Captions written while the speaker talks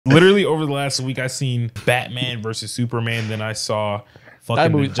Literally over the last week, I seen Batman versus Superman. Then I saw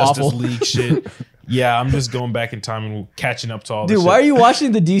fucking the Justice League shit. Yeah, I'm just going back in time and catching up to all this shit. Dude, why are you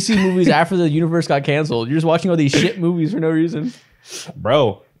watching the DC movies after the universe got canceled? You're just watching all these shit movies for no reason.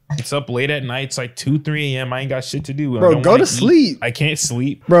 Bro, it's up late at night. It's like 2, 3 a.m. I ain't got shit to do. Bro, go to sleep. I can't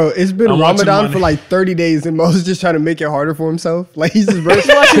sleep. Bro, it's been Ramadan for like 30 days and Mo's just trying to make it harder for himself. Like he's just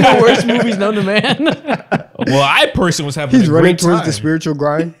watching the worst movies known to man. Well, I personally was having a great time. He's running towards the spiritual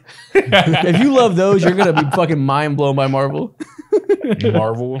grind. If you love those, you're going to be fucking mind blown by Marvel.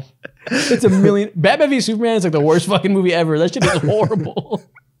 Marvel? It's a million. Batman v Superman is like the worst fucking movie ever. That shit is horrible.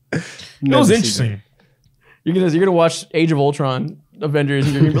 It was interesting. You're gonna watch Age of Ultron, Avengers,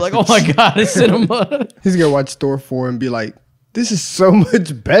 and you're gonna be like, oh my god, it's cinema. He's gonna watch Thor 4 and be like, this is so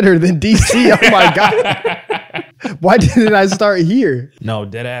much better than DC. Oh my god. Why didn't I start here? No,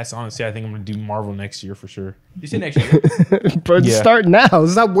 dead ass. Honestly, I think I'm gonna do Marvel next year for sure. You say next year? But start now.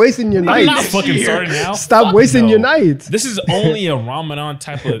 Stop wasting your nights. I'm not fucking starting now. Stop wasting your nights. This is only a Ramadan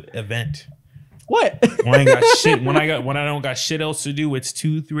type of event. What? When I ain't got shit. When I don't got shit else to do, it's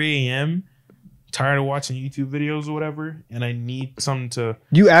 2, 3 a.m. Tired of watching YouTube videos or whatever, and I need something to.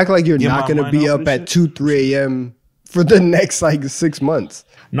 You act like you're not gonna be up at 2, 3 a.m. for the next like 6 months.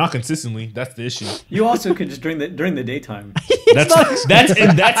 Not consistently. That's the issue. You also could just during the daytime.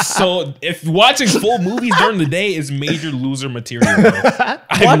 That's so. If watching full movies during the day is major loser material, bro.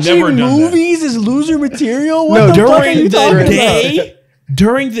 Watching movies is loser material. What the fuck are you talking about?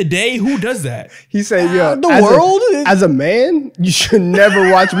 During the day, who does that? He said, "Yo, as a man, you should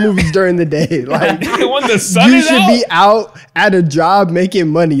never watch movies during the day. Like when the sun you should be out at a job making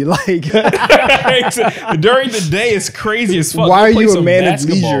money. Like during the day, it's crazy as fuck. Why are you a man of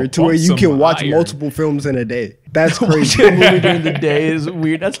leisure to where you can watch multiple films in a day? That's crazy. Watching a movie during the day is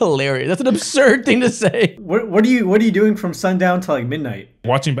weird. That's hilarious. That's an absurd thing to say. What are you doing from sundown to like midnight?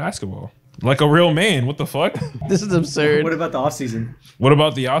 Watching basketball. Like a real man. What the fuck? This is absurd. What about the off season? What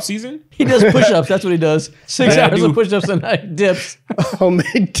about the off season? He does push-ups. That's what he does. 6 hours of push-ups a night. Dips.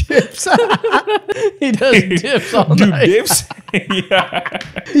 Homemade dips. He does dips all night. Dips? Yeah.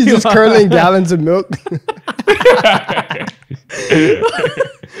 He's just curling gallons of milk.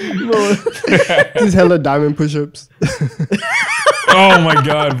 Just hella diamond push-ups. Oh my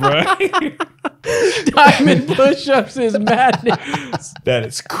god, bro. Diamond push-ups is madness. That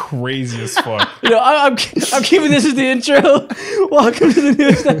is crazy as fuck. You know, I'm keeping this as the intro. Welcome to the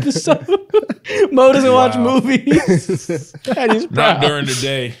newest episode. Mo doesn't watch movies. And he's proud. Not during the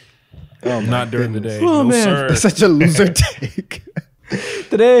day. Not during the day. Oh, no, man. sir. That's such a loser take.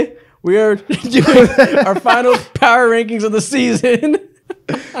 Today, we are doing our final power rankings of the season.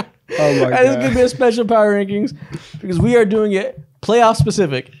 Oh my god. And it's going to be a special power rankings because we are doing it playoff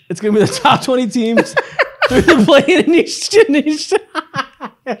specific. It's going to be the top 20 teams through the play-in in each.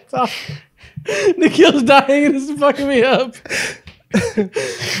 Nikhil's dying and it's fucking me up.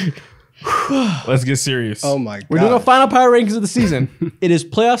 Let's get serious. Oh my god. We're doing our final power rankings of the season. It is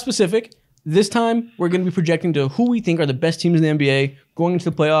playoff specific. This time, we're going to be projecting to who we think are the best teams in the NBA going into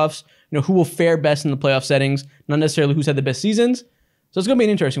the playoffs. You know, who will fare best in the playoff settings, not necessarily who's had the best seasons. So it's going to be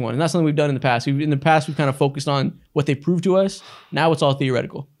an interesting one. And that's something we've done in the past. In the past, we've kind of focused on what they proved to us. Now it's all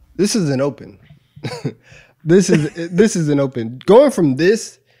theoretical. This is an open. This is an open. Going from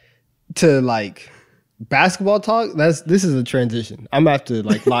this to like basketball talk, this is a transition. I'm gonna have to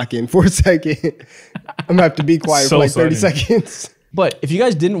like lock in for a second. I'm gonna have to be quiet for like 30 seconds. But if you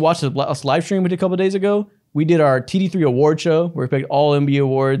guys didn't watch the live stream we did a couple of days ago, we did our TD3 award show where we picked all NBA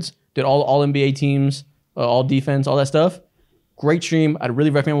awards, did all NBA teams, all defense, all that stuff. Great stream. I'd really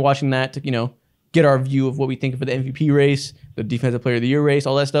recommend watching that to, you know, get our view of what we think of the MVP race, the Defensive Player of the Year race,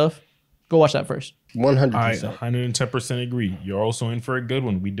 all that stuff. Go watch that first. 100%. I 110% agree. You're also in for a good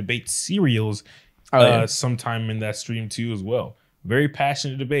one. We debate cereals sometime in that stream too as well. Very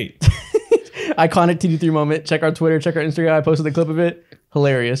passionate debate. Iconic TD3 moment. Check our Twitter, check our Instagram. I posted the clip of it.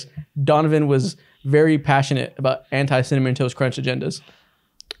 Hilarious. Donovan was very passionate about anti-Cinnamon Toast Crunch agendas.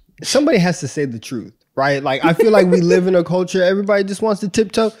 Somebody has to say the truth, right? Like, I feel like we live in a culture, everybody just wants to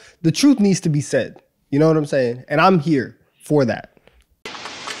tiptoe. The truth needs to be said. You know what I'm saying? And I'm here for that.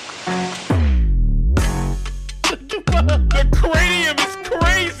 The cranium is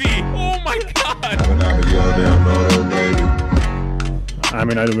crazy. Oh my god. I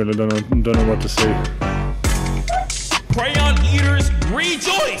mean, I really don't know what to say. Crayon eaters,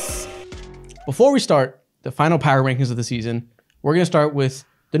 rejoice. Before we start the final power rankings of the season, we're going to start with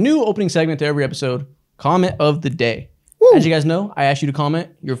the new opening segment to every episode, Comment of the Day. Woo. As you guys know, I ask you to comment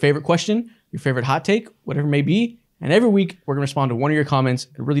your favorite question, your favorite hot take, whatever it may be, and every week we're going to respond to one of your comments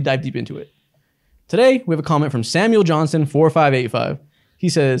and really dive deep into it. Today, we have a comment from Samuel Johnson 4585. He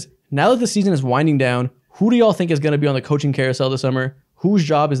says, now that the season is winding down, who do y'all think is going to be on the coaching carousel this summer? Whose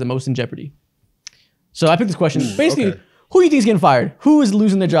job is the most in jeopardy? So I picked this question. Basically, who do you think is getting fired? Who is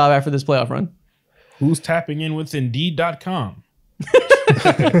losing their job after this playoff run? Who's tapping in with Indeed.com?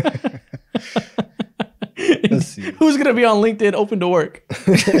 Let's see. Who's going to be on LinkedIn open to work?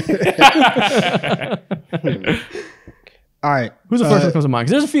 All right. Who's the first one that comes to mind?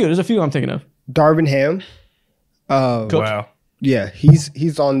 'Cause there's a few I'm thinking of. Darvin Ham. Wow. Yeah,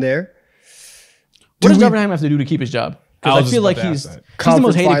 he's on there. What does Darvin Ham have to do to keep his job? Because I feel like he's the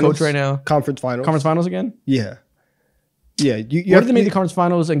most hated coach right now. Conference finals. Conference finals again? Yeah. Yeah. What if they make the conference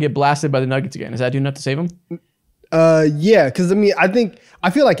finals and get blasted by the Nuggets again? Is that doing enough to save them? Yeah, because I mean,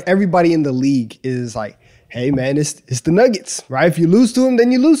 I feel like everybody in the league is like, hey man, it's the Nuggets, right? If you lose to them,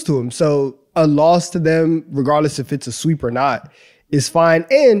 then you lose to them. So a loss to them, regardless if it's a sweep or not, is fine.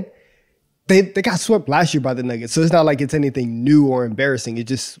 And they got swept last year by the Nuggets, so it's not like it's anything new or embarrassing. It's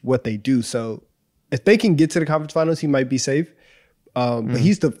just what they do. So if they can get to the conference finals, he might be safe. But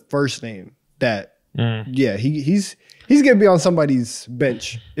he's the first name that, yeah, he's gonna be on somebody's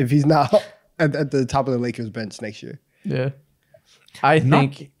bench if he's not at the top of the Lakers bench next year. Yeah, I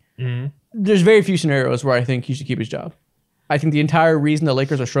think there's very few scenarios where I think he should keep his job. I think the entire reason the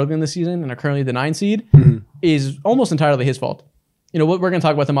Lakers are struggling this season and are currently the 9 seed is almost entirely his fault. You know, what we're going to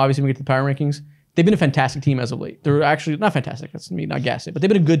talk about them, obviously, when we get to the power rankings. They've been a fantastic team as of late. They're actually not fantastic. That's me not gassing it, but they've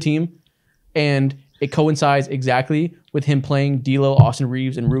been a good team. And it coincides exactly with him playing D'Lo, Austin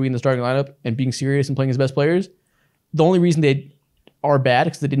Reeves, and Rui in the starting lineup and being serious and playing his best players. The only reason they are bad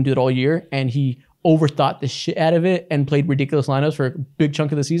is because they didn't do it all year, and he overthought the shit out of it and played ridiculous lineups for a big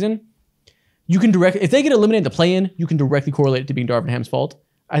chunk of the season. You can if they get eliminated in the play-in, you can directly correlate it to being Darvin Ham's fault.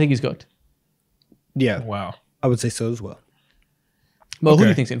 I think he's cooked. Yeah. Wow. I would say so as well. Mo, who do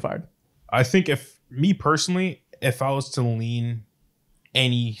you think's getting fired? I think if I was to lean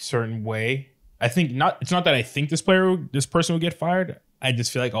any certain way, I think it's not that I think this person will get fired. I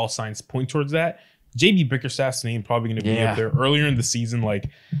just feel like all signs point towards that. JB Bickerstaff's name probably going to be up there. Earlier in the season, like,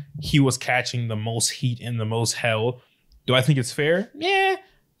 he was catching the most heat and the most hell. Do I think it's fair? Yeah,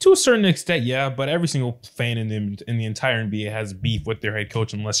 to a certain extent, yeah. But every single fan in the entire NBA has beef with their head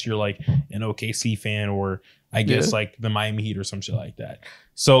coach, unless you're like an OKC fan or I guess like the Miami Heat or some shit like that.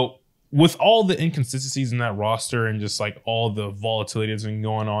 So with all the inconsistencies in that roster and just like all the volatility that's been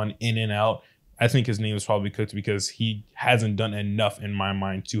going on in and out, I think his name is probably cooked because he hasn't done enough in my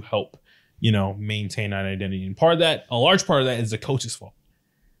mind to help, maintain that identity. And a large part of that is the coach's fault.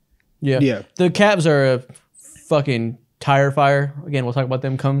 Yeah. The Cavs are a fucking tire fire. Again, we'll talk about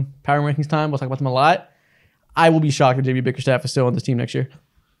them come power rankings time. We'll talk about them a lot. I will be shocked if JB Bickerstaff is still on this team next year.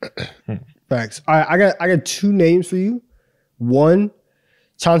 Facts. All right, I got 2 names for you. One,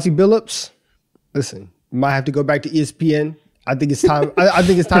 Chauncey Billups. Listen, might have to go back to ESPN. I think it's time. I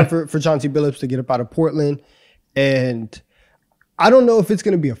think it's time for Chauncey Billups to get up out of Portland. And I don't know if it's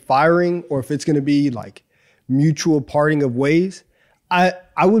going to be a firing or if it's going to be like mutual parting of ways. I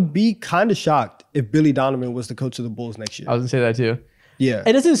would be kind of shocked if Billy Donovan was the coach of the Bulls next year. I was going to say that too. Yeah.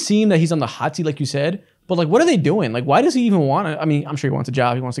 It doesn't seem that he's on the hot seat like you said, but like, what are they doing? Like, why does he even want to? I mean, I'm sure he wants a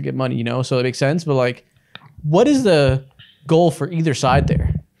job. He wants to get money, so it makes sense. But like, what is the goal for either side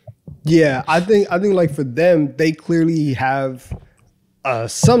there? Yeah, I think like for them, they clearly have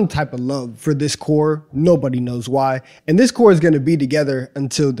some type of love for this core. Nobody knows why. And this core is going to be together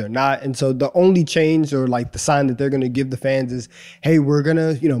until they're not. And so the only change or like the sign that they're going to give the fans is, hey, we're going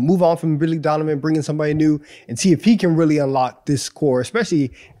to, move on from Billy Donovan, bring in somebody new and see if he can really unlock this core,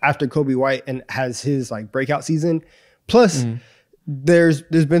 especially after Kobe White and has his like breakout season. Plus, there's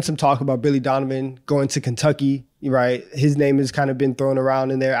been some talk about Billy Donovan going to Kentucky, right? His name has kind of been thrown around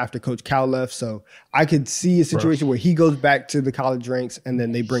in there after Coach Cal left. So I could see a situation where he goes back to the college ranks and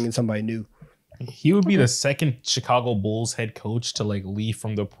then they bring in somebody new. He would be the second Chicago Bulls head coach to like leave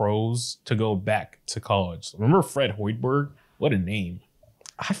from the pros to go back to college. Remember Fred Hoiberg? What a name.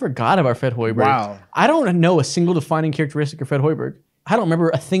 I forgot about Fred Hoiberg. Wow. I don't know a single defining characteristic of Fred Hoiberg. I don't remember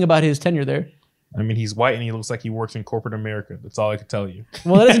a thing about his tenure there. I mean, he's white and he looks like he works in corporate America. That's all I can tell you.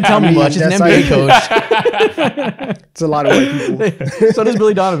 Well, that doesn't tell me much. He's an NBA coach. It's a lot of white people. So does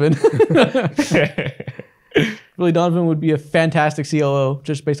Billy Donovan. Billy Donovan would be a fantastic COO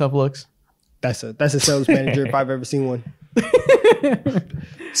just based off looks. That's a sales manager if I've ever seen one.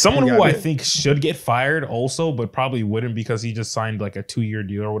 Someone who I think should get fired also, but probably wouldn't because he just signed like a 2-year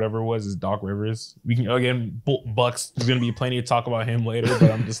deal or whatever it was, is Doc Rivers. We can, again, Bucks, there's going to be plenty of talk about him later, but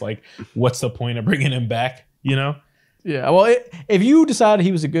I'm just like, what's the point of bringing him back, Yeah, well, if you decided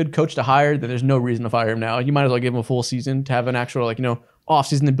he was a good coach to hire, then there's no reason to fire him now. You might as well give him a full season to have an actual, off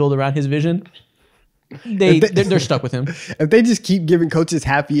season to build around his vision. they're stuck with him. If they just keep giving coaches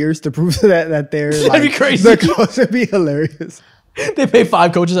half years to prove that they're That'd be crazy. they're close, it'd be hilarious. They pay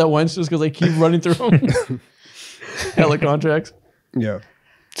 5 coaches at once just because they keep running through them. Hella contracts. Yeah.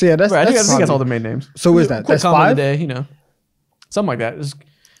 So yeah, Right, I think that's probably- all the main names. So is that? Quick That's comment of 5? the day, you know, something like that.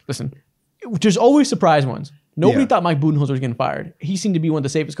 Listen, there's always surprise ones. Nobody Yeah. thought Mike Budenholzer was getting fired. He seemed to be one of the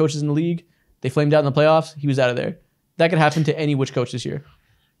safest coaches in the league. They flamed out in the playoffs. He was out of there. That could happen to any which coach this year.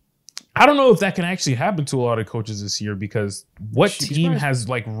 I don't know if that can actually happen to a lot of coaches this year because what Should be team surprised. has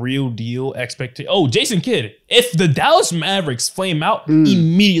like real deal expectation? Oh, Jason Kidd. If the Dallas Mavericks flame out,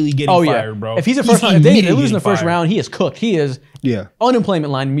 immediately getting Oh yeah, fired, bro. if he's a He's first, if they immediately lose in the getting first fired. round, he is cooked. He is Yeah.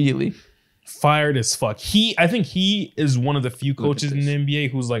 unemployment line immediately. Fired as fuck. I think he is one of the few coaches in this. the NBA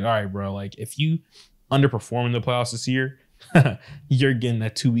who's like, all right, bro, like if you underperform in the playoffs this year, you're getting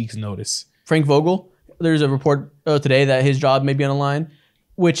that 2 weeks notice. Frank Vogel, there's a report today that his job may be on the line.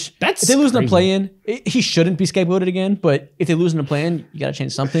 Which That's if they lose in the crazy. play-in, he shouldn't be scapegoated again. But if they lose in the play-in, you got to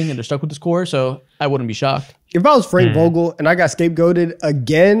change something, and they're stuck with the score. So I wouldn't be shocked. If I was Frank Vogel and I got scapegoated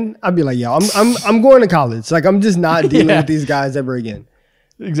again, I'd be like, yo, I'm going to college. Like I'm just not dealing Yeah. with these guys ever again.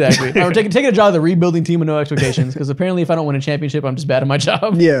 Exactly. Or taking a job at the rebuilding team with no expectations. Because apparently, if I don't win a championship, I'm just bad at my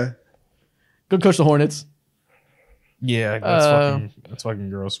job. Yeah. Go coach the Hornets. Yeah, that's fucking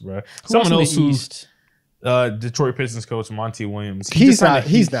gross, bro. Who Someone else else in the who East? Detroit Pistons coach Monty Williams. He's just not-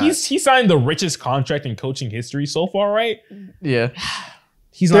 signed- he's not. He signed the richest contract in coaching history so far, right? Yeah.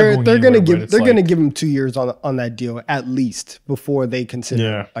 He's They're not going gonna anywhere, give but it's they're like- gonna give him 2 years on that deal at least before they consider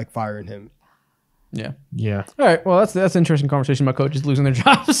Yeah. like firing him. Yeah. Yeah. All right. Well, that's an interesting conversation about coaches losing their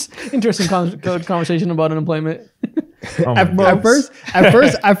jobs. Interesting conversation about unemployment. Oh my At God. first, I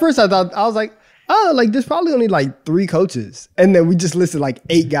thought I was like, oh, like there's probably only like 3 coaches, and then we just listed like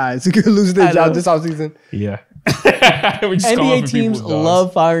 8 guys who could lose their I job know. this offseason. Yeah. We're just calling NBA for teams people's jobs.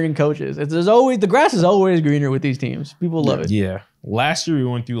 love firing coaches. There's always the grass is always greener with these teams. People love it. Yeah. Last year we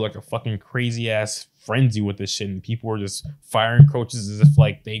went through like a fucking crazy ass frenzy with this shit, and people were just firing coaches as if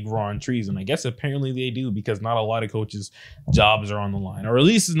like they grow on trees. And I guess apparently they do because not a lot of coaches' jobs are on the line, or at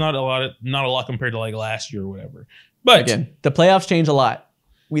least it's not a lot compared to like last year or whatever. But Again, the playoffs change a lot.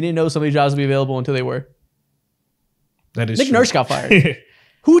 We didn't know some of these jobs would be available until they were. that is Nick true. Nurse got fired.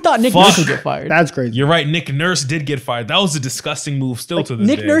 Who thought Nick Fuck. Nurse would get fired? That's crazy. You're right. Nick Nurse did get fired. That was a disgusting move still to this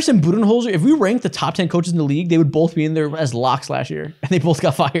Nick day. Nurse and Budenholzer, if we ranked the top 10 coaches in the league, they would both be in there as locks last year, and they both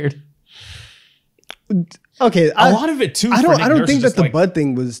got fired. Okay, A lot of it too. I for don't Nick I don't Nurse think is that just the like, Bud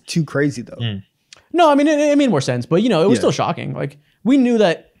thing was too crazy though. No, I mean it made more sense, but you know it was Yeah. still shocking. Like we knew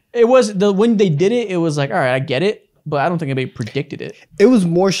that it was when they did it, it was like all right, I get it, but I don't think anybody predicted it. It was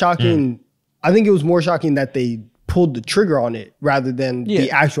more shocking. I think it was more shocking that they pulled the trigger on it rather than the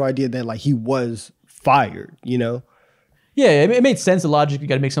Yeah. actual idea that like he was fired. You know? Yeah, it made sense. The logic, you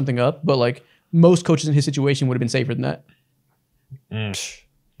got to make something up, but like most coaches in his situation would have been safer than that.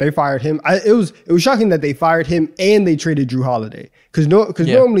 They fired him. It was shocking that they fired him and they traded Drew Holiday because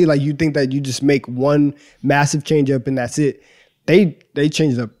Yeah. normally like you think that you just make one massive change up and that's it. They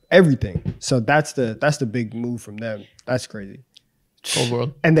changed up everything. So that's the big move from them. That's crazy. Cold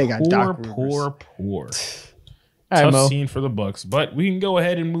world. And they got poor, Doc Rivers. poor. All right, Tough Mo. scene for the Bucks, but we can go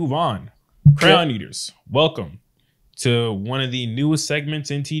ahead and move on. Crayon Eaters, welcome to one of the newest segments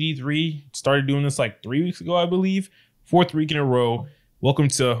in TD3. Started doing this like 3 weeks ago, I believe. 4th week in a row. Welcome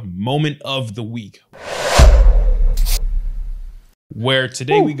to Moment of the Week, where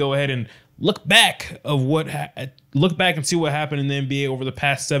today we go ahead and look back and see what happened in the NBA over the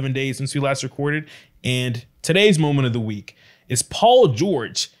past 7 days since we last recorded. And today's Moment of the Week is Paul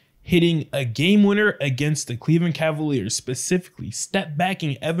George hitting a game winner against the Cleveland Cavaliers, specifically step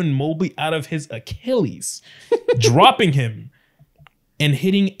backing Evan Mobley out of his Achilles, dropping him and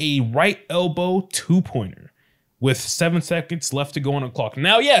hitting a right elbow 2-pointer with 7 seconds left to go on the clock.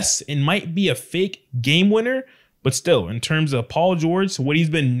 Now, yes, it might be a fake game winner, but still, in terms of Paul George, what he's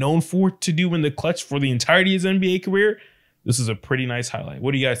been known for to do in the clutch for the entirety of his NBA career, this is a pretty nice highlight.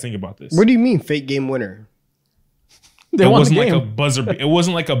 What do you guys think about this? What do you mean fake game winner? They It won the wasn't game. like a buzzer. It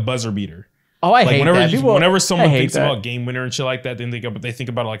wasn't like a buzzer beater. Oh, I Like hate whenever that. whenever I someone hate thinks that. about game winner and shit like that, they think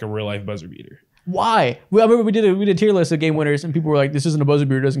about it like a real life buzzer beater. Why? Well, I remember we did a tier list of game winners, and people were like, "This isn't a buzzer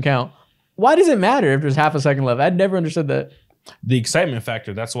beater; it doesn't count." Why does it matter if there's half a second left? I'd never understood that. The excitement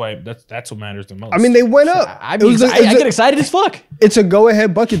factor. That's why. That's what matters the most. I mean, they went up. I mean, I get excited as fuck. It's a go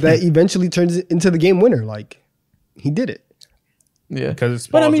ahead bucket that eventually turns it into the game winner. Like he did it. Yeah, because it's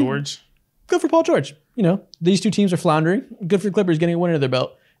But Paul I mean, George. good for Paul George. You know, these two teams are floundering. Good for the Clippers getting a win under their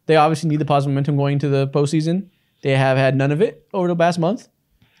belt. They obviously need the positive momentum going into the postseason. They have had none of it over the past month.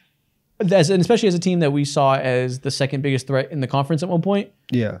 And especially as a team that we saw as the second biggest threat in the conference at one point.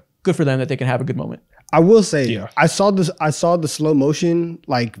 Yeah. Good for them that they can have a good moment. I will say, Yeah. I saw the slow motion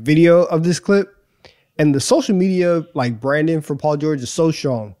like video of this clip, and the social media like branding for Paul George is so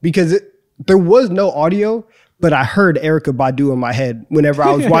strong because there was no audio, but I heard Erica Badu in my head whenever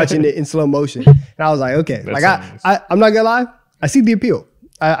I was watching it in slow motion, and I was like, okay, like I'm not gonna lie, I see the appeal.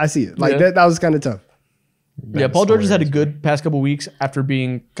 I see it. Like that was kind of tough. Yeah, Paul George has had a good past couple weeks after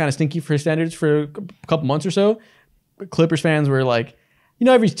being kind of stinky for his standards for a couple months or so. Clippers fans were like,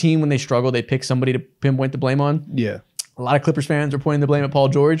 every team when they struggle, they pick somebody to pinpoint the blame on. Yeah. A lot of Clippers fans are pointing the blame at Paul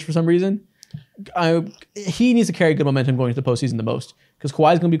George for some reason. He needs to carry good momentum going into the postseason the most because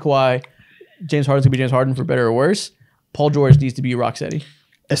Kawhi's going to be Kawhi. James Harden's going to be James Harden for better or worse. Paul George needs to be rock steady.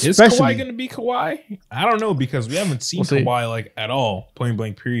 Is Kawhi going to be Kawhi? I don't know because we haven't seen Kawhi like at all, point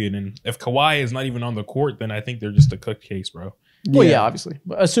blank period. And if Kawhi is not even on the court, then I think they're just a cooked case, bro. Well, yeah, obviously.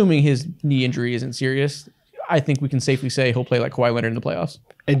 But assuming his knee injury isn't serious, I think we can safely say he'll play like Kawhi Leonard in the playoffs.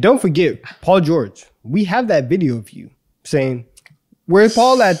 And don't forget, Paul George, we have that video of you saying, where's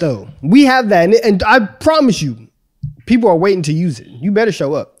Paul at though? We have that. And I promise you, people are waiting to use it. You better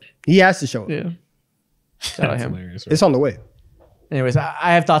show up. He has to show up. Yeah. Shout out him. Hilarious, It's on the way. Anyways,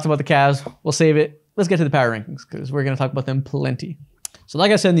 I have thoughts about the Cavs. We'll save it. Let's get to the power rankings because we're going to talk about them plenty. So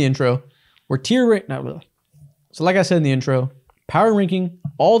like I said in the intro, we're So like I said in the intro, power ranking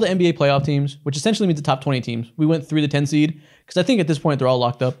all the NBA playoff teams, which essentially means the top 20 teams. We went through the 10 seed because I think at this point they're all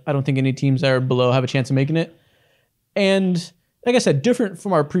locked up. I don't think any teams that are below have a chance of making it. And like I said, different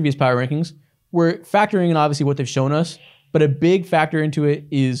from our previous power rankings, we're factoring in obviously what they've shown us, but a big factor into it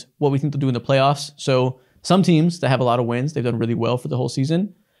is what we think they'll do in the playoffs. So some teams that have a lot of wins, they've done really well for the whole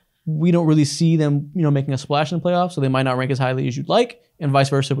season. We don't really see them, making a splash in the playoffs, so they might not rank as highly as you'd like, and vice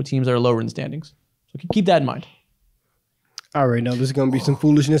versa with teams that are lower in the standings. So keep that in mind. I already know there's gonna be some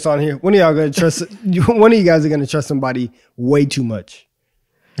foolishness on here. One of y'all gonna trust. One of you guys are gonna trust somebody way too much.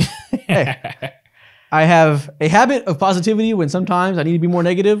 Hey, I have a habit of positivity when sometimes I need to be more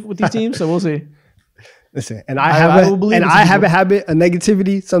negative with these teams. So we'll see. Listen, and I have a habit of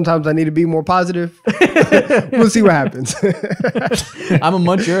negativity. Sometimes I need to be more positive. We'll see what happens. I'm a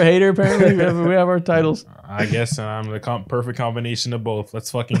munch, you're a hater. Apparently, we have our titles. I guess I'm the perfect combination of both.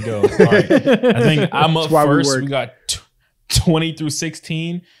 Let's fucking go. All right. I think I'm up first. We got 20 through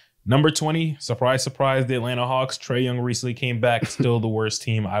 16. Number 20, surprise, surprise, the Atlanta Hawks. Trae Young recently came back. Still the worst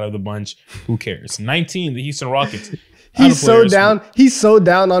team out of the bunch. Who cares? 19, the Houston Rockets. He's so down. He's so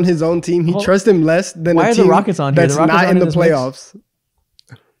down on his own team. He trusts him less than a team the Rockets on here? that's not in the playoffs.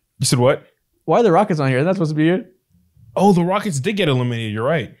 You said what? Why are the Rockets on here? That's supposed to be it. Oh, the Rockets did get eliminated. You're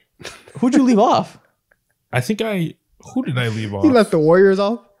right. Who'd you leave off? Who did I leave off? He left the Warriors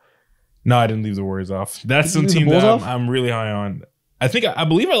off. No, I didn't leave the Warriors off. That's some team that I'm really high on. I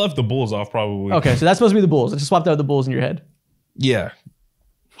believe I left the Bulls off probably. Okay, so that's supposed to be the Bulls. I just swapped out the Bulls in your head. Yeah.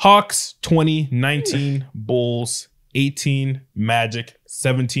 Hawks, 20, 19, Bulls, 18, Magic,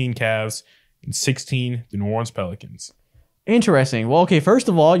 17, Cavs, and 16, the New Orleans Pelicans. Interesting. Well, okay, first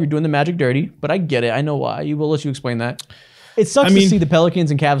of all, you're doing the Magic dirty, but I get it. I know why. We'll let you explain that. It sucks to see the Pelicans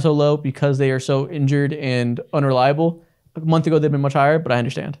and Cavs so low because they are so injured and unreliable. A month ago, they've been much higher, but I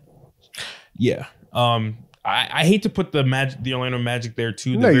understand. Yeah. I hate to put the Orlando Magic there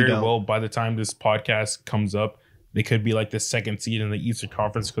too. They're very well, by the time this podcast comes up, they could be like the second seed in the Eastern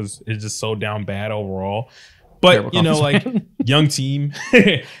Conference because it's just so down bad overall. But young team,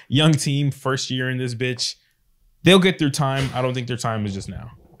 first year in this bitch, they'll get their time. I don't think their time is just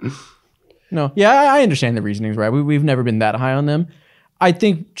now. No, yeah, I understand the reasonings, right? We've never been that high on them. I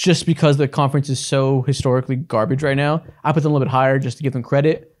think just because the conference is so historically garbage right now, I put them a little bit higher just to give them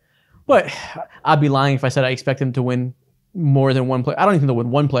credit. But I'd be lying if I said I expect them to win more than one play. I don't even think they'll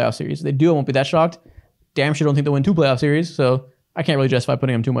win one playoff series. If they do, I won't be that shocked. Damn sure don't think they'll win two playoff series, so I can't really justify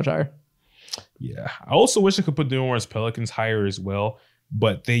putting them too much higher. Yeah. I also wish I could put the New Orleans Pelicans higher as well,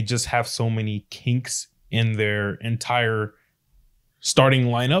 but they just have so many kinks in their entire starting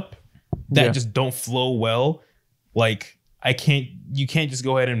lineup that just don't flow well. Like, you can't just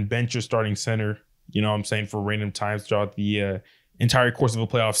go ahead and bench your starting center, you know what I'm saying, for random times throughout the entire course of a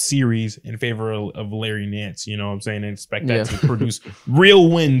playoff series in favor of Larry Nance, you know what I'm saying, and expect that to produce real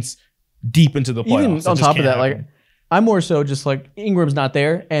wins deep into the playoffs. Even on top of that, like, I'm more so just like Ingram's not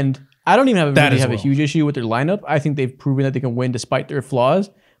there, and I don't even have a huge issue with their lineup. I think they've proven that they can win despite their flaws.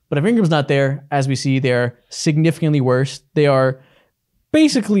 But if Ingram's not there, as we see, they're significantly worse. They are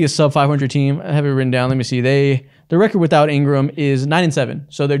basically a sub 500 team. I have it written down. Let me see. The record without Ingram is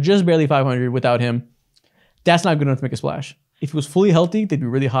 9-7. So they're just barely 500 without him. That's not good enough to make a splash. If he was fully healthy, they'd be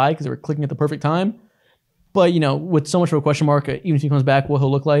really high because they were clicking at the perfect time. But, with so much of a question mark, even if he comes back, what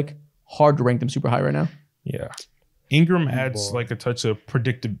he'll look like, hard to rank them super high right now. Yeah. Ingram adds like a touch of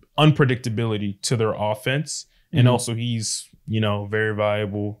unpredictability to their offense, and also he's very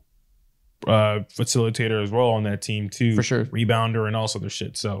valuable facilitator as well on that team too, For sure. rebounder and also their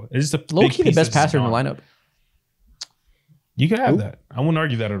shit. So it's just a Low big key the piece best that's passer in the gone. lineup, You can have that. I wouldn't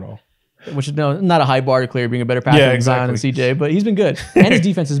argue that at all. which is not a high bar to clear being a better passer Yeah, than Zion and exactly. CJ, but he's been good. And his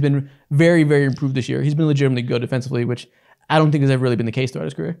defense has been very, very improved this year. He's been legitimately good defensively, which I don't think has ever really been the case throughout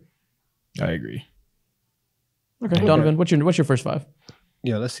his career. I agree. Okay, Donovan, what's your first five?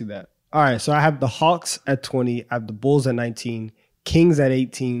 Yeah, let's see that. All right, so I have the Hawks at 20, I have the Bulls at 19, Kings at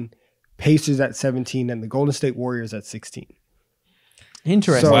 18, Pacers at 17, and the Golden State Warriors at 16.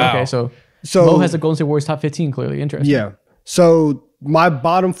 Interesting. So- Okay, so Mo has the Golden State Warriors top 15, clearly. Interesting. Yeah. So my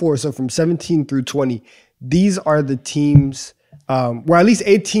bottom four, so from 17 through 20, these are the teams where at least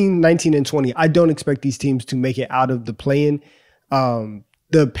 18, 19, and 20, I don't expect these teams to make it out of the play-in.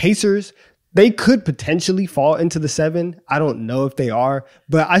 The Pacers, they could potentially fall into the 7. I don't know if they are,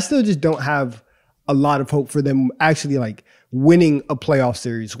 but I still just don't have a lot of hope for them actually like winning a playoff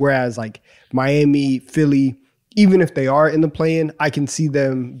series. Whereas like Miami, Philly, even if they are in the play-in, I can see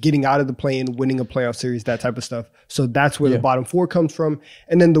them getting out of the play-in, winning a playoff series, that type of stuff. So that's where the bottom four comes from.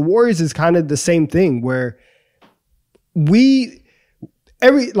 And then the Warriors is kind of the same thing where not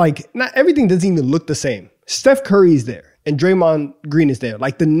everything doesn't even look the same. Steph Curry is there and Draymond Green is there.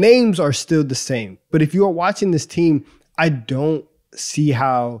 Like the names are still the same. But if you are watching this team, I don't see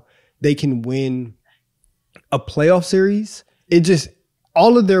how they can win a playoff series. It just,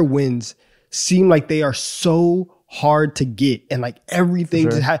 all of their wins seem like they are so hard to get, and like everything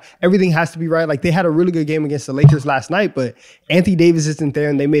everything has to be right. Like they had a really good game against the Lakers last night, but Anthony Davis isn't there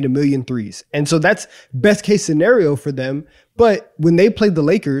and they made 1,000,000 threes. And so that's best case scenario for them. But when they played the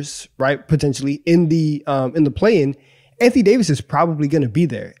Lakers, right, potentially in the play-in, Anthony Davis is probably going to be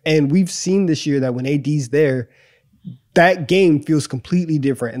there. And we've seen this year that when AD's there, that game feels completely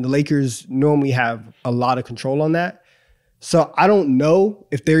different. And the Lakers normally have a lot of control on that. So I don't know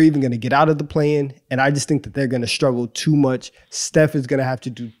if they're even going to get out of the play-in, and I just think that they're going to struggle too much. Steph is going to have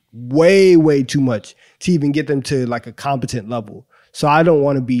to do way, way too much to even get them to like a competent level. So I don't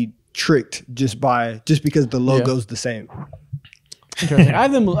want to be tricked just because the logo's the same. Interesting. I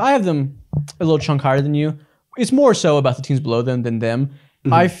have them a little chunk higher than you. It's more so about the teams below them than them.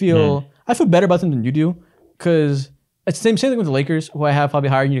 Mm-hmm. I feel better about them than you do because it's the same thing with the Lakers, who I have probably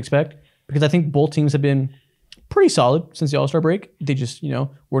higher than you'd expect, because I think both teams have been pretty solid since the All-Star break. They just,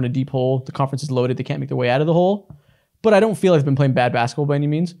 were in a deep hole. The conference is loaded. They can't make their way out of the hole. But I don't feel like they've been playing bad basketball by any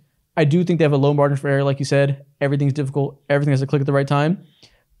means. I do think they have a low margin for error, like you said. Everything's difficult. Everything has to click at the right time.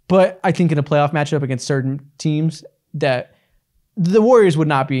 But I think in a playoff matchup against certain teams that the Warriors would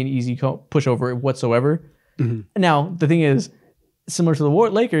not be an easy pushover whatsoever. Mm-hmm. Now, the thing is, similar to the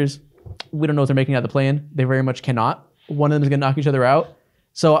Lakers, we don't know if they're making it out of the play-in. They very much cannot. One of them is going to knock each other out.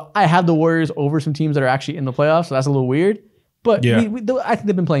 So I have the Warriors over some teams that are actually in the playoffs, so that's a little weird. But I think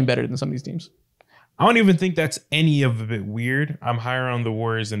they've been playing better than some of these teams. I don't even think that's any of a bit weird. I'm higher on the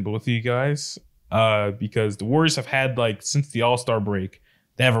Warriors than both of you guys because the Warriors have had, like, since the All-Star break,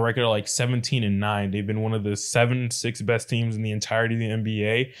 they have a record of like 17-9. They've been one of the 7-6 best teams in the entirety of the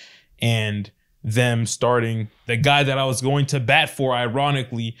NBA. And them starting the guy that I was going to bat for,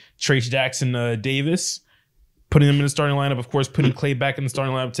 ironically, Trace Jackson Davis, putting them in the starting lineup, of course, putting Clay back in the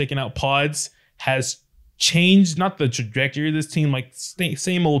starting lineup, taking out Pods, has changed, not the trajectory of this team, like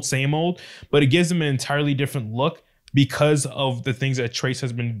same old, but it gives them an entirely different look because of the things that Trace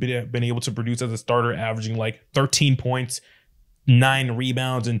has been able to produce as a starter, averaging like 13 points, 9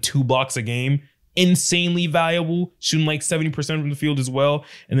 rebounds, and 2 blocks a game. Insanely valuable, shooting like 70% from the field as well.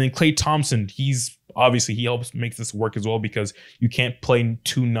 And then Klay Thompson, he helps make this work as well because you can't play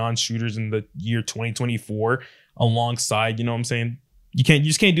 2 non-shooters in the year 2024 alongside, you know what I'm saying? You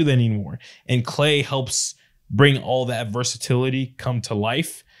just can't do that anymore. And Klay helps bring all that versatility come to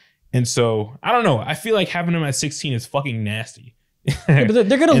life. And so, I don't know. I feel like having him at 16 is fucking nasty. Yeah, but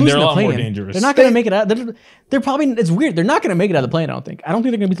they're going to lose in the play-in. Dangerous. They're not going to make it out. They're probably, it's weird. They're not going to make it out of the play-in, I don't think. I don't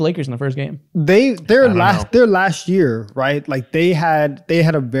think they're going to beat the Lakers in the first game. Their last year, right? Like they had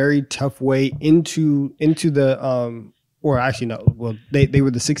a very tough way into the or actually no, well they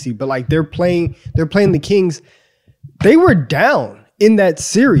were the 60, but like they're playing the Kings. They were down in that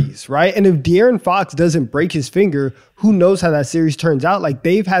series, right? And if De'Aaron Fox doesn't break his finger, who knows how that series turns out? Like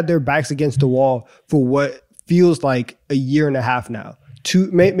they've had their backs against the wall for what feels like a year and a half now,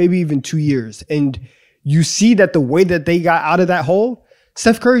 maybe even 2 years. And you see that the way that they got out of that hole,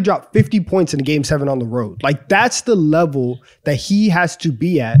 Steph Curry dropped 50 points in a game 7 on the road. Like that's the level that he has to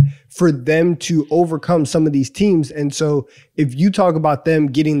be at for them to overcome some of these teams. And so if you talk about them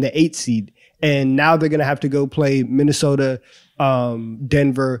getting the 8 seed and now they're gonna have to go play Minnesota,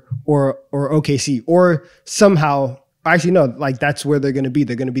 Denver, or OKC, or somehow. Actually, no. Like that's where they're gonna be.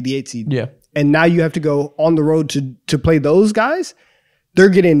 They're gonna be the 8th seed. Yeah. And now you have to go on the road to play those guys. They're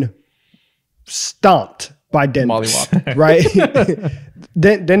getting stomped by Denver, Mollywopped.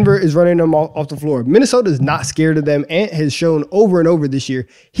 right? Denver is running them off the floor. Minnesota is not scared of them. Ant has shown over and over this year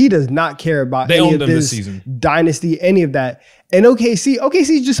he does not care about any of this season. dynasty, any of that. And OKC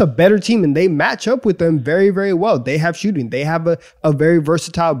is just a better team, and they match up with them very, very well. They have shooting. They have a very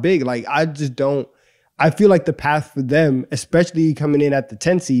versatile big. Like I just don't. I feel like the path for them, especially coming in at the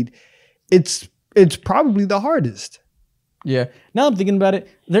 10 seed, it's probably the hardest. Yeah. Now I'm thinking about it,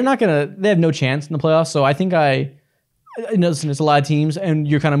 they have no chance in the playoffs. So I think listen, it's a lot of teams and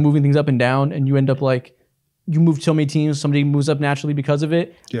you're kind of moving things up and down and you end up like, you move so many teams, somebody moves up naturally because of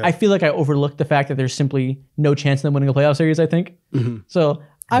it. Yeah. I feel like I overlooked the fact that there's simply no chance in them winning a playoff series, I think. Mm-hmm. So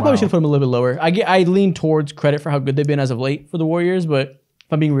I probably should put them a little bit lower. I lean towards credit for how good they've been as of late for the Warriors, but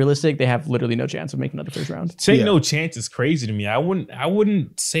if I'm being realistic, they have literally no chance of making another first round. Saying no chance is crazy to me. I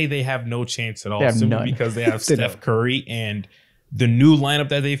wouldn't say they have no chance at all, simply none. Because they have Steph Curry and the new lineup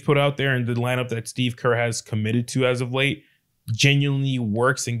that they've put out there and the lineup that Steve Kerr has committed to as of late genuinely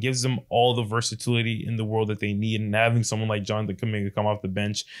works and gives them all the versatility in the world that they need. And having someone like Jonathan Kuminga come off the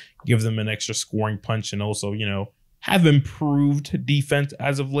bench gives them an extra scoring punch and also, have improved defense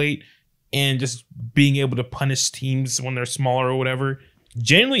as of late and just being able to punish teams when they're smaller or whatever.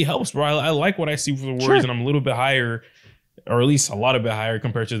 Genuinely helps, bro. I like what I see for the Warriors, and I'm a little bit higher, or at least a lot of bit higher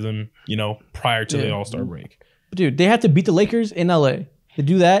compared to them, prior to the All-Star break. But dude, they have to beat the Lakers in LA. They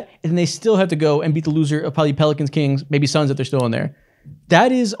do that, and then they still have to go and beat the loser of probably Pelicans, Kings, maybe Suns if they're still in there.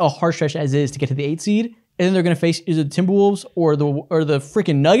 That is a hard stretch as is to get to the 8th seed, and then they're going to face either the Timberwolves or the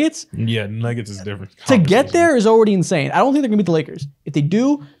freaking Nuggets. Yeah, Nuggets is different. To get there is already insane. I don't think they're going to beat the Lakers. If they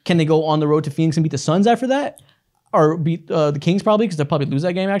do, can they go on the road to Phoenix and beat the Suns after that? Or beat the Kings probably, because they'll probably lose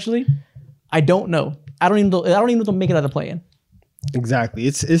that game actually. I don't know. I don't even know if they'll make it out of play-in. Exactly.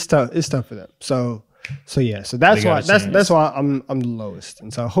 It's tough. It's tough for them. So yeah. So that's why I'm the lowest.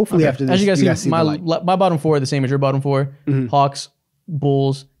 And so hopefully after this, as you guys see my bottom four are the same as your bottom four. Mm-hmm. Hawks,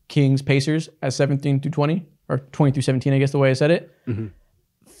 Bulls, Kings, Pacers as 17 through 20 or 20 through 17, I guess the way I said it.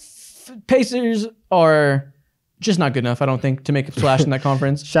 Mm-hmm. Pacers are just not good enough, I don't think, to make a splash in that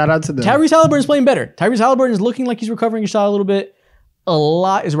conference. Shout out to them. Tyrese Halliburton's playing better. Tyrese Halliburton is looking like he's recovering his shot a little bit. A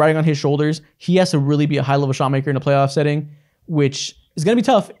lot is riding on his shoulders. He has to really be a high-level shot maker in a playoff setting, which is going to be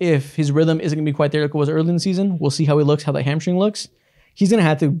tough if his rhythm isn't going to be quite there like it was early in the season. We'll see how he looks, how that hamstring looks. He's going to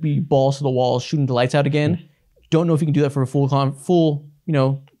have to be balls to the walls, shooting the lights out again. Don't know if he can do that for a full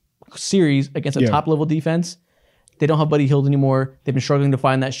series against a top-level defense. They don't have Buddy Hield anymore. They've been struggling to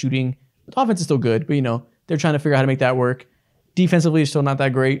find that shooting. The offense is still good, but they're trying to figure out how to make that work. Defensively, it's still not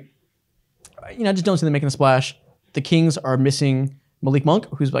that great. I just don't see them making a splash. The Kings are missing Malik Monk,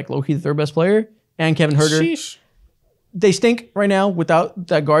 who's like low-key the third best player, and Kevin Huerter. Sheesh. They stink right now without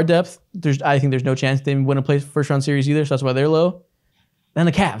that guard depth. I think there's no chance they win a first-round series either, so that's why they're low. Then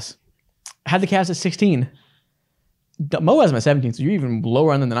the Cavs. I had the Cavs at 16. Mo has them at 17, so you're even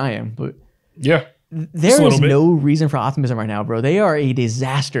lower on them than I am. But yeah, there is no reason for optimism right now, bro. They are a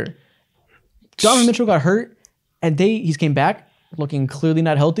disaster. Donovan Mitchell got hurt, and he's came back looking clearly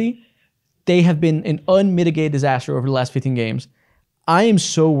not healthy. They have been an unmitigated disaster over the last 15 games. I am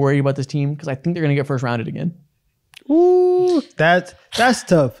so worried about this team because I think they're going to get first rounded again. Ooh, that's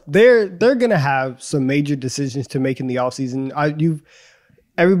tough. They're going to have some major decisions to make in the offseason.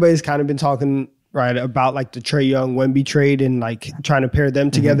 Everybody's kind of been talking about like the Trae Young Wemby trade and like trying to pair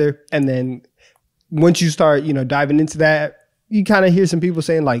them together. Mm-hmm. And then once you start, diving into that, you kind of hear some people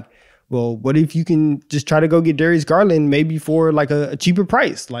saying like, well, what if you can just try to go get Darius Garland maybe for like a cheaper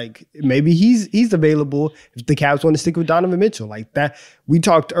price? Like maybe he's available if the Cavs want to stick with Donovan Mitchell. Like that, we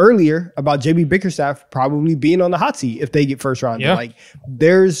talked earlier about JB Bickerstaff probably being on the hot seat if they get first round. Yeah. Like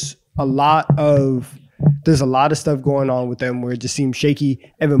there's a lot of stuff going on with them where it just seems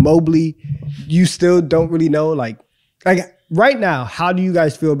shaky. Evan Mobley, you still don't really know. Like right now, how do you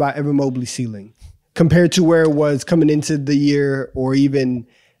guys feel about Evan Mobley's ceiling compared to where it was coming into the year or even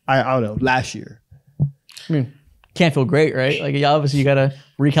I don't know, last year? I mean, can't feel great, right? Like obviously you got to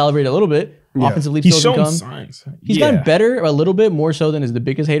recalibrate a little bit. Yeah. Offensively, he's shown signs. He's gotten better a little bit, more so than the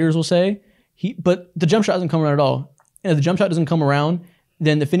biggest haters will say. But the jump shot doesn't come around at all. And if the jump shot doesn't come around,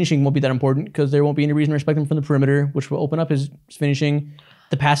 then the finishing won't be that important because there won't be any reason to respect him from the perimeter, which will open up his finishing.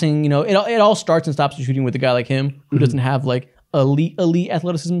 The passing, it all starts and stops with shooting with a guy like him who doesn't have like elite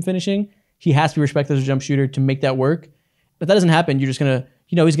athleticism finishing. He has to be respected as a jump shooter to make that work. If that doesn't happen, you're just going to,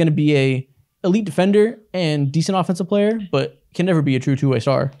 he's going to be a elite defender and decent offensive player, but can never be a true two-way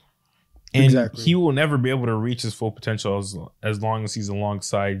star. And Exactly. he will never be able to reach his full potential as long as he's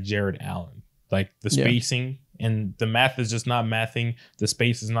alongside Jared Allen. Like the spacing and the math is just not mathing. The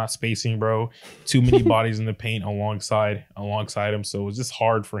space is not spacing, bro. Too many bodies in the paint alongside him. So it's just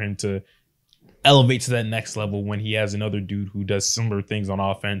hard for him to elevate to that next level when he has another dude who does similar things on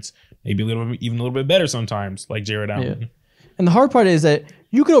offense, maybe even a little bit better sometimes, like Jared Allen. Yeah. And the hard part is that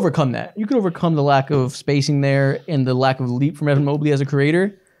you could overcome that. You could overcome the lack of spacing there and the lack of leap from Evan Mobley as a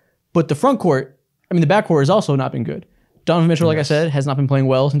creator. But the front court, the backcourt has also not been good. Donovan Mitchell, like I said, has not been playing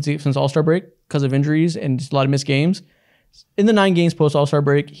well since All-Star break because of injuries and just a lot of missed games. In the 9 games post All-Star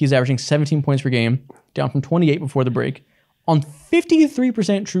break, he's averaging 17 points per game, down from 28 before the break, on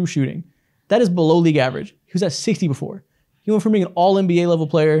 53% true shooting. That is below league average. He was at 60 before. He went from being an all-NBA level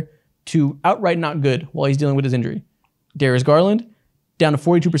player to outright not good while he's dealing with his injury. Darius Garland, down to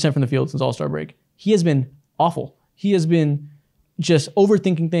 42% from the field since All-Star break. He has been awful. He has been just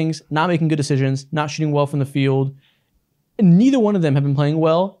overthinking things, not making good decisions, not shooting well from the field. And neither one of them have been playing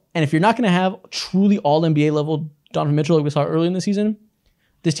well. And if you're not going to have truly all-NBA level Donovan Mitchell like we saw early in the season,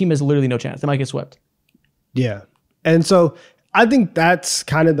 this team has literally no chance. They might get swept. Yeah. And so I think that's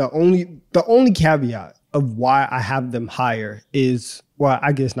kind of the only caveat of why I have them higher is, well,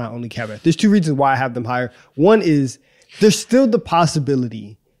 I guess not only caveat. There's 2 reasons why I have them higher. One is there's still the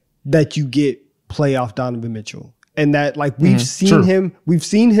possibility that you get playoff Donovan Mitchell. And that like we've seen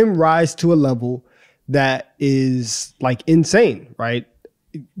him rise to a level that is like insane, right?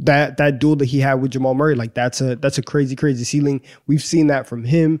 That duel that he had with Jamal Murray, like that's a crazy ceiling. We've seen that from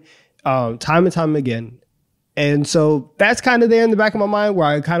him time and time again. And so that's kind of there in the back of my mind where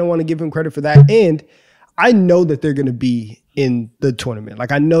I kind of want to give him credit for that. And I know that they're going to be in the tournament.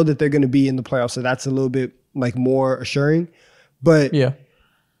 Like I know that they're going to be in the playoffs. So that's a little bit like more assuring. But yeah,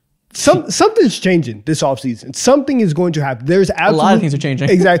 something's changing this offseason. Something is going to happen. There's a lot of things are changing.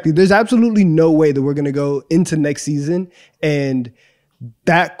 Exactly. There's absolutely no way that we're going to go into next season and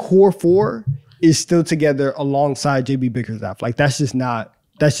that core 4 is still together alongside JB Bickerstaff. Like that's just not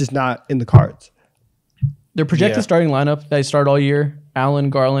in the cards. Their projected starting lineup that they start all year, Allen,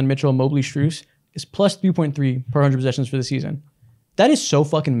 Garland, Mitchell, Mobley, Strus, is plus 3.3 per 100 possessions for the season. That is so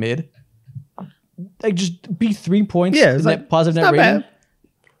fucking mid. Like just be 3 points in that positive net rating. Bad.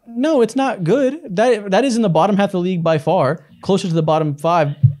 No, it's not good. That is in the bottom half of the league by far, closer to the bottom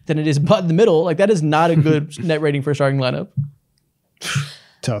 5 than it is in the middle. Like that is not a good net rating for a starting lineup.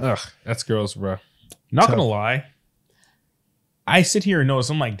 Tough. Ugh, that's gross, bro. Not gonna lie. I sit here and notice,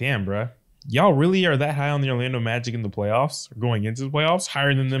 I'm like, damn, bro. Y'all really are that high on the Orlando Magic in the playoffs, or going into the playoffs,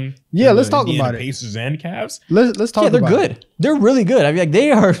 higher than them? Yeah, let's talk about it. Pacers and Cavs. Let's talk about it. They're good. They're really good. I mean, like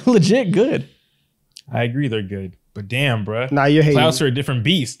they are legit good. I agree, they're good. But damn, bro. Nah, you're hating. Playoffs are a different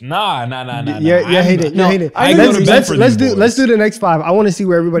beast. Nah. You're hating. You're hating. Let's do the next 5. I want to see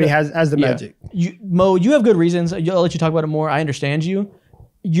where everybody has the Magic. Mo, you have good reasons. I'll let you talk about it more. I understand you.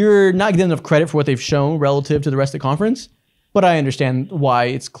 You're not getting enough credit for what they've shown relative to the rest of the conference. But I understand why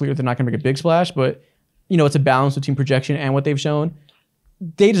it's clear they're not going to make a big splash. But, it's a balance between projection and what they've shown.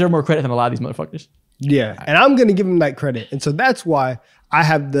 They deserve more credit than a lot of these motherfuckers. Yeah, and I'm going to give them that credit. And so that's why I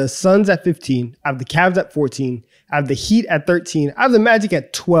have the Suns at 15. I have the Cavs at 14. I have the Heat at 13. I have the Magic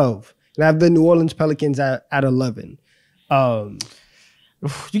at 12. And I have the New Orleans Pelicans at 11. You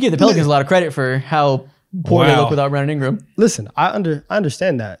give the Pelicans a lot of credit for how poor they look without Brandon Ingram. Listen, I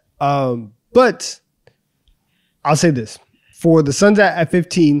understand that. But I'll say this. For the Suns at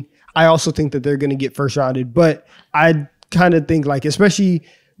 15, I also think that they're going to get first rounded. But I kind of think, like, especially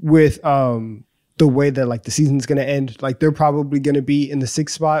with the way that, like, the season's going to end, like, they're probably going to be in the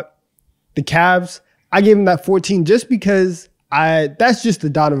 6th spot. The Cavs, I gave them that 14 just because that's just the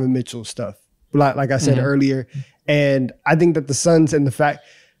Donovan Mitchell stuff, like I said earlier. And I think that the Suns and the fact,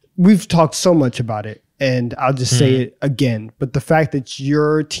 we've talked so much about it, and I'll just say it again, but the fact that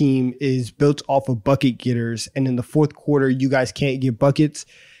your team is built off of bucket getters and in the 4th quarter you guys can't get buckets,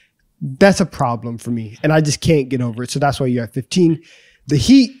 that's a problem for me. And I just can't get over it. So that's why you're at 15. The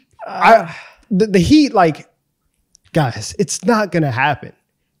Heat, the Heat, like, guys, it's not going to happen.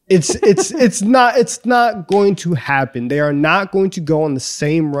 It's not going to happen. They are not going to go on the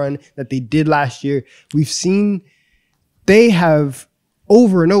same run that they did last year. We've seen they have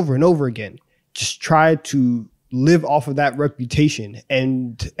over and over and over again just tried to live off of that reputation,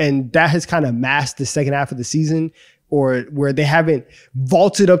 and that has kind of masked the second half of the season, or where they haven't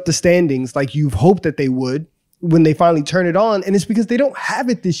vaulted up the standings like you've hoped that they would when they finally turn it on, and it's because they don't have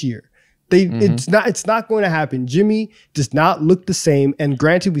it this year. It's not going to happen. Jimmy does not look the same. And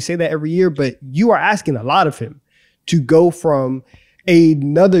granted, we say that every year, but you are asking a lot of him to go from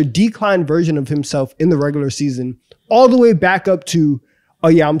another declined version of himself in the regular season all the way back up to oh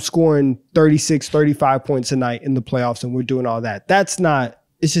yeah, I'm scoring 36, 35 points a night in the playoffs and we're doing all that.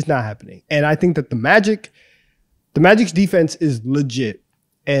 It's just not happening. And I think that the Magic's defense is legit.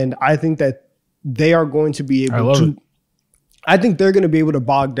 And I think that they are going to be able to, I think they're going to be able to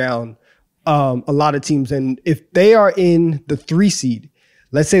bog down a lot of teams. And if they are in the 3 seed,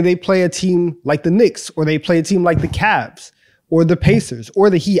 let's say they play a team like the Knicks or they play a team like the Cavs or the Pacers or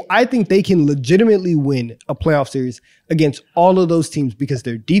the Heat, I think they can legitimately win a playoff series against all of those teams because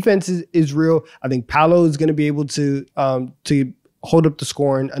their defense is real. I think Paolo is going to be able to hold up the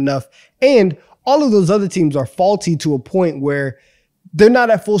scoring enough. And all of those other teams are faulty to a point where they're not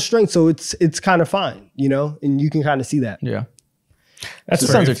at full strength. So it's kind of fine, you know, and you can kind of see that. Yeah. That's The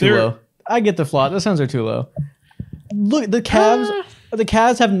Suns are too low. I get the flaw. The Suns are too low. Look, the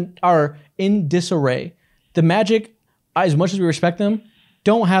Cavs are in disarray. The Magic, as much as we respect them,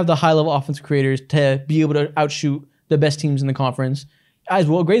 don't have the high level offensive creators to be able to outshoot the best teams in the conference. As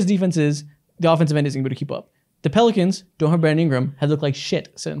well, great as defense is, the offensive end isn't able to keep up. The Pelicans don't have Brandon Ingram, has looked like shit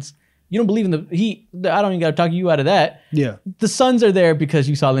since. You don't believe in the Heat. I don't even got to talk you out of that. Yeah. The Suns are there because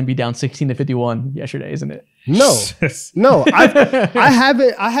you saw them be down 16-51 yesterday, isn't it? No, I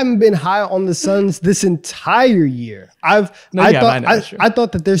haven't been high on the Suns this entire year. I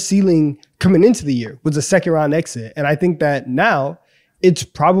thought that their ceiling coming into the year was a second round exit. And I think that now it's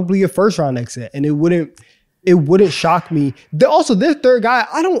probably a first round exit and it wouldn't shock me. Also their third guy,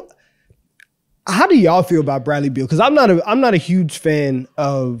 how do y'all feel about Bradley Beal? Cause I'm not a huge fan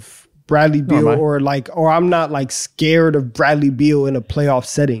of Bradley Beal or I'm not like scared of Bradley Beal in a playoff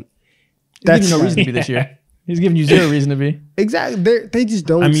setting. That's no reason to be this year. He's giving you zero reason to be. Exactly. They just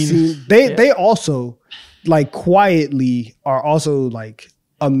don't seem they also like quietly are also like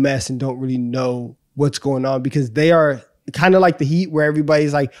a mess and don't really know what's going on because they are kind of like the Heat where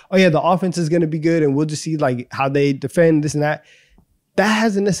everybody's like, oh yeah, the offense is going to be good and we'll just see like how they defend this and that. That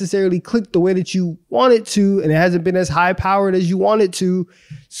hasn't necessarily clicked the way that you want it to, and it hasn't been as high powered as you want it to.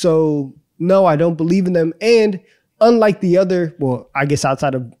 So no, I don't believe in them. And unlike the other, well, I guess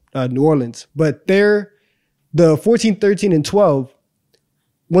outside of New Orleans, but they're the 14, 13, and 12.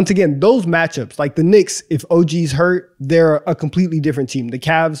 Once again, those matchups, like the Knicks, if OG's hurt, they're a completely different team. The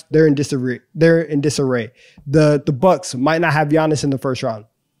Cavs, they're in disarray. The Bucks might not have Giannis in the first round.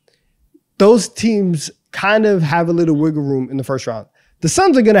 Those teams kind of have a little wiggle room in the first round. The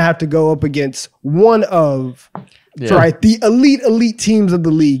Suns are going to have to go up against one of the elite teams of the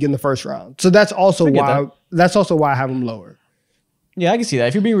league in the first round. So that's also why I have them lower. Yeah, I can see that.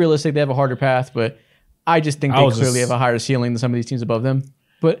 If you're being realistic, they have a harder path, but I just think they clearly have a higher ceiling than some of these teams above them.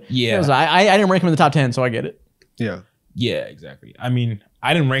 But yeah, I didn't rank them in the top 10, so I get it. Yeah. Yeah, exactly. I mean,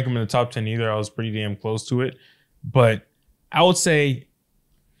 I didn't rank them in the top 10 either. I was pretty damn close to it. But I would say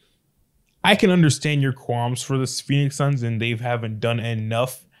I can understand your qualms for the Phoenix Suns, and they haven't done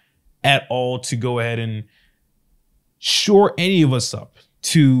enough at all to go ahead and shore any of us up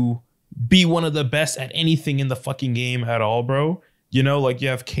to be one of the best at anything in the fucking game at all, bro. You know, like you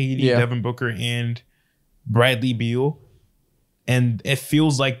have KD, Devin Booker, and Bradley Beal. And it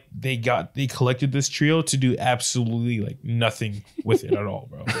feels like they collected this trio to do absolutely like nothing with it at all,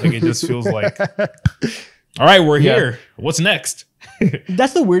 bro. Like it just feels like, all right, we're here. What's next?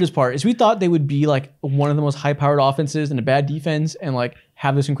 That's the weirdest part is we thought they would be like one of the most high powered offenses and a bad defense and like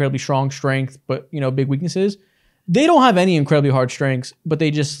have this incredibly strong strength, but you know, big weaknesses. They don't have any incredibly hard strengths, but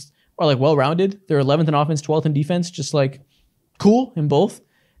they just are like well-rounded. They're 11th in offense, 12th in defense, just like cool in both.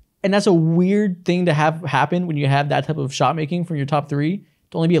 And that's a weird thing to have happen when you have that type of shot making from your top three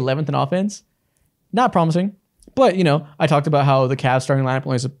to only be 11th in offense. Not promising. But, you know, I talked about how the Cavs starting lineup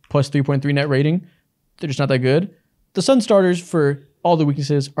only has a plus 3.3 net rating. They're just not that good. The Sun starters for all the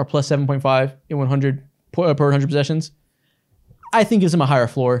weaknesses are plus 7.5 in 100 per 100 possessions. I think gives them a higher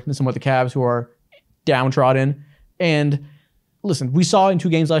floor than some of the Cavs who are downtrodden. And listen, we saw in 2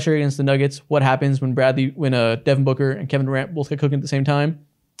 games last year against the Nuggets what happens when Devin Booker and Kevin Durant both get cooking at the same time.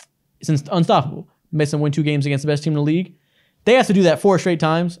 It's unstoppable. Makes them win 2 games against the best team in the league. They have to do that 4 straight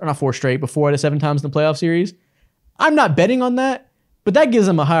times, or not 4 straight, but 4 out of 7 times in the playoff series. I'm not betting on that, but that gives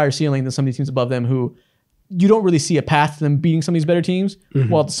them a higher ceiling than some of these teams above them who you don't really see a path to them beating some of these better teams,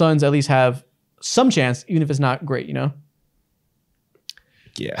 while the Suns at least have some chance, even if it's not great, you know?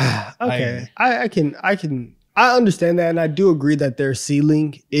 Yeah. Okay. I understand that, and I do agree that their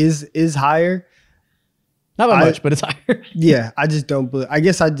ceiling is higher. Not by much, but it's higher. Yeah, I just don't believe. I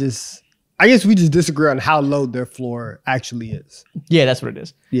guess we just disagree on how low their floor actually is. Yeah, that's what it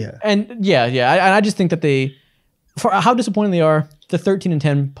is. Yeah. And I just think that for how disappointing they are, the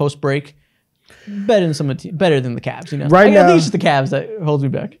 13-10 post break, better than the Cavs, you know. Right now, I think it's just the Cavs that holds me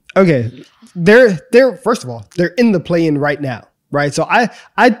back. Okay, they're first of all, they're in the play-in right now. right? So I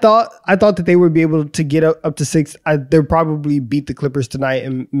thought that they would be able to get up to 6. They'll probably beat the Clippers tonight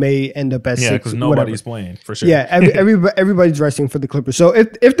and may end up at 6. Yeah, because nobody's playing for sure. Yeah, everybody's resting for the Clippers. So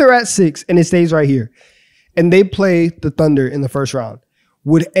if they're at 6 and it stays right here, and they play the Thunder in the first round,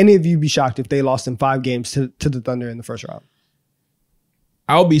 would any of you be shocked if they lost in 5 games to the Thunder in the first round?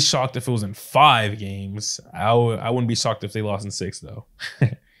 I would be shocked if it was in 5 games. I wouldn't be shocked if they lost in 6 though.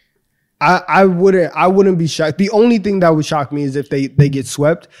 I wouldn't be shocked. The only thing that would shock me is if they get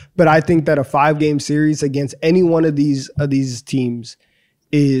swept. But I think that a 5-game series against any one of these teams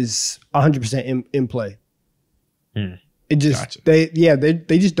is 100% in play. It just Gotcha.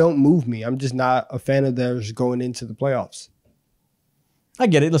 they just don't move me. I'm just not a fan of theirs going into the playoffs. I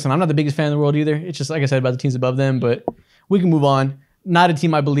get it. Listen, I'm not the biggest fan in the world either. It's just like I said about the teams above them, but we can move on. Not a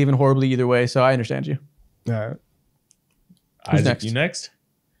team I believe in horribly either way, so I understand you. All right. Isaac, next? you next?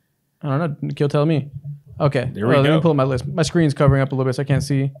 I don't know. Nikhil, tell me. Okay. There we Let go. me pull up my list. My screen's covering up a little bit, so I can't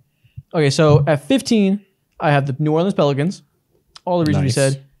see. Okay, so at 15, I have the New Orleans Pelicans. All the reasons you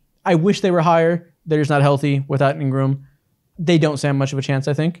Nice. said. I wish they were higher. They're just not healthy without Ingram. They don't stand much of a chance,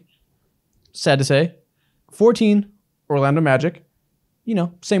 I think. Sad to say. 14, Orlando Magic. You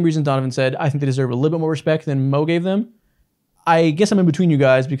know, same reason Donovan said. I think they deserve a little bit more respect than Mo gave them. I guess I'm in between you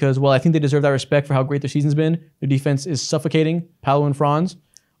guys because, well, I think they deserve that respect for how great their season's been. Their defense is suffocating. Paolo and Franz,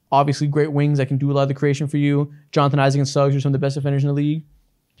 obviously great wings that can do a lot of the creation for you. Jonathan Isaac and Suggs are some of the best defenders in the league.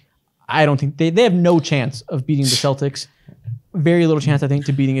 I don't think they have no chance of beating the Celtics. Very little chance, I think,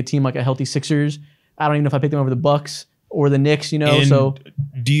 to beating a team like a healthy Sixers. I don't even know if I pick them over the Bucks or the Knicks, you know. And so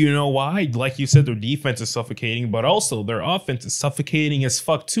do you know why? Like you said, their defense is suffocating, but also their offense is suffocating as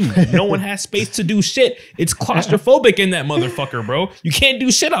fuck too. No one has space to do shit. It's claustrophobic in that motherfucker, bro. You can't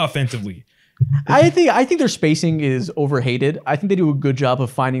do shit offensively. I think their spacing is overhated. I think they do a good job of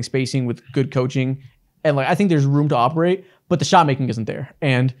finding spacing with good coaching, and like I think there's room to operate, but the shot making isn't there.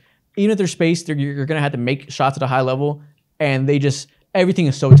 And even if there's space, you're gonna have to make shots at a high level, and everything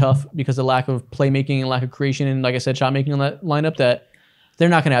is so tough because of lack of playmaking and lack of creation, and like I said, shot making on that lineup that they're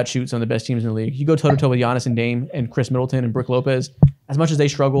not gonna outshoot some of the best teams in the league. You go toe to toe with Giannis and Dame and Chris Middleton and Brook Lopez. As much as they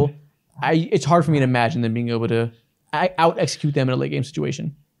struggle, it's hard for me to imagine them being able to out execute them in a late game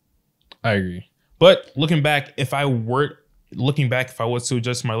situation. I agree. But looking back, if I was to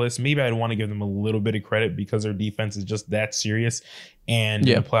adjust my list, maybe I'd want to give them a little bit of credit because their defense is just that serious. And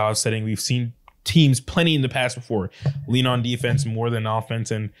in a playoff setting, we've seen teams plenty in the past before lean on defense more than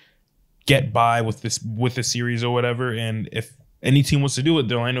offense and get by with the series or whatever. And if any team wants to do it,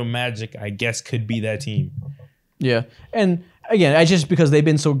 the Orlando Magic, I guess, could be that team. Yeah. And again, I just because they've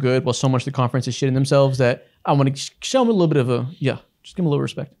been so good while so much of the conference is shitting themselves that I want to show them a little bit of just give them a little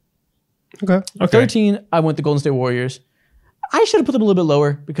respect. Okay. 13, I went the Golden State Warriors. I should have put them a little bit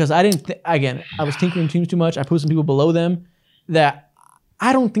lower because I didn't, again, I was tinkering teams too much. I put some people below them that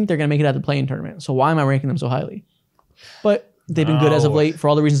I don't think they're going to make it out of the play-in tournament. So why am I ranking them so highly? But they've been good as of late for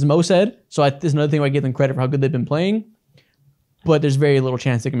all the reasons Mo said. So this is another thing where I give them credit for how good they've been playing. But there's very little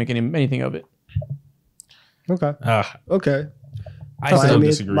chance they can make anything of it. Okay. Okay. I still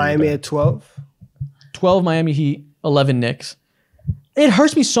disagree. Miami with at 12. 12 Miami Heat, 11 Knicks. It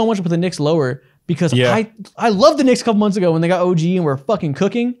hurts me so much to put the Knicks lower because I loved the Knicks a couple months ago when they got OG and were fucking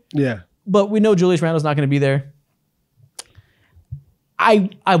cooking. Yeah. But we know Julius Randle's not going to be there.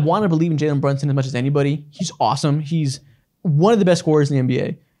 I want to believe in Jalen Brunson as much as anybody. He's awesome. He's one of the best scorers in the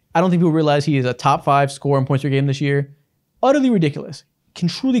NBA. I don't think people realize he is a top 5 scorer in points per game this year. Utterly ridiculous. Can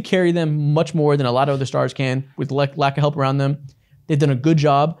truly carry them much more than a lot of other stars can with lack of help around them. They've done a good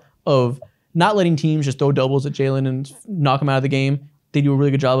job of not letting teams just throw doubles at Jalen and knock him out of the game. They do a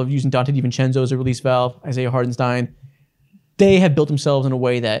really good job of using Dante DiVincenzo as a release valve, Isaiah Hardenstein. They have built themselves in a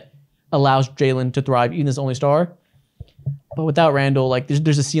way that allows Jalen to thrive even as the only star. But without Randle, like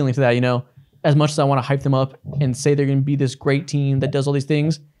there's a ceiling to that, you know. As much as I want to hype them up and say they're going to be this great team that does all these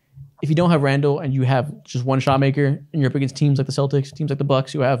things, if you don't have Randle and you have just one shot maker and you're up against teams like the Celtics, teams like the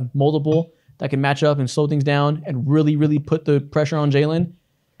Bucks who have multiple that can match up and slow things down and really, really put the pressure on Jalen,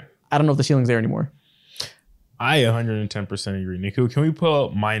 I don't know if the ceiling's there anymore. I 110% agree. Nico, can we pull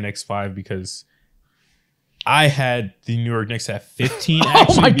up my next 5 because I had the New York Knicks at 15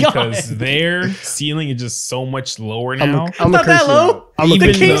 actually because their ceiling is just so much lower now. I'm Not that low. The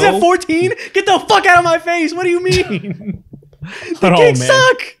Even Kings though- at 14? Get the fuck out of my face. What do you mean? The Oh, Kings man.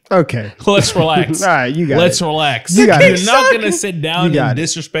 suck. Okay. Let's relax. All right, you got Let's it. relax. You got You're it. not suck. going to sit down You got and it.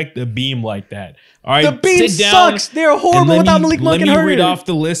 disrespect the beam like that. All right, The beam sit down sucks. They're and horrible without Malik Monk and Let me read Hurd. off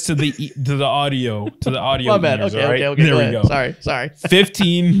the list to the audio My bad. leaders, Okay, all right? okay. There Go we ahead. go. Sorry.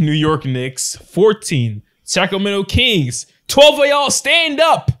 15 New York Knicks, 14 Sacramento Kings, 12 of y'all stand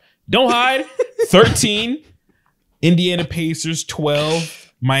up, don't hide. 13 Indiana Pacers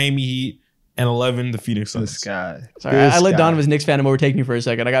 12, Miami Heat, and 11 the Phoenix This Suns. guy. Sorry, This I let guy. Donovan's Knicks fandom overtake me for a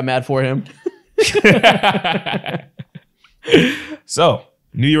second. I got mad for him. So,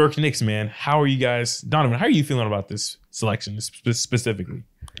 New York Knicks, man. How are you guys? Donovan, how are you feeling about this selection specifically?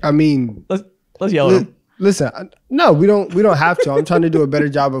 I mean, Let's yell at him. listen. No, we don't have to. I'm trying to do a better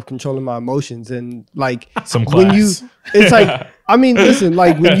job of controlling my emotions and like Some when you. class. It's like I mean, listen.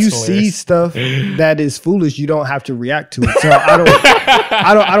 Like when you That's see hilarious. stuff that is foolish, you don't have to react to it. So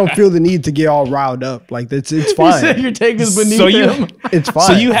I don't feel the need to get all riled up. Like it's You fine. said your take is beneath So you- him. It's fine.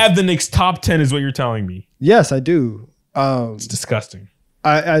 So you have the Knicks top 10 is what you're telling me. Yes, I do. It's disgusting.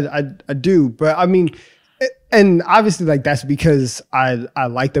 I do, but I mean, and obviously, like that's because I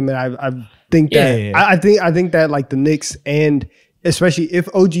like them, and I think that Yeah. I think that like the Knicks, and especially if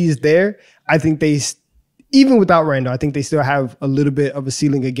OG is there, I think even without Randall, I think they still have a little bit of a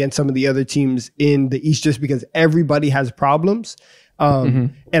ceiling against some of the other teams in the East, just because everybody has problems.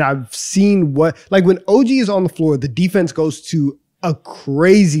 And I've seen like when OG is on the floor, the defense goes to a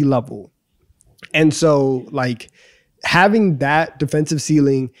crazy level, and so like having that defensive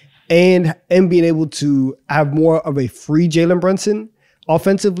ceiling and being able to have more of a free Jalen Brunson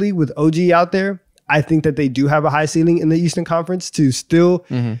offensively with OG out there, I think that they do have a high ceiling in the Eastern Conference to still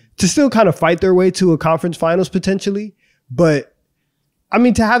kind of fight their way to a conference finals potentially. But I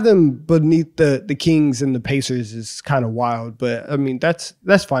mean, to have them beneath the Kings and the Pacers is kind of wild. But I mean, that's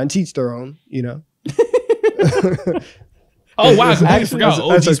fine. Teach their own, you know. Oh, wow. I completely Actually, forgot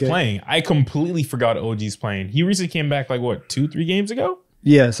that's OG's okay. playing. I completely forgot OG's playing. He recently came back like, what, 2-3 games ago?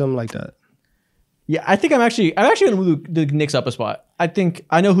 Yeah, something like that. Yeah, I think I'm actually gonna move the Knicks up a spot. I think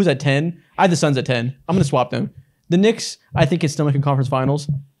I know who's at 10. I have the Suns at 10. I'm gonna swap them. The Knicks, I think, can still make a conference finals.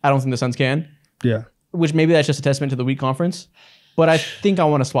 I don't think the Suns can, Yeah. which maybe that's just a testament to the weak conference. But I think I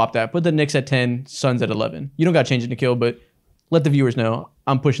want to swap that. Put the Knicks at 10, Suns at 11. You don't got to change it, Nikhil, but let the viewers know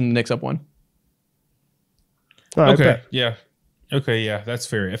I'm pushing the Knicks up one. All right, Okay. bet. Yeah. Okay. Yeah. That's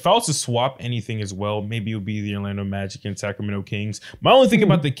fair. If I was to swap anything as well, maybe it would be the Orlando Magic and Sacramento Kings. My only thing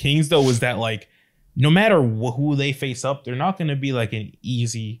about the Kings, though, is that, like, no matter who they face up, they're not going to be like an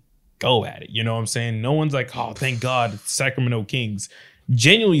easy go at it. You know what I'm saying? No one's like, oh, thank God, it's Sacramento Kings.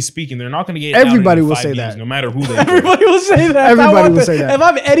 Genuinely speaking, they're not going to get down Everybody in will 5 say games, that. no matter who they play. Everybody will say that. Everybody I want will say that. If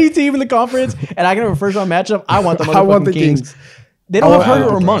I'm any team in the conference and I can have a first round matchup, I want the motherfucking I want the Kings. Kings. They don't have I want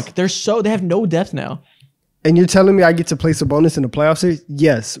Herter or the Monk. They have no depth now. And you're telling me I get to play Sabonis in the playoff series?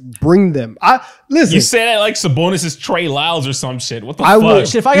 Yes, bring them. Listen. You say that like Sabonis is Trey Lyles or some shit. What the I fuck? would-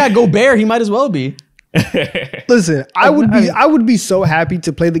 Shit, if I got Gobert, he might as well be. Listen, I would be so happy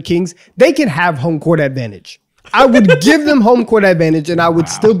to play the Kings. They can have home court advantage. I would give them home court advantage, and I would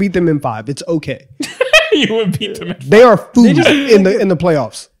still beat them in 5. It's okay. You would beat them. They are food in the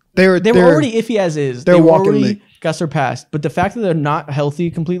playoffs. They were already iffy as is. they're They walking already lick. got surpassed. But the fact that they're not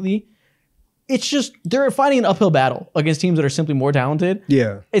healthy completely, it's just they're fighting an uphill battle against teams that are simply more talented.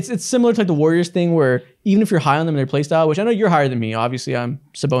 Yeah. It's similar to like the Warriors thing where even if you're high on them in their play style, which I know you're higher than me. Obviously, I'm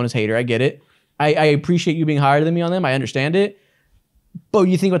Sabonis hater. I get it. I appreciate you being higher than me on them. I understand it. But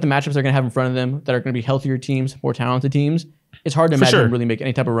you think about the matchups they're going to have in front of them that are going to be healthier teams, more talented teams. It's hard to imagine sure. them really make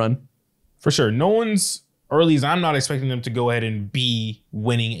any type of run. For sure. No one's early as I'm not expecting them to go ahead and be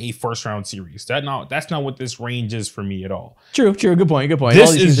winning a first round series. That's not what this range is for me at all. True. Good point. All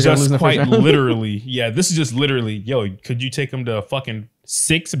This these teams is are gonna lose just in the first quite round. literally, yeah, this is just literally, yo, could you take them to fucking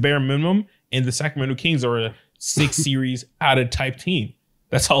 6 bare minimum? And the Sacramento Kings are a 6 series out of type team.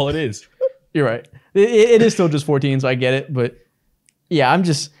 That's all it is. You're right. It is still just 14, so I get it. But yeah,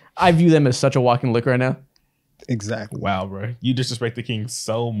 I view them as such a walking lick right now. Exactly. Wow, bro. You disrespect the Kings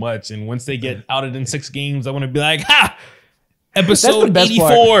so much. And once they get outed in 6 games, I want to be like, ha! Episode best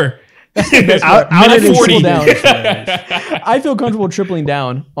part. 84. Out Minute of 40. Down. I feel comfortable tripling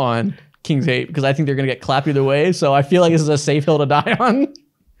down on Kings hate because I think they're going to get clapped either way. So I feel like this is a safe hill to die on.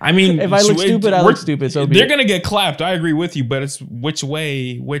 I mean, If I look stupid, I look stupid, so be they're it. gonna get clapped. I agree with you, but it's which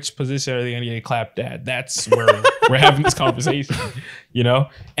position are they gonna get clapped at? That's where we're having this conversation, you know.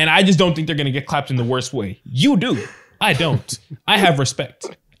 And I just don't think they're gonna get clapped in the worst way. You do. I don't. I have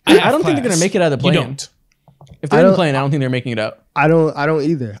respect. I don't think they're going to make it out of the You play-in. don't. If they're in the play-in, I don't think they're making it out. I don't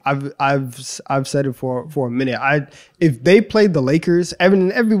either. I've said it for a minute. If they played the Lakers,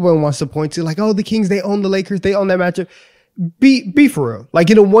 everyone wants to point to like, oh, the Kings, they own the Lakers, they own that matchup. Be for real. Like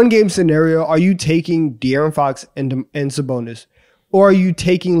in a 1-game scenario, are you taking De'Aaron Fox and Sabonis, or are you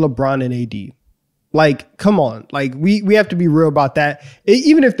taking LeBron and AD? Like, come on. Like, we have to be real about that.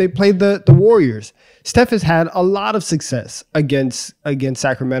 Even if they played the Warriors, Steph has had a lot of success against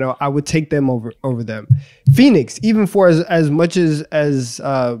Sacramento. I would take them over them. Phoenix, even for as much as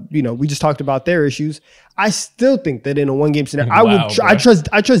we just talked about their issues, I still think that in a 1-game scenario, I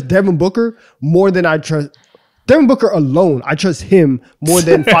trust Devin Booker more than I trust Devin Booker alone. I trust him more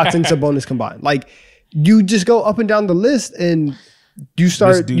than Fox and Sabonis combined. Like, you just go up and down the list and you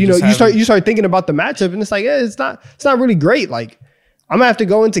start thinking about the matchup, and it's like, it's not really great. Like, I'm gonna have to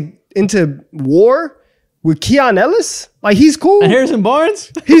go into war with Keon Ellis. Like, he's cool. And Harrison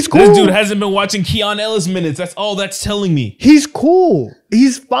Barnes? He's cool. This dude hasn't been watching Keon Ellis minutes. That's all that's telling me. He's cool.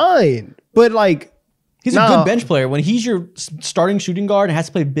 He's fine. But like, he's a good bench player. When he's your starting shooting guard and has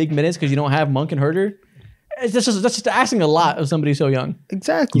to play big minutes because you don't have Monk and Herter, that's just asking a lot of somebody so young.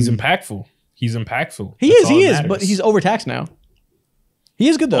 Exactly. He's impactful. He is, but he's overtaxed now. He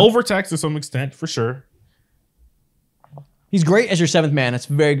is good though. Overtaxed to some extent, for sure. He's great as your 7th man. That's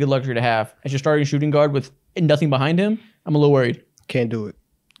a very good luxury to have. As your starting shooting guard with nothing behind him, I'm a little worried. Can't do it.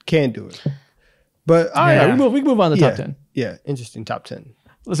 But we can move on to the top 10. Yeah, interesting top 10.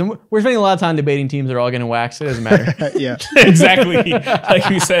 Listen, we're spending a lot of time debating teams that are all getting waxed. It doesn't matter. Yeah. Exactly. Like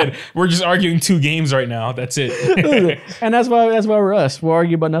we said, we're just arguing 2 games right now. That's it. And that's why we're us. We'll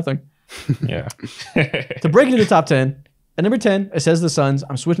argue about nothing. Yeah. To break into the top 10, at number 10, it says the Suns.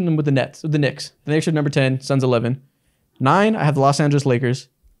 I'm switching them with the Knicks. The Knicks are number 10, Suns 11. 9, I have the Los Angeles Lakers.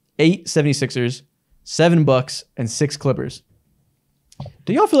 8, 76ers. 7 Bucks, and 6 Clippers.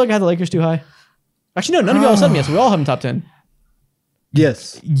 Do y'all feel like I had the Lakers too high? Actually, no, none of y'all said me yet, so we all have them top 10.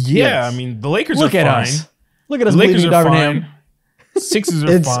 Yes. Yeah, I mean, the Lakers Look are at fine. us. Look at us. The Lakers are Darvin fine. Sixers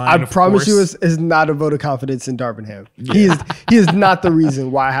are fine. I promise you, it's not a vote of confidence in Darvin Ham. Yeah. He is not the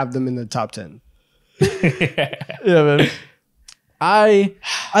reason why I have them in the top 10. Yeah, man. I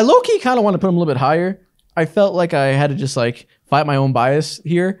low-key kind of want to put them a little bit higher. I felt like I had to just like fight my own bias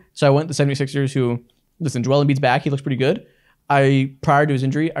here. So I went the 76ers who, listen, Joel Embiid's back. He looks pretty good. Prior to his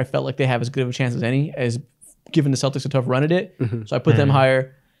injury, I felt like they have as good of a chance as any, as giving the Celtics a tough run at it. Mm-hmm. So I put them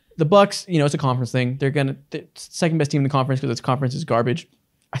higher. The Bucks, it's a conference thing. They're second best team in the conference because its conference is garbage.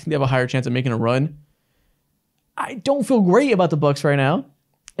 I think they have a higher chance of making a run. I don't feel great about the Bucks right now.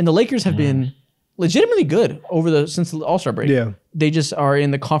 And the Lakers have been legitimately good since the All-Star break. Yeah. They just are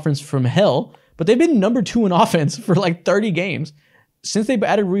in the conference from hell, but they've been number 2 in offense for like 30 games. Since they've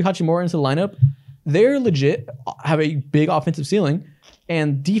added Rui Hachimura into the lineup, they're legit, have a big offensive ceiling,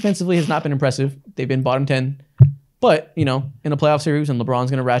 and defensively has not been impressive. They've been bottom 10. But, in a playoff series, and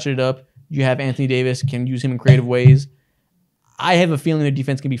LeBron's going to ratchet it up, you have Anthony Davis, can use him in creative ways. I have a feeling their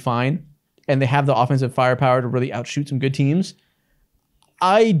defense can be fine, and they have the offensive firepower to really outshoot some good teams.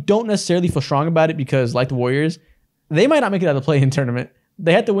 I don't necessarily feel strong about it because, like the Warriors, they might not make it out of the play-in tournament.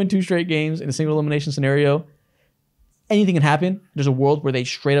 They had to win 2 straight games in a single elimination scenario. Anything can happen. There's a world where they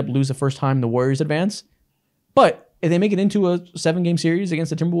straight up lose the first time the Warriors advance. But if they make it into a 7-game series against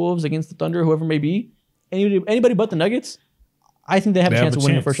the Timberwolves, against the Thunder, whoever it may be, anybody but the Nuggets, I think they have a chance of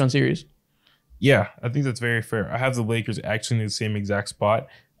winning the first round series. Yeah, I think that's very fair. I have the Lakers actually in the same exact spot.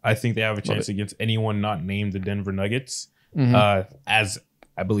 I think they have a chance against anyone not named the Denver Nuggets, as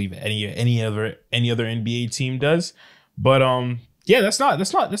I believe any other NBA team does. But yeah, that's not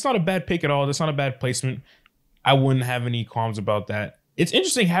a bad pick at all. That's not a bad placement. I wouldn't have any qualms about that. It's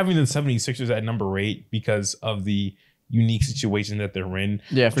interesting having the 76ers at number 8 because of the unique situation that they're in.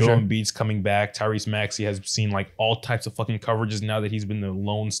 Yeah, for Joel sure. Embiid's coming back. Tyrese Maxey has seen like all types of fucking coverages now that he's been the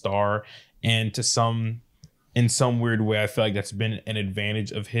lone star. And in some weird way, I feel like that's been an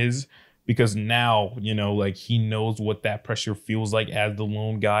advantage of his because now, like he knows what that pressure feels like as the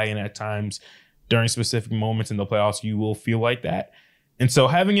lone guy. And at times during specific moments in the playoffs, you will feel like that. And so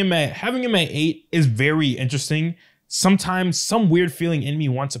having him at 8 is very interesting. Sometimes some weird feeling in me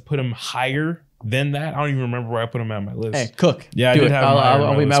wants to put him higher than that. I don't even remember where I put him on my list. Hey, Cook. Yeah, I did have him higher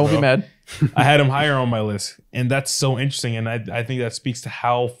on my list, I won't be mad. I had him higher on my list. And that's so interesting. And I think that speaks to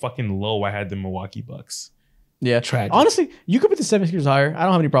how fucking low I had the Milwaukee Bucks. Yeah. Tragic. Honestly, you could put the 76ers higher. I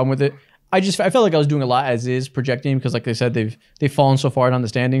don't have any problem with it. I felt like I was doing a lot as is projecting because like they said, they've fallen so far down the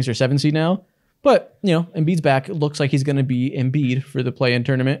standings. They're 7th seed now. But, Embiid's back. It looks like he's going to be Embiid for the play-in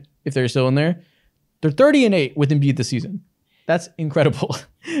tournament if they're still in there. They're 30-8 with Embiid this season. That's incredible.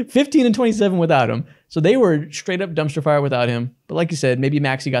 15-27 without him. So they were straight up dumpster fire without him. But like you said, maybe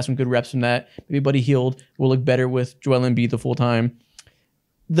Maxey got some good reps from that. Maybe Buddy Hield will look better with Joel Embiid the full time.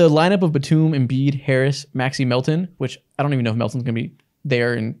 The lineup of Batum, Embiid, Harris, Maxey, Melton, which I don't even know if Melton's going to be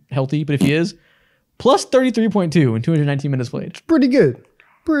there and healthy, but if he is, plus 33.2 in 219 minutes played. It's pretty good.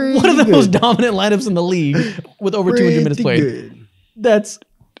 One of the most dominant lineups in the league with over 200 minutes played. Good. That's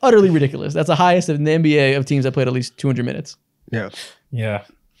utterly ridiculous. That's the highest in the NBA of teams that played at least 200 minutes. Yeah. Yeah.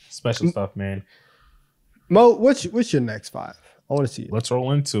 Special stuff, man. Mo, what's your next 5? I want to see it. Let's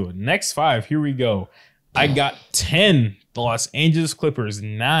roll into it. Next 5. Here we go. I got 10, the Los Angeles Clippers.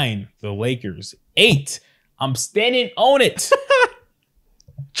 9, the Lakers. 8, I'm standing on it.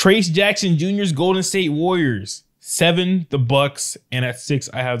 Trace Jackson Jr.'s Golden State Warriors. 7, the Bucks. And at 6,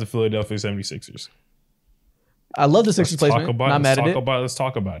 I have the Philadelphia 76ers. I love the Sixers placement. Not mad at it. Let's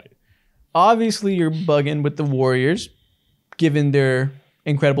talk about it. Obviously, you're bugging with the Warriors, given their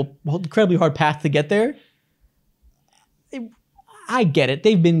incredibly hard path to get there. I get it.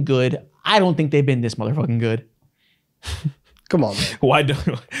 They've been good. I don't think they've been this motherfucking good. Come on, man. Why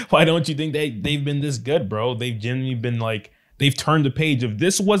don't you think they've been this good, bro? They've genuinely been like, they've turned the page. If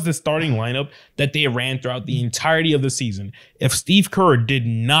this was the starting lineup that they ran throughout the entirety of the season, if Steve Kerr did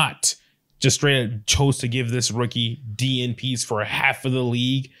not just straight up chose to give this rookie DNPs for half of the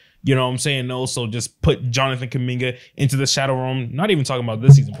league, you know what I'm saying? No, so just put Jonathan Kuminga into the shadow room. Not even talking about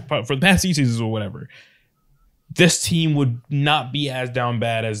this season, but for the past 2 seasons or whatever. This team would not be as down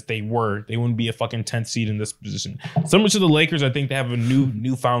bad as they were. They wouldn't be a fucking 10th seed in this position. Similar to the Lakers, I think they have a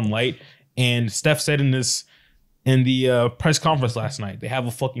newfound light. And Steph said in the press conference last night, they have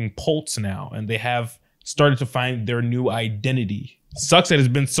a fucking pulse now, and they have started to find their new identity. Sucks that it's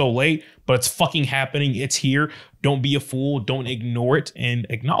been so late, but it's fucking happening. It's here. Don't be a fool. Don't ignore it, and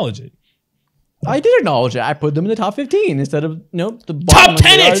acknowledge it. I did acknowledge it. I put them in the top 15 instead of the top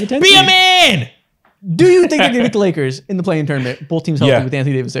 10. Be a man. Do you think they're gonna beat the Lakers in the play-in tournament? Both teams healthy with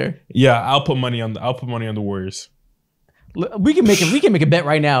Anthony Davis there. Yeah, I'll put money on the Warriors. We can make a bet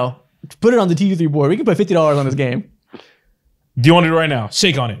right now. Put it on the T3 board. We can put $50 on this game. Do you want it right now?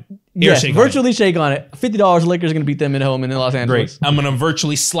 Shake on it. Yes, virtually shake on it. $50. The Lakers are going to beat them at home in Los Angeles. Great. I'm going to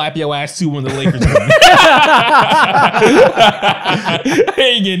virtually slap your ass too when the Lakers win. I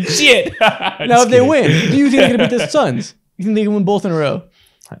ain't getting shit. Now, if they win, do you think they're going to beat the Suns? You think they can win both in a row?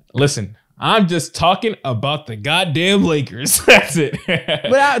 Listen, I'm just talking about the goddamn Lakers. That's it.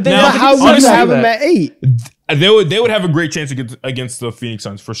 But now, how would you have them at 8? They would have a great chance against the Phoenix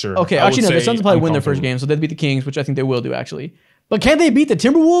Suns for sure. Okay, actually, no. The Suns will probably win their first game, so they'd beat the Kings, which I think they will do, actually. But can they beat the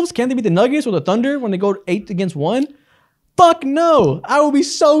Timberwolves? Can they beat the Nuggets or the Thunder when they go 8-1? Fuck no. I would be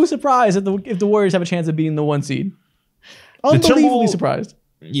so surprised if the Warriors have a chance of beating the 1 seed. Unbelievably surprised.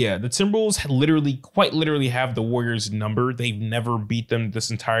 Yeah, the Timberwolves quite literally have the Warriors' number. They've never beat them this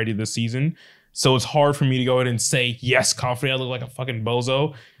entirety of the season. So it's hard for me to go ahead and say, yes, confident, I look like a fucking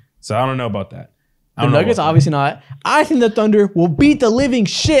bozo. So I don't know about that. The Nuggets, obviously not. I think the Thunder will beat the living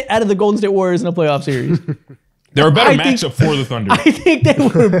shit out of the Golden State Warriors in a playoff series. They're a better matchup for the Thunder. I think they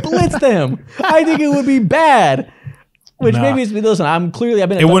would blitz them. I think it would be bad. Which maybe it's, listen, I've been a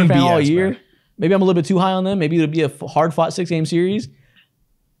Thunder fan all year. Bad. Maybe I'm a little bit too high on them. Maybe it'll be a hard-fought 6-game series.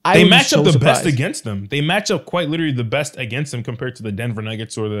 They match up the best against them. They match up quite literally the best against them compared to the Denver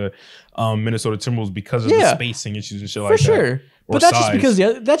Nuggets or the Minnesota Timberwolves because of the spacing issues and shit like that. For sure. But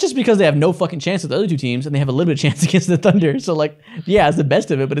that's just because they have no fucking chance with the other two teams and they have a little bit of chance against the Thunder. So like, yeah, it's the best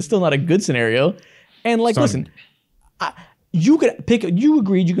of it, but it's still not a good scenario. And like, listen, you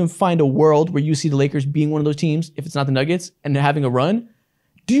agreed you can find a world where you see the Lakers being one of those teams if it's not the Nuggets and having a run.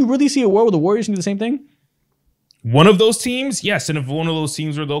 Do you really see a world where the Warriors can do the same thing? One of those teams, yes. And if one of those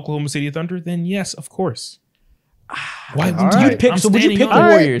teams were the Oklahoma City Thunder, then yes, of course. Why would you pick? So would you pick the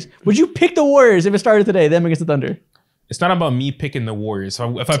Warriors? Would you pick the Warriors if it started today, them against the Thunder? It's not about me picking the Warriors.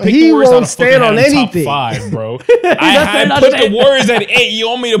 So if I pick the Warriors, I'll stand on anything. Top 5, bro. I put the Warriors at 8. You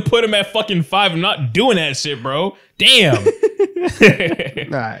want me to put them at fucking 5? I'm not doing that shit, bro. Damn. All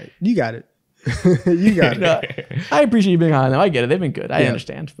right, you got it. You got it. No, I appreciate you being high on them. I get it. They've been good. I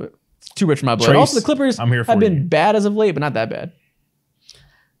understand, but it's too rich for my blood. Trace, also, the Clippers have been bad as of late, but not that bad.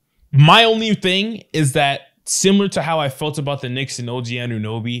 My only thing is that similar to how I felt about the Knicks and OG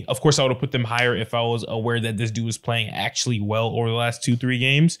Anunoby, of course, I would have put them higher if I was aware that this dude was playing actually well over the last 2-3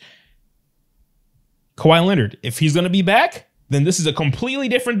 games. Kawhi Leonard, if he's going to be back, then this is a completely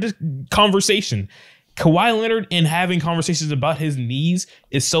different conversation. Kawhi Leonard and having conversations about his knees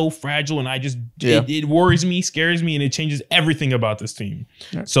is so fragile, and it worries me, scares me, and it changes everything about this team.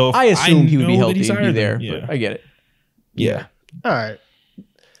 So I assume he would be healthy and be there, but I get it. Yeah. All right.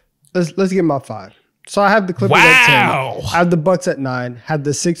 Let's get my 5. So I have the Clippers at 10. I have the Bucks at 9. Have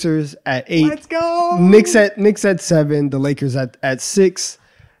the Sixers at 8. Let's go. Knicks at 7. The Lakers at 6.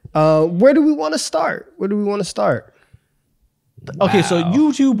 Where do we want to start? Okay, so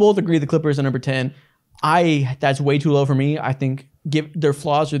you two both agree the Clippers are number 10. That's way too low for me. I think their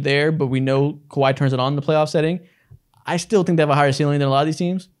flaws are there, but we know Kawhi turns it on in the playoff setting. I still think they have a higher ceiling than a lot of these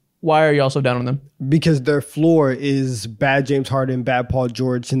teams. Why are y'all so down on them? Because their floor is bad James Harden, bad Paul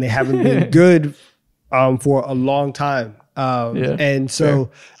George, and they haven't been good for a long time. And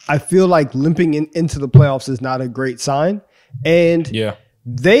so I feel like limping into the playoffs is not a great sign. And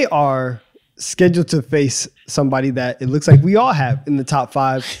they are scheduled to face somebody that it looks like we all have in the top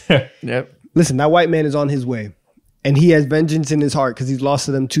 5. Yep. Listen, that white man is on his way. And he has vengeance in his heart because he's lost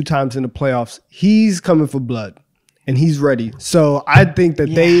to them 2 times in the playoffs. He's coming for blood. And he's ready. So I think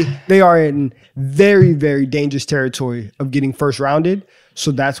that they are in very, very dangerous territory of getting first rounded.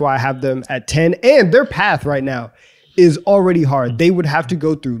 So that's why I have them at 10. And their path right now is already hard. They would have to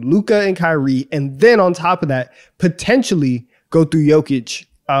go through Luka and Kyrie, and then on top of that, potentially go through Jokic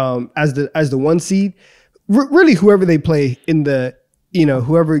as the 1 seed. Really, whoever they play in the,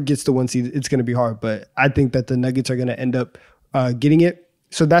 whoever gets the 1 seed, it's going to be hard. But I think that the Nuggets are going to end up getting it.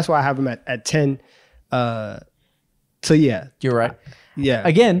 So that's why I have them at 10. So yeah, you're right. Yeah.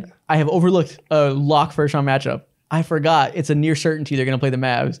 Again, I have overlooked a lock first round matchup. I forgot it's a near certainty they're going to play the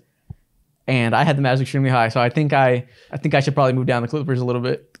Mavs, and I had the Mavs extremely high. So I think I should probably move down the Clippers a little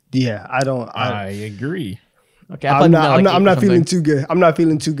bit. Yeah, I agree. Okay, I'm not feeling too good. I'm not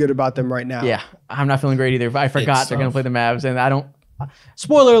feeling too good about them right now. Yeah, I'm not feeling great either. But I forgot they're going to play the Mavs, and I don't.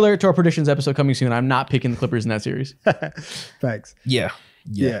 Spoiler alert to our predictions episode coming soon. I'm not picking the Clippers in that series. Facts. Yeah,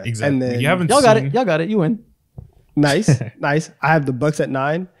 exactly. And then y'all got it. Y'all got it. You win. Nice. I have the Bucks at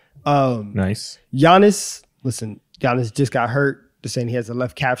 9. Nice. Giannis just got hurt. They're saying he has a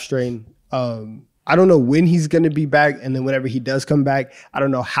left calf strain. I don't know when he's going to be back. And then whenever he does come back, I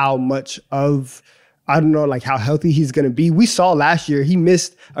don't know how healthy he's going to be. We saw last year, he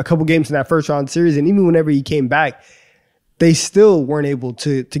missed a couple games in that first round series. And even whenever he came back, they still weren't able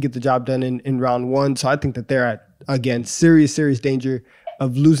to get the job done in round 1. So I think that they're at, again, serious danger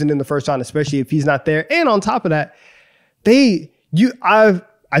of losing in the first round, especially if he's not there. And on top of that, I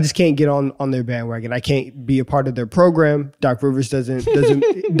just can't get on their bandwagon. I can't be a part of their program. Doc Rivers doesn't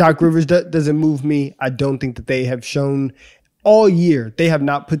move me. I don't think that they have shown all year. They have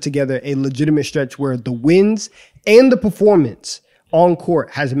not put together a legitimate stretch where the wins and the performance on court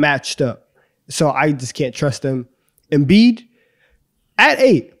has matched up. So I just can't trust them. Embiid at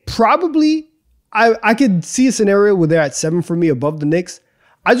 8, probably I could see a scenario where they're at 7 for me above the Knicks.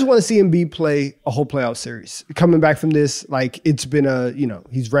 I just want to see Embiid play a whole playoff series. Coming back from this, like it's been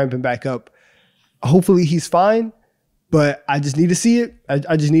he's ramping back up. Hopefully he's fine, but I just need to see it.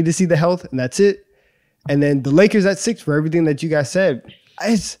 I just need to see the health, and that's it. And then the Lakers at 6 for everything that you guys said.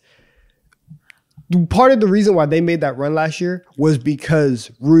 It's part of the reason why they made that run last year was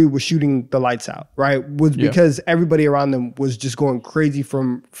because Rui was shooting the lights out, right? Because everybody around them was just going crazy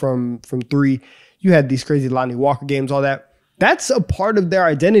from 3. You had these crazy Lonnie Walker games, all that. That's a part of their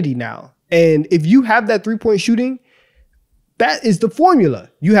identity now. And if you have that 3-point shooting, that is the formula.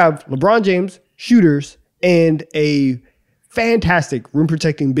 You have LeBron James, shooters, and a fantastic rim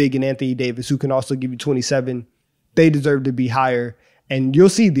protecting big in Anthony Davis, who can also give you 27. They deserve to be higher. And you'll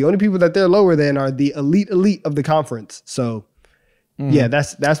see the only people that they're lower than are the elite of the conference. So yeah,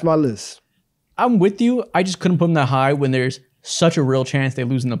 that's my list. I'm with you. I just couldn't put them that high when there's such a real chance they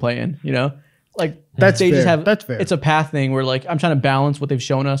lose in the play-in, Like that's fair. That's fair. It's a path thing where like I'm trying to balance what they've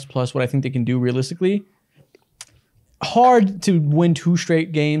shown us plus what I think they can do realistically. Hard to win 2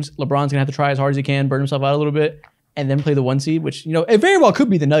 straight games. LeBron's gonna have to try as hard as he can, burn himself out a little bit, and then play the 1 seed, which it very well could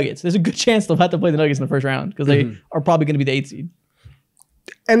be the Nuggets. There's a good chance they'll have to play the Nuggets in the first round because they are probably going to be the 8 seed.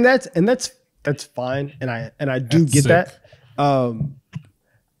 And that's fine. And I do get that.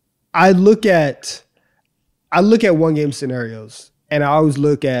 I look at 1-game scenarios. And I always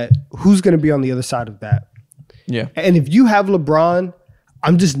look at who's going to be on the other side of that. Yeah. And if you have LeBron,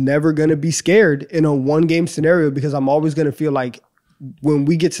 I'm just never going to be scared in a 1-game scenario because I'm always going to feel like when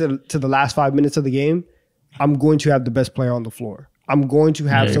we get to the last 5 minutes of the game, I'm going to have the best player on the floor. I'm going to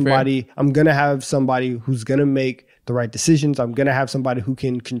have I'm going to have somebody who's going to make the right decisions. I'm going to have somebody who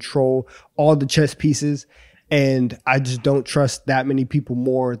can control all the chess pieces. And I just don't trust that many people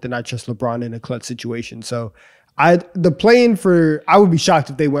more than I trust LeBron in a clutch situation. So I would be shocked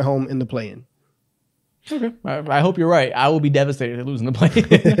if they went home in the play-in. Okay. I hope you're right. I will be devastated at losing the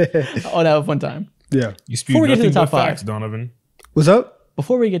play-in. I'll have a fun time. Yeah. You spewed nothing but facts, Donovan. What's up?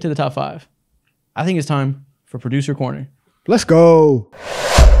 Before we get to the top 5, I think it's time for Producer Corner. Let's go.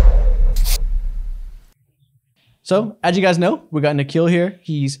 So, as you guys know, we got Nikhil here.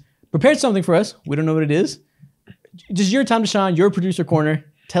 He's prepared something for us. We don't know what it is. Just your time to shine, your Producer Corner.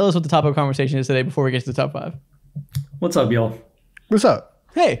 Tell us what the topic of conversation is today before we get to the top 5. What's up, y'all? What's up?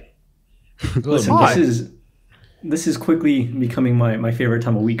 Hey. Listen, this is quickly becoming my favorite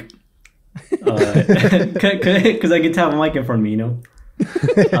time of week. Because I get to have a mic in front of me,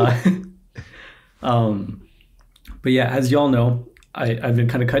 But yeah, as y'all know, I've been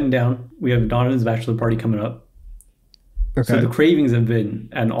kind of cutting down. We have Donovan's bachelor party coming up. Okay. So the cravings have been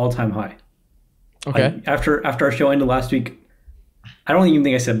at an all-time high. Okay. Like, after our show ended last week, I don't even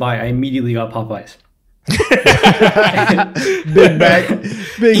think I said bye. I immediately got Popeyes. Big back.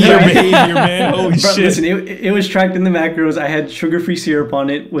 Big Eater back. behavior, man. Holy Bro, shit. listen, it was tracked in the macros. I had sugar-free syrup on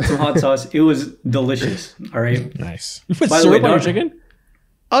it with some hot sauce. It was delicious. All right. Nice. You put By the way, syrup on your Don- chicken?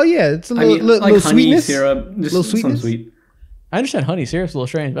 Oh yeah, it's a I little, mean, little, like little honey sweetness. syrup, just Little some sweetness? sweet. I understand honey syrup's a little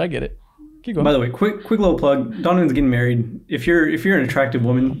strange, but I get it. Keep going. By the way, quick little plug. Donovan's getting married. If you're an attractive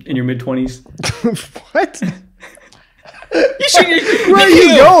woman in your mid-20s, What? You should, Where are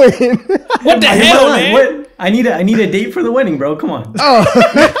you going? What the hell, Hold on, man? what? I need a date for the wedding, bro. Come on.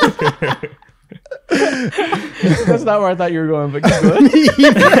 That's not where I thought you were going, but keep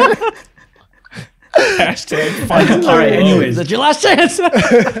going. Hashtag find All right. Anyways, Is that your last chance?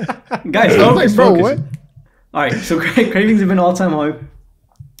 guys, focus. bro, focus. what? All right. So cravings have been all-time high.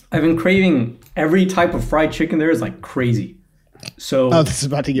 I've been craving every type of fried chicken there is like crazy. So Oh, this is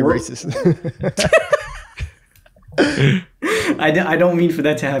about to get racist. I don't mean for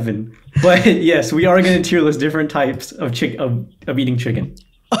that to happen, but yes, we are going to tier list different types of of eating chicken.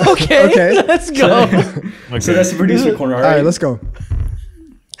 Okay, Okay. let's go. So that's the producer corner. All right, let's go.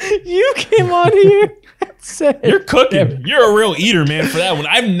 You came on here and said You're cooking. You're a real eater, man, for that one.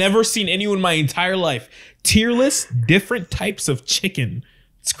 I've never seen anyone in my entire life tier list different types of chicken.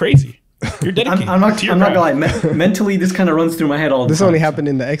 It's crazy. You're dedicated. I'm not to your gonna lie. craft. Mentally, this kind of runs through my head all the This time. only happened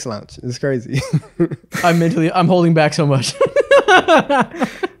in the X Lounge. It's crazy. I'm holding back so much.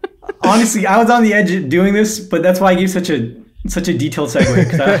 Honestly, I was on the edge of doing this, but that's why I gave such a detailed segue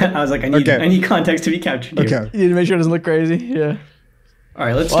because I was like, I need context to be captured here. Okay. You need to make sure it doesn't look crazy. Yeah. All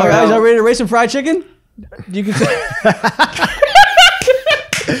right, let's Well, start guys, out. are ready to race some fried chicken? You can say.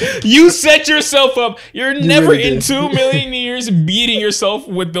 You set yourself up. You're never really in did. 2 million years beating yourself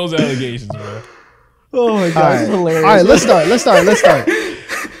with those allegations, bro. Oh my god, All this right. is hilarious. All right, let's start.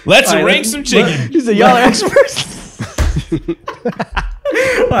 Let's All right, rank some chicken. He said, y'all are experts. All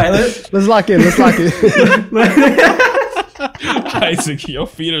right, let's Let's lock in. Isaac, your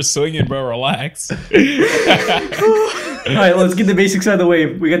feet are swinging, bro. Relax. get the basics out of the way.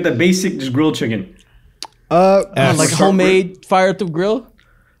 We got the basic, just grilled chicken. Like homemade fire at the grill?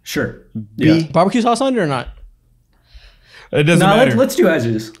 Sure. Yeah. Barbecue sauce on it or not? It doesn't Now matter. let's do as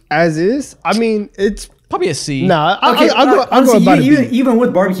is. As is. I mean, it's Probably a C. nah. Okay, I'll go honestly, about even, it. even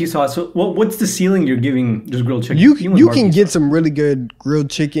with barbecue sauce, so what's the ceiling you're giving just grilled chicken? You Even with you barbecue can get sauce. some really good grilled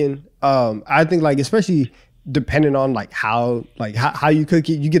chicken. I think like especially depending on like how you cook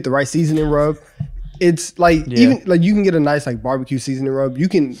it, you get the right seasoning rub. It's like even like you can get a nice like barbecue seasoning rub. You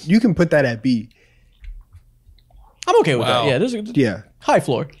can put that at B. I'm okay with Wow. that. Yeah, there's a Yeah. high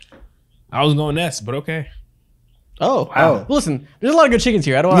floor. I was going S, but okay. Oh, Wow. Well, listen, there's a lot of good chickens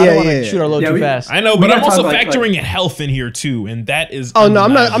here. I don't want to shoot our load Yeah, too we- fast. I know, We but I'm gotta also talk like- factoring in health in here too, and that is. Oh no,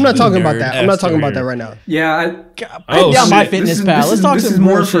 I'm not talking about nerd that. I'm not talking about that here. right now. Yeah. Break Oh, down my shit. fitness pal. Let's talk this some is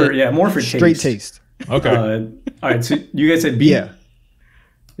more real for shit. more for Straight taste. taste. Okay. All right, so you guys said B. Yeah.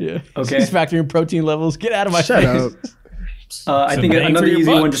 Yeah. Okay. He's factoring protein levels. Get out of my Shut face. up. I Some think bang another for your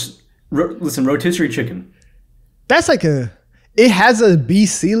easy buck. one. Just listen, rotisserie chicken. That's like it has a B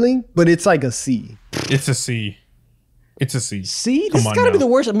ceiling, but it's like a C. It's a C. It's a C. See, Come this has on got to be now. the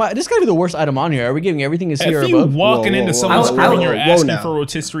worst. This got to be the worst item on here. Are we giving everything a C or If you above? walking Whoa, into whoa, someone's whoa, crib and whoa, you're whoa asking now. for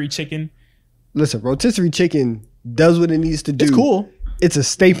rotisserie chicken, Listen, rotisserie chicken does what it needs to do. It's cool. It's a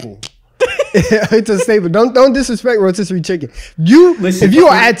staple. It's a staple. Don't disrespect rotisserie chicken. You Listen, if you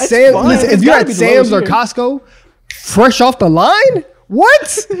are at it's Sam's, fine. listen, if It's you're gotta at be the Sam's or lowest here. Costco, fresh off the line,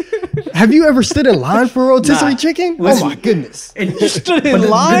 what? Have you ever stood in line for rotisserie Nah. chicken? Listen, Oh my goodness! stood in but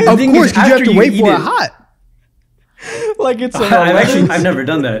line? Of thing course, is, because you have after to wait eat for it it- hot. Like it's I've never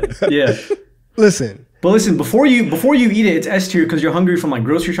done that. Yeah. Listen, But listen, before you eat it, it's S tier because you're hungry from like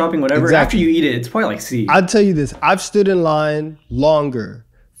grocery shopping, whatever. Exactly. After you eat it, it's probably like C. I'll tell you this: I've stood in line longer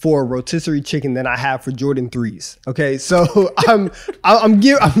for a rotisserie chicken than I have for Jordan 3s. Okay, so I'm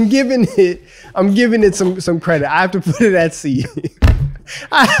giving it some credit. I have to put it at C.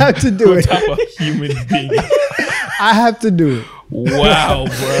 I have to do it. top of human being. I have to do it. Wow,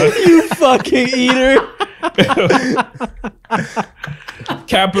 bro. You fucking eater.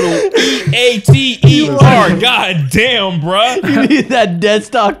 Capital EATER. God damn, bro. You need that dead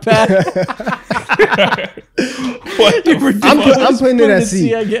stock pack. What the I'm putting it at C,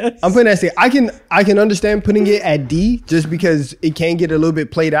 C. I guess. I'm putting it at C. I can understand putting it at D just because it can get a little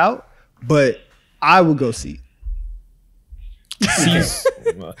bit played out, but I would go C.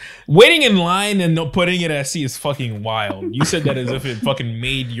 Waiting in line and not putting it at C is fucking wild. You said that as if it fucking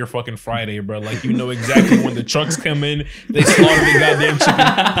made your fucking Friday, bro. Like you know exactly when the trucks come in, they slaughter the goddamn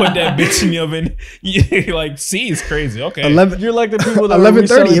chicken, put that bitch in the oven. Yeah, like C is crazy. Okay, 11, You're like the people that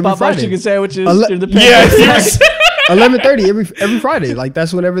 11:30 every every Popeye Friday. chicken sandwiches. Ele- during the yeah, pandemic. 11:30 every Friday. Like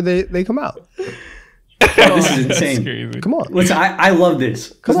that's whenever they come out. Oh, this is That's insane. crazy. Come on. Listen, I love this.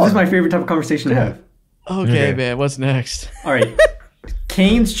 This on. is my favorite type of conversation to have. Okay, man. What's next? All right.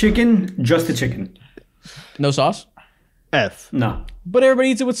 Cane's chicken, just the chicken. No sauce. F. No. But everybody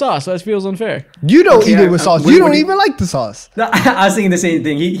eats it with sauce, so that feels unfair. You don't Okay, eat it with sauce. what You do don't you- even like the sauce. No, I was thinking the same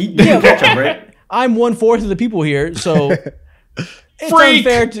thing. He didn't catch up, right? I'm 1/4 of the people here, so it's Freak.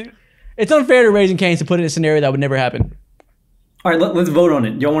 unfair to Raising Cane's to put it in a scenario that would never happen. All right, let's vote on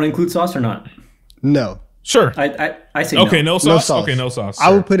it. Do y'all want to include sauce or not? No. Sure. I say Okay, no. no sauce. No sauce. Okay, no sauce. I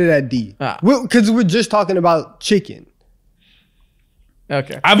sure. would put it at D. Ah. Because we're just talking about chicken.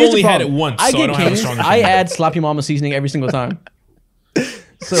 Okay. I've Here's the only had problem. it once, I so I get don't have a Cane's. strong I opinion. add sloppy mama seasoning every single time.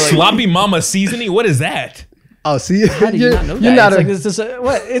 So like, Sloppy Mama seasoning. What is that? Oh, see, how do you not know that? you're not It's a like it's just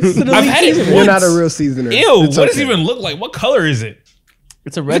what? It's an I've elite had it seasoning. you're once. not a real seasoner. Ew. It's What does it okay. even look like? What color is it?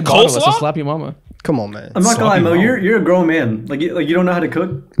 It's a red it bottle. It's a coleslaw? sloppy mama. Come on, man. I'm not gonna lie, Sloppy Mo. Mama. You're a grown man. Like you don't know how to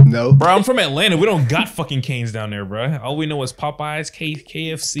cook. No. Bro, I'm from Atlanta. We don't got fucking Canes down there, bro. All we know is Popeyes,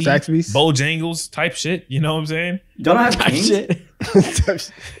 KFC, Zaxby's. Bojangles type shit. You know what I'm saying? Y'all don't have canes. Shit.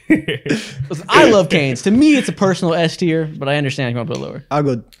 Listen, I love Cane's. To me, it's a personal S tier, but I understand if you want to put it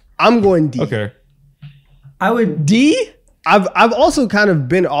lower. I'm going D. Okay. I would. D? I've also kind of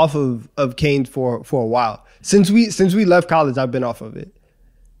been off of Cane's for a while. Since we left college, I've been off of it.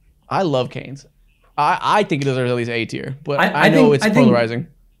 I love Cane's. I think it deserves at least A tier, but I I know think- it's I think- polarizing.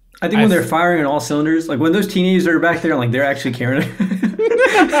 I think when they're firing on all cylinders, like when those teenagers are back there, and like they're actually caring.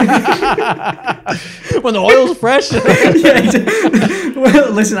 When the oil's fresh. Yeah, exactly.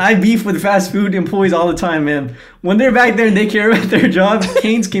 Well, listen, I beef with fast food employees all the time, man. When they're back there and they care about their job,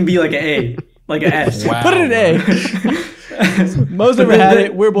 Cane's can be like an A, like an S. Wow. Put it in A. Most never had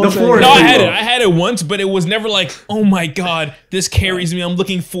it. We're both the saying floor A. No, I pretty had it. low. I had it once, but it was never like, oh my god, this carries me. I'm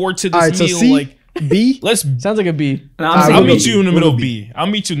looking forward to this All right, so meal. C, Like, B. let's. Sounds like a B. And I'm I'll saying I'll go meet B. you in the We'll middle go B. I'll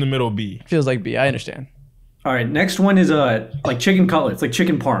meet you in the middle B. Feels like B. I understand. All right, next one is like chicken cutlets, like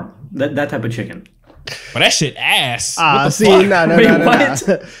chicken parm, that type of chicken. But that shit ass. Ah, What the see, fuck? no. Wait,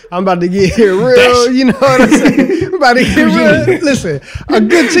 what? I'm about to get here real. You know what I'm saying? I'm about to get real. Listen, a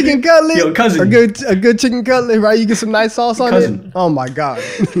good chicken cutlet. Yo, cousin. A good chicken cutlet, right? You get some nice sauce on Cousin. it. Oh my god.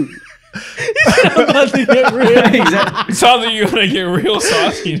 I'm about to get real. Exactly, Sounds like you're gonna get real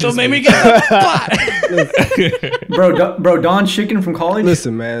saucy. Don't make me get the pot. bro. Don's chicken from college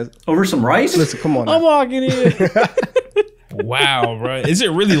Listen, man. over some rice. Listen, come on. I'm Now. walking in. Wow, bro. Is it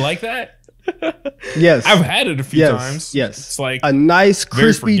really like that? Yes. I've had it a few times. Yes. It's like a nice very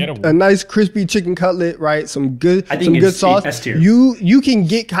crispy, forgettable. chicken cutlet, right? Some good, I think some good it's sauce. S tier. You can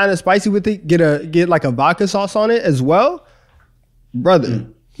get kind of spicy with it. Get like a vodka sauce on it as well, brother.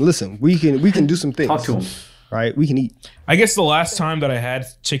 Listen, we can do some things. Talk to him. Right? We can eat. I guess the last time that I had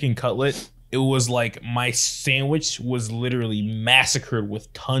chicken cutlet, it was like my sandwich was literally massacred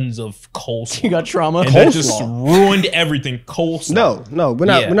with tons of coleslaw. You got trauma. and that just Coleslaw? ruined everything. Coleslaw. No, we're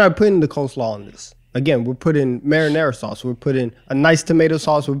Yeah. not putting the coleslaw on this. Again, we're putting marinara sauce. We're putting a nice tomato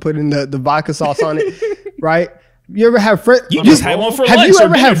sauce. We're putting the vodka sauce on it, right? You ever have fresh? You just had one for Have lunch you or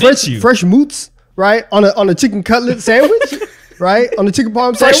ever dinner, had didn't you? fresh moots, right? On a chicken cutlet sandwich, right? On the chicken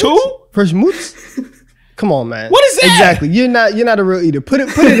parm Fresh sandwich. who? Fresh moots. Come on, man. What is that? Exactly. You're not a real eater. Put it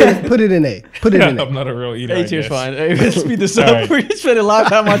in Put it in A. Put it in I'm A. not a real eater. A I tier's guess. fine. Hey, let's speed this All up. right. We're spending a lot of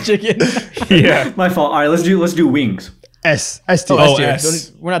time on chicken. Yeah. My fault. All right, let's do wings. S tier. Oh, S tier. S.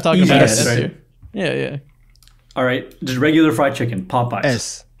 Don't- We're not talking Easy about S, S right? tier. Yeah. All right, just regular fried chicken, Popeyes.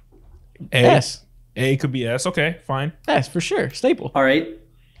 S. A. S. A could be S. Okay, fine. S for sure. Staple. All right.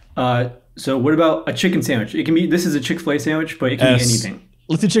 So what about a chicken sandwich? It can be. This is a Chick-fil-A sandwich, but it can be S. anything.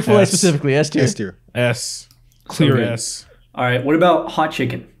 Let's do Chick-fil-A S. specifically. S tier. S tier. S. Clear good. S. All right. What about hot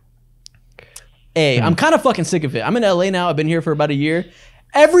chicken? A. I'm kind of fucking sick of it. I'm in LA now. I've been here for about a year.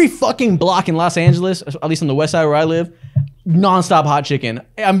 Every fucking block in Los Angeles, at least on the west side where I live, nonstop hot chicken.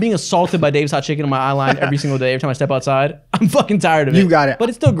 I'm being assaulted by Dave's Hot Chicken on my eye line every single day. Every time I step outside, I'm fucking tired of it. You got it. But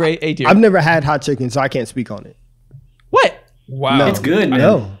it's still great. A tier. I've never had hot chicken, so I can't speak on it. What? Wow. No. It's good, man.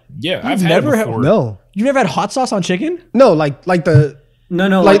 No. Yeah, I've never had had- it before. No. You've never had hot sauce on chicken? No, like the No,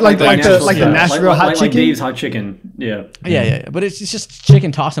 Like the Nashville Nashville style. hot like chicken? Dave's hot chicken. Yeah. Yeah. But it's just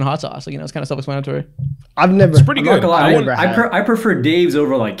chicken tossed in hot sauce. Like, it's kind of self-explanatory. I've never. It's pretty I'm not good. gonna lie. I I, never had. I prefer Dave's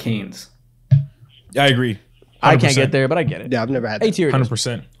over like Cane's. I agree. I can't 100%. get there, but I get it. Yeah, I've never had. A That. tier. it is.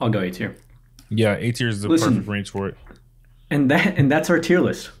 100%. I'll go A tier. Yeah, A tier is the Listen. perfect range for it. And that's our tier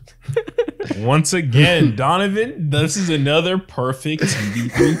list. Once again, Donovan, this is another perfect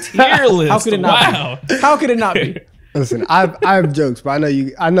TD3 tier list. How could it not be? How could it not be? Listen, I have jokes, but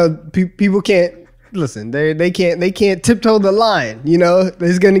I know people can't listen. They can't tiptoe the line. You know,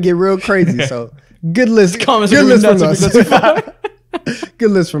 it's gonna get real crazy. So good list. Comments Good are list from nuts us.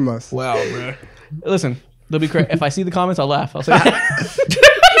 Good list from us. Wow, bro. Listen, they'll be crazy. If I see the comments, I'll laugh. I'll say,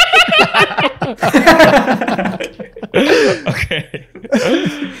 Okay.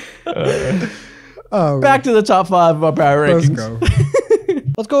 back to the top 5 of our power Let's rankings. go.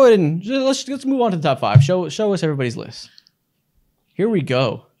 Let's go ahead and let's move on to the top 5. Show us everybody's list. Here we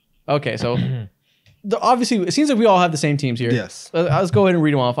go. Okay, so obviously it seems like we all have the same teams here. Yes. Let's go ahead and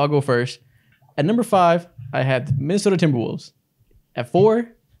read them off. I'll go first. At number 5, I had the Minnesota Timberwolves. At 4,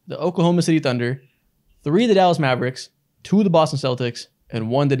 the Oklahoma City Thunder. 3, the Dallas Mavericks. 2, the Boston Celtics. And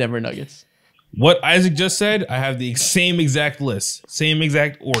 1, the Denver Nuggets. What Isaac just said, I have the same exact list, same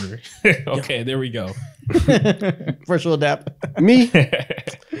exact order. Okay, there we go. First will adapt. Me,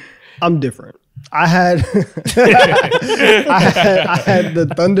 I'm different. I had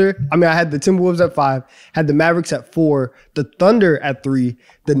the Thunder. I mean, I had the Timberwolves at 5, had the Mavericks at 4, the Thunder at 3,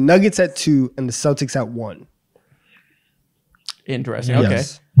 the Nuggets at 2, and the Celtics at 1. Interesting. Okay.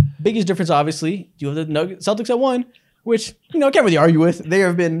 Yes. Biggest difference, obviously, you have the Celtics at 1, which, I can't really argue with. They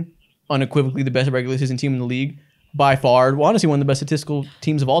have been unequivocally the best regular season team in the league by far. Well, honestly, one of the best statistical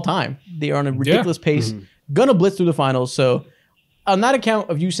teams of all time. They are on a ridiculous pace, gonna blitz through the finals. So, on that account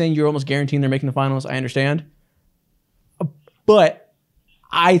of you saying you're almost guaranteeing they're making the finals, I understand. But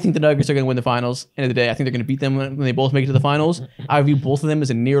I think the Nuggets are going to win the finals. End of the day, I think they're going to beat them when they both make it to the finals. I view both of them as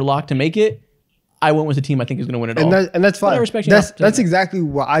a near lock to make it. I went with the team I think is going to win it all. And that's fine. I respect you enough That's to- exactly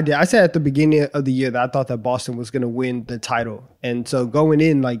what I did. I said at the beginning of the year that I thought that Boston was going to win the title. And so going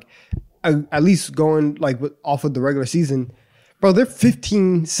in, like, at least going like off of the regular season, bro, they're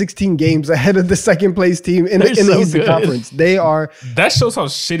 15, 16 games ahead of the second place team in the so Eastern good. Conference. They are. That shows how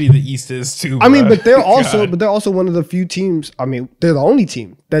shitty the East is too. I mean, bro. but they're also God. one of the few teams. I mean, they're the only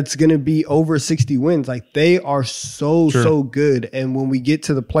team that's going to be over 60 wins. Like, they are so good. And when we get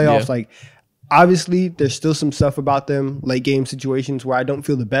to the playoffs, like, obviously there's still some stuff about them, late game situations where I don't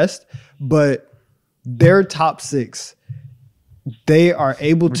feel the best, but their top 6, they are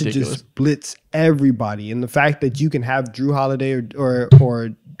able to just blitz everybody. And the fact that you can have Drew Holiday or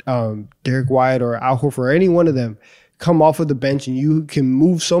Derek White or Al Horford or any one of them come off of the bench and you can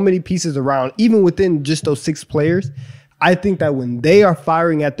move so many pieces around, even within just those 6 players. I think that when they are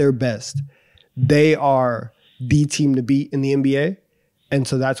firing at their best, they are the team to beat in the NBA. And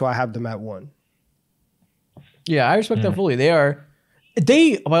so that's why I have them at 1. Yeah, I respect that fully.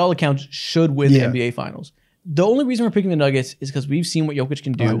 They, by all accounts, should win the NBA Finals. The only reason we're picking the Nuggets is because we've seen what Jokic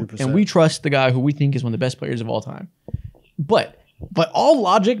can do, 100%. and we trust the guy who we think is one of the best players of all time. But all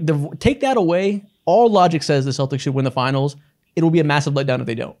logic, take that away, all logic says the Celtics should win the Finals. It will be a massive letdown if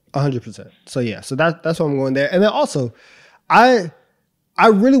they don't. 100%. So yeah, so that's why I'm going there. And then also, I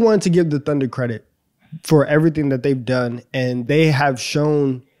really wanted to give the Thunder credit for everything that they've done, and they haven't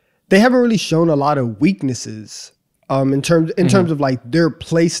really shown a lot of weaknesses in terms of like their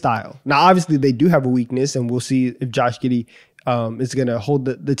play style. Now, obviously, they do have a weakness, and we'll see if Josh Giddey is going to hold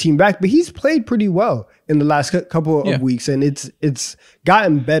the team back. But he's played pretty well in the last couple of weeks, and it's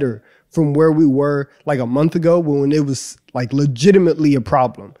gotten better from where we were like a month ago when it was like legitimately a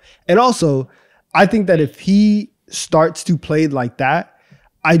problem. And also, I think that if he starts to play like that,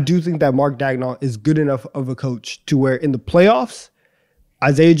 I do think that Mark Daigneault is good enough of a coach to where in the playoffs,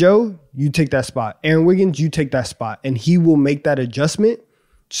 Isaiah Joe, you take that spot. Aaron Wiggins, you take that spot. And he will make that adjustment.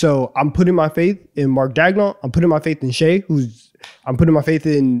 So I'm putting my faith in Mark Daigneault. I'm putting my faith in Shea, I'm putting my faith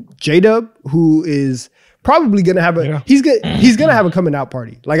in J-Dub, who is probably gonna have he's gonna have a coming out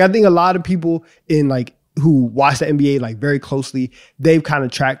party. Like, I think a lot of people in like who watch the NBA like very closely, they've kind of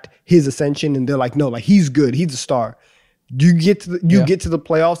tracked his ascension and they're like, no, like he's good, he's a star. You get to the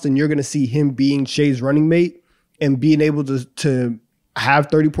playoffs and you're gonna see him being Shea's running mate and being able to have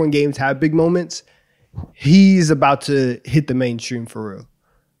 30-point games, have big moments. He's about to hit the mainstream for real.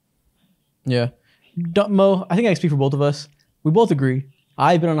 Yeah. Mo, I think I can speak for both of us. We both agree.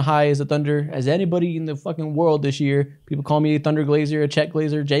 I've been on a high as a Thunder as anybody in the fucking world this year. People call me a Thunder Glazer, a Chet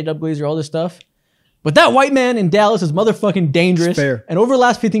Glazer, J-Dub Glazer, all this stuff. But that white man in Dallas is motherfucking dangerous. It's fair. And over the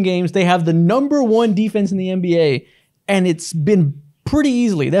last 15 games, they have the #1 defense in the NBA. And it's been pretty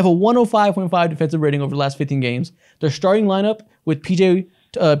easily. They have a 105.5 defensive rating over the last 15 games. Their starting lineup with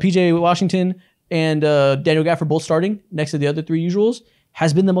PJ Washington and Daniel Gafford both starting next to the other 3 usuals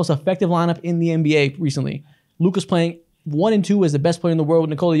has been the most effective lineup in the NBA recently. Luka's playing 1 and 2 as the best player in the world with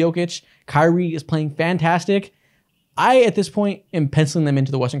Nikola Jokic. Kyrie is playing fantastic. I, at this point, am penciling them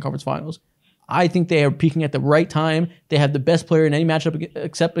into the Western Conference Finals. I think they are peaking at the right time. They have the best player in any matchup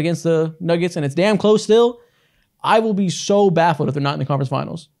except against the Nuggets, and it's damn close still. I will be so baffled if they're not in the conference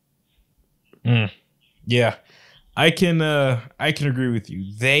finals. Yeah, I can agree with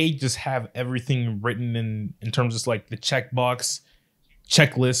you. They just have everything written in terms of like the checkbox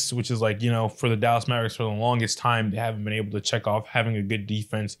checklist, which is like, you know, for the Dallas Mavericks for the longest time, they haven't been able to check off having a good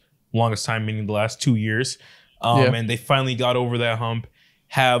defense. Longest time, meaning the last 2 years. And they finally got over that hump.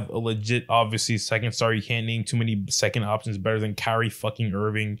 Have a legit, obviously, second star. You can't name too many second options better than Kyrie fucking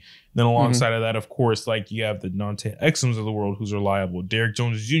Irving. Then alongside of that, of course, like you have the Dante Exums of the world who's reliable. Derrick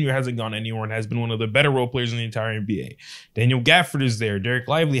Jones Jr. hasn't gone anywhere and has been one of the better role players in the entire NBA. Daniel Gafford is there. Derek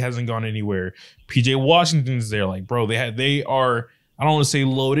Lively hasn't gone anywhere. PJ Washington's there. Like, bro, they are, I don't want to say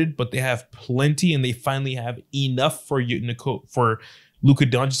loaded, but they have plenty, and they finally have enough for Luka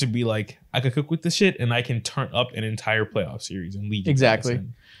Doncic to be like, I could cook with this shit, and I can turn up an entire playoff series and lead. Exactly.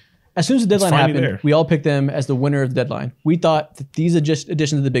 As soon as the deadline happened, we all picked them as the winner of the deadline. We thought that these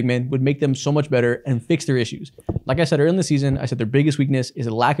additions to the big men would make them so much better and fix their issues. Like I said earlier in the season, I said their biggest weakness is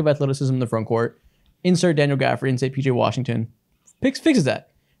a lack of athleticism in the front court. Insert Daniel Gafford, insert PJ Washington. Fixes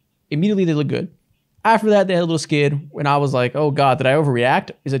that. Immediately they look good. After that, they had a little skid when I was like, oh God, did I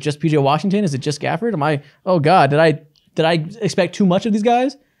overreact? Is it just PJ Washington? Is it just Gafford? Oh God, did I expect too much of these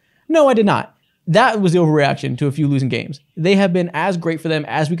guys? No, I did not. That was the overreaction to a few losing games. They have been as great for them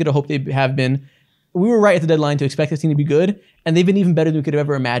as we could have hoped they have been. We were right at the deadline to expect this team to be good, and they've been even better than we could have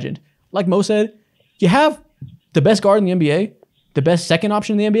ever imagined. Like Mo said, you have the best guard in the NBA, the best second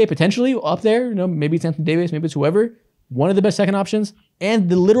option in the NBA, potentially up there. You know, maybe it's Anthony Davis, maybe it's whoever. One of the best second options, and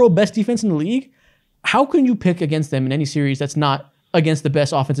the literal best defense in the league. How can you pick against them in any series that's not against the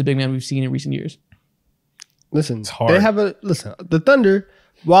best offensive big man we've seen in recent years? Listen, the Thunder,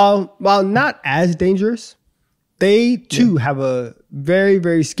 while not as dangerous, they too have a very,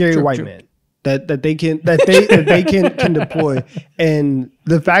 very scary white man that they can deploy. And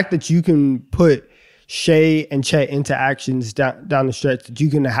the fact that you can put Shea and Chet into actions down the stretch, that you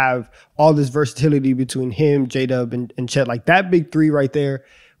can have all this versatility between him, J-Dub, and Chet, like that big three right there,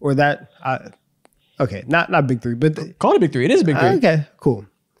 or that okay, not big three, but call it a big three. It is a big three. Okay, cool.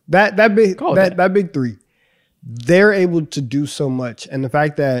 That big three. They're able to do so much. And the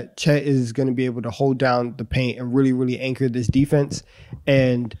fact that Chet is going to be able to hold down the paint and really, really anchor this defense.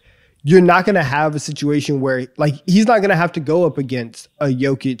 And you're not going to have a situation where, like, he's not going to have to go up against a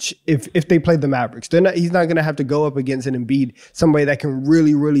Jokic if they play the Mavericks. He's not going to have to go up against an Embiid, somebody that can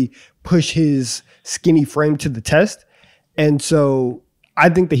really, really push his skinny frame to the test. And so I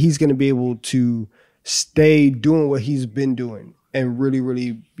think that he's going to be able to stay doing what he's been doing and really,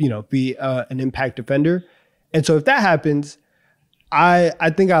 really, be an impact defender. And so if that happens, I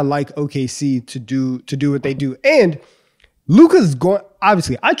think I like OKC to do what they do. And Luka's going,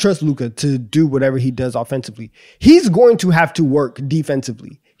 obviously, I trust Luka to do whatever he does offensively. He's going to have to work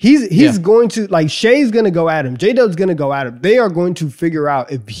defensively. He's going to, like, Shea's going to go at him. J-Dub's going to go at him. They are going to figure out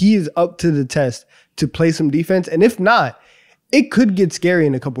if he is up to the test to play some defense. And if not, it could get scary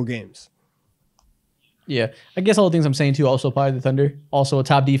in a couple games. Yeah, I guess all the things I'm saying too also apply to the Thunder. Also a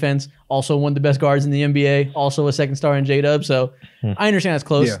top defense, also one of the best guards in the NBA, also a second star in J-Dub. So I understand it's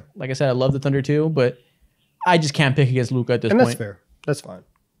close. Yeah. Like I said, I love the Thunder too, but I just can't pick against Luka at this point. And that's fair. That's fine.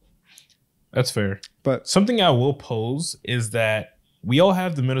 That's fair. But something I will pose is that we all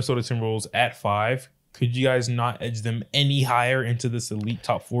have the Minnesota Timberwolves at 5. Could you guys not edge them any higher into this elite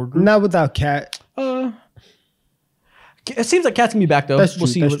top 4 group? Not without Cat. It seems like Cat's gonna be back though. We'll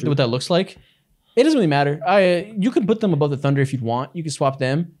see what that looks like. It doesn't really matter. You can put them above the Thunder if you'd want. You can swap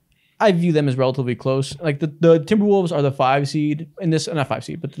them. I view them as relatively close. Like the Timberwolves are the 5 seed in this, not 5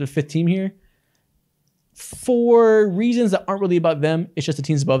 seed, but the 5th team here. For reasons that aren't really about them, it's just the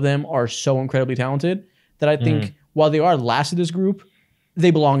teams above them are so incredibly talented that I think while they are last in this group,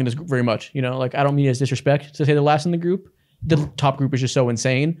 they belong in this group very much. I don't mean it as disrespect to say they're last in the group. The top group is just so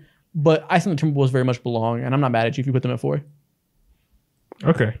insane. But I think the Timberwolves very much belong, and I'm not mad at you if you put them at 4.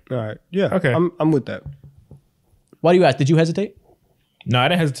 Okay. All right. Yeah. Okay. I'm with that. Why do you ask? Did you hesitate? No, I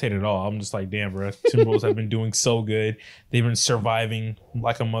didn't hesitate at all. I'm just like, damn, bro. Timberwolves have been doing so good. They've been surviving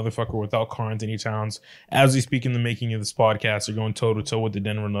like a motherfucker without Karl Anthony Towns. As we speak in the making of this podcast, they're going toe to toe with the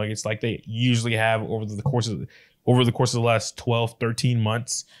Denver Nuggets, like they usually have over the course of the last 12, 13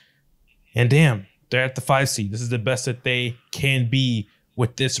 months. And damn, they're at the 5 seed. This is the best that they can be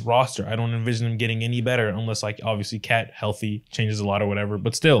with this roster. I don't envision them getting any better unless, like, obviously Cat healthy changes a lot or whatever.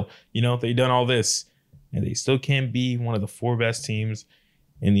 But still, they've done all this and they still can't be one of the 4 best teams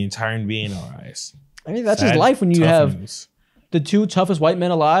in the entire NBA in our eyes. I mean, that's just life when you have the 2 toughest white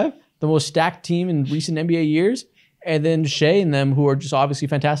men alive, the most stacked team in recent NBA years, and then Shea and them, who are just obviously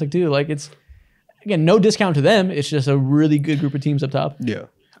fantastic too. Like it's again, no discount to them. It's just a really good group of teams up top. Yeah.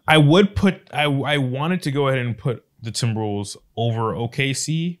 I would put. I wanted to go ahead and put the Timberwolves over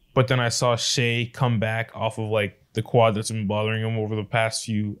OKC, but then I saw Shea come back off of like the quad that's been bothering him over the past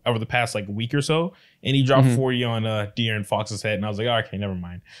like week or so, and he dropped 40 on De'Aaron Fox's head, and I was like, oh, okay, never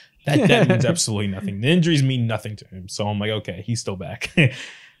mind. That means absolutely nothing. The injuries mean nothing to him, so I'm like, okay, he's still back.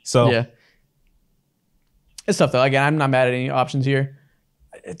 So yeah, it's tough though. Again, I'm not mad at any options here,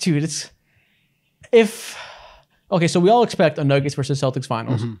 dude. It's okay. So we all expect a Nuggets versus Celtics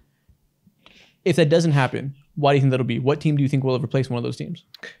finals. If that doesn't happen, why do you think that'll be? What team do you think will have replaced one of those teams?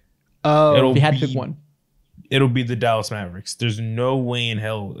 If you had to pick one, it'll be the Dallas Mavericks. There's no way in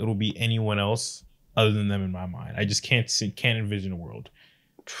hell it'll be anyone else other than them in my mind. I just can't envision a world.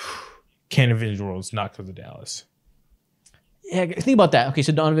 Can't envision a world. It's not because of Dallas. Yeah, think about that. Okay,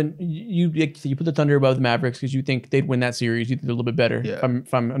 so Donovan, you put the Thunder above the Mavericks because you think they'd win that series. You think they're a little bit better. Yeah.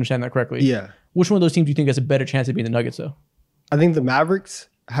 If I'm understanding that correctly. Yeah. Which one of those teams do you think has a better chance of being the Nuggets though? I think the Mavericks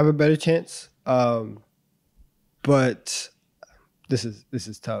have a better chance. But this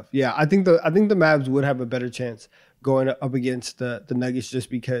is tough. Yeah, I think the Mavs would have a better chance going up against the Nuggets just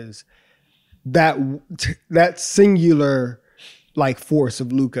because that singular like force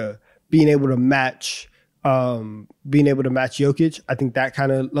of Luka being able to match Jokic, I think that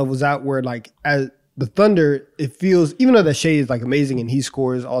kind of levels out where like as the Thunder, it feels, even though that Shea is like amazing and he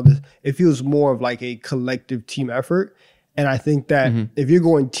scores all this, it feels more of like a collective team effort. And I think that if you're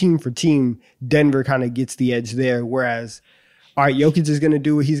going team for team, Denver kind of gets the edge there. Whereas, all right, Jokic is going to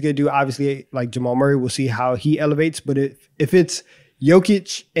do what he's going to do. Obviously, like Jamal Murray, we'll see how he elevates. But if it's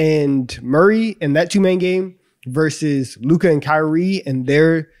Jokic and Murray in that two-man game versus Luka and Kyrie and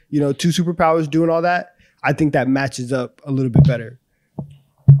their, two superpowers doing all that, I think that matches up a little bit better.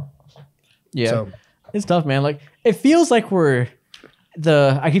 Yeah, So, it's tough, man. Like it feels like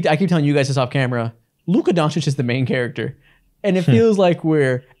I keep telling you guys this off camera. Luka Doncic is the main character, and it feels like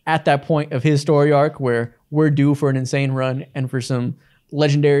we're at that point of his story arc where we're due for an insane run and for some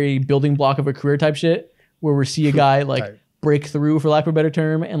legendary building block of a career type shit, where we see a guy like break through, for lack of a better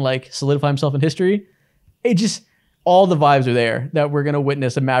term, and like solidify himself in history. It just all the vibes are there that we're gonna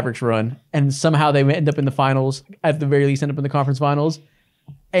witness a Mavericks run, and somehow they end up in the finals. At the very least, end up in the conference finals.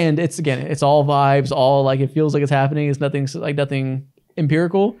 And it's all vibes, all like it feels like it's happening. It's nothing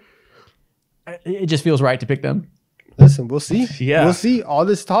empirical. It just feels right to pick them. listen, we'll see. Yeah. We'll see. All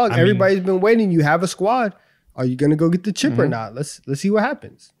this talk, everybody's been waiting. You have a squad. Are you going to go get the chip or not? Let's see what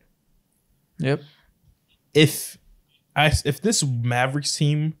happens. Yep. If this Mavericks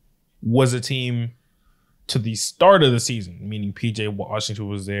team was a team to the start of the season, meaning PJ Washington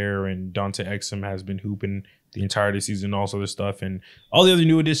was there and Dante Exum has been hooping the entire season, and all this other stuff, and all the other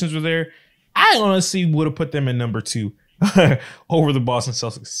new additions were there, I honestly would have put them in number 2 over the Boston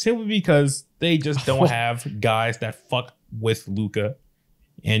Celtics, simply because they just don't have guys that fuck with Luka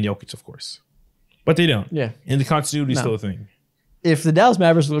and Jokic, of course. But they don't. Yeah. And the continuity is still a thing. If the Dallas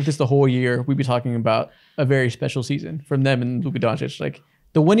Mavericks looked this the whole year, we'd be talking about a very special season from them and Luka Doncic. Like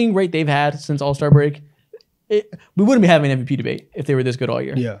the winning rate they've had since All-Star break, we wouldn't be having an MVP debate if they were this good all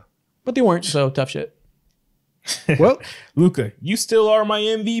year. Yeah. But they weren't, so tough shit. Well, Luka, you still are my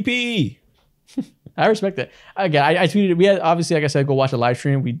MVP. I respect that. Again, I tweeted, we had, obviously, like I said, go watch the live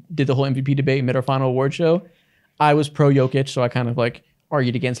stream. We did the whole MVP debate, made our final award show. I was pro Jokic, so I kind of like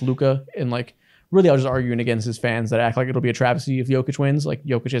argued against Luka, and like really I was just arguing against his fans that act like it'll be a travesty if Jokic wins. Like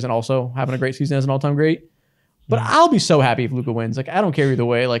Jokic isn't also having a great season as an all-time great. But I'll be so happy if Luka wins. Like I don't care either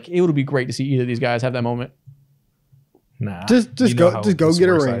way. Like it would be great to see either of these guys have that moment. Nah. Just go get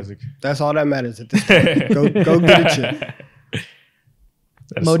a ring. Isaac. That's all that matters at this point. go get a chip.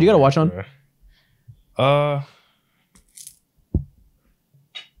 Mo, do you got to watch on? Oh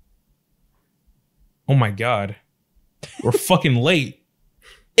my God. We're fucking late.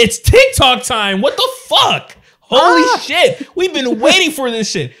 It's TikTok time. What the fuck? Holy shit. We've been waiting for this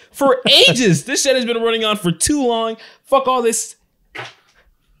shit for ages. This shit has been running on for too long. Fuck all this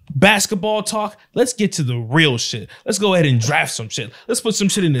basketball talk. Let's get to the real shit. Let's go ahead and draft some shit. Let's put some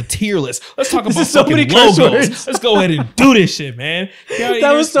shit in the tier list. Let's talk about fucking logos. Let's go ahead and do this shit, man.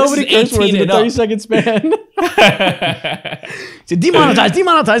 That was so many curse words in a 30-second span. Demonetize.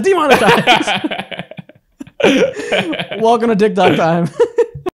 Welcome to TikTok time.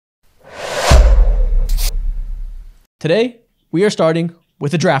 Today, we are starting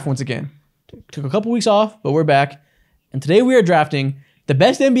with the draft once again. Took a couple weeks off, but we're back. And today we are drafting the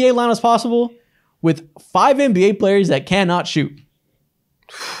best NBA lineups possible with 5 NBA players that cannot shoot.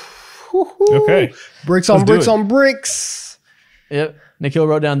 Okay. Bricks on bricks on bricks. Yep. Nikhil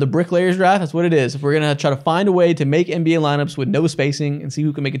wrote down the bricklayers draft. That's what it is. We're gonna try to find a way to make NBA lineups with no spacing and see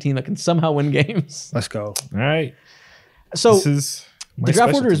who can make a team that can somehow win games. Let's go. All right. So This is my the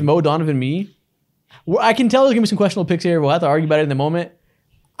draft order is specialty. Mo, Donovan, me. Well, I can tell there's gonna be some questionable picks here. We'll have to argue about it in the moment.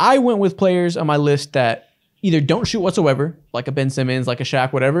 I went with players on my list that either don't shoot whatsoever, like a Ben Simmons, like a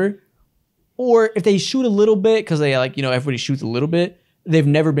Shaq, whatever, or if they shoot a little bit because they everybody shoots a little bit, they've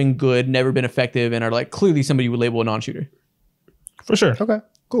never been good, never been effective, and are like clearly somebody you would label a non-shooter. For sure. Okay,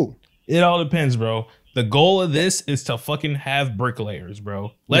 cool. It all depends, bro. The goal of this is to fucking have bricklayers,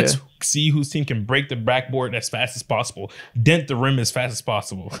 bro. Let's see whose team can break the backboard as fast as possible, dent the rim as fast as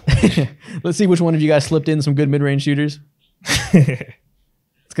possible. Let's see which one of you guys slipped in some good mid-range shooters.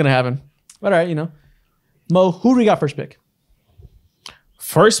 It's gonna happen. All right, Mo, who do we got first pick?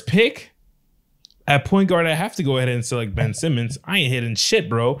 First pick at point guard, I have to go ahead and select Ben Simmons. I ain't hitting shit,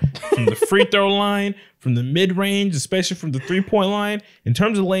 bro. From the free throw line, from the mid range, especially from the 3-point line. In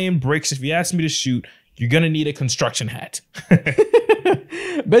terms of laying bricks, if you ask me to shoot, you're gonna need a construction hat.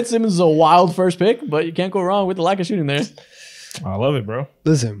 Ben Simmons is a wild first pick, but you can't go wrong with the lack of shooting there. I love it, bro.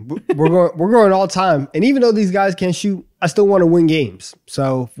 Listen, we're going all time, and even though these guys can't shoot, I still want to win games.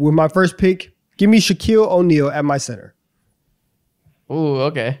 So with my first pick, give me Shaquille O'Neal at my center. Ooh,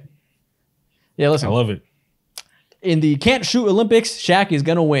 okay. Yeah, listen. I love it. In the can't shoot Olympics, Shaq is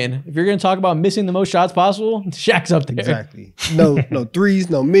gonna win. If you're gonna talk about missing the most shots possible, Shaq's up there. Exactly. No threes,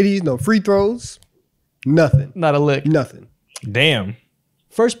 no middies, no free throws, nothing, Not a lick. nothing. Damn.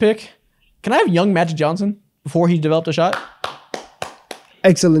 First pick. Can I have young Magic Johnson before he developed a shot?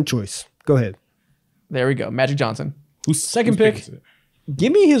 Excellent choice. Go ahead. There we go. Magic Johnson. Second whose pick. is it?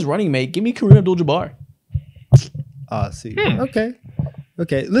 Give me his running mate. Give me Kareem Abdul-Jabbar. See. Okay.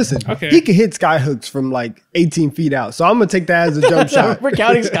 Listen, Okay. he can hit sky hooks from like 18 feet out. So I'm gonna take that as a jump shot. We're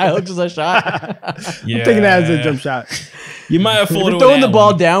counting skyhooks as a shot. Yeah. I'm taking that as a jump shot. You might have If folded you're with throwing the that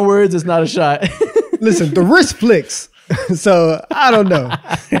ball one. downwards, it's not a shot. Listen, the wrist flicks. So I don't know.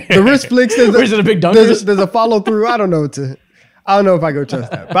 The wrist flicks. Or is it a big dunk? There's a follow through. I don't know if I go trust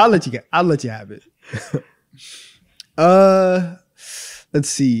that, but I'll let you have it. Let's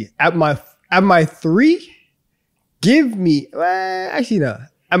see. At my 3, give me actually no.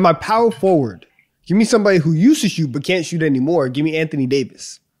 At my power forward, give me somebody who used to shoot but can't shoot anymore. Give me Anthony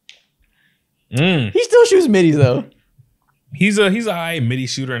Davis. He still shoots middies though. He's a high midi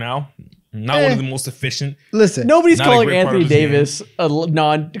shooter now. Not one of the most efficient. Listen, Nobody's Not a calling great part Anthony of his game. Davis a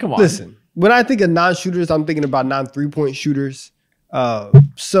non. Come on. listen. When I think of non-shooters, I'm thinking about non-3-point shooters.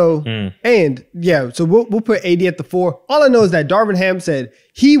 And yeah, so we'll put AD at the 4. All I know is that Darvin Ham said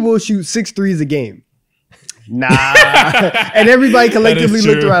he will shoot 6 threes a game. Nah. And everybody collectively That is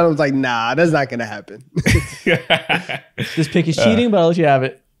looked true. around and was like, nah, that's not gonna happen. This pick is cheating, but I'll let you have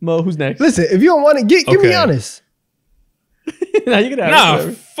it. Mo, who's next? Listen, if you don't want it, give me Okay. honest. No, you can have Nah,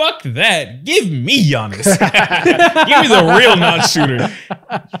 it. fuck that. Give me Giannis. Give me the real non-shooter.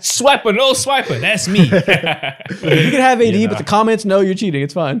 Swiper, no swiper. That's me. You can have AD, Yeah, but nah. the comments know you're cheating.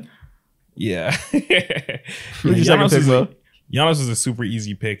 It's fine. Yeah. Who's your second pick, Mo? Giannis is a super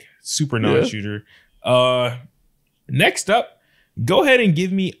easy pick. Super non-shooter. Next up, go ahead and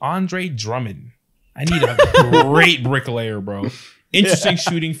give me Andre Drummond. I need a great bricklayer, bro. Interesting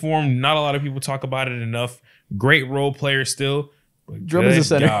shooting form. Not a lot of people talk about it enough. Great role player still. But Drummond's good a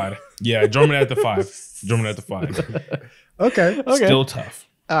center. God. Yeah, Drummond at the 5. Drummond at the 5. Okay. Still tough.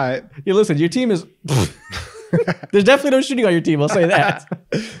 All right. Yeah, listen, your team is. There's definitely no shooting on your team. I'll say that.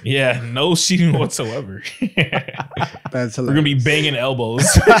 Yeah, no shooting whatsoever. That's hilarious. We're gonna be banging elbows.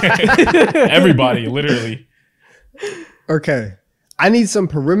 Everybody, literally. Okay. I need some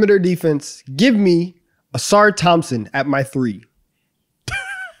perimeter defense. Give me Asar Thompson at my 3.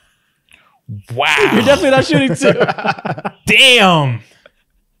 Wow. You're definitely not shooting too. Damn.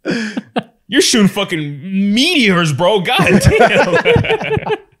 You're shooting fucking meteors, bro. God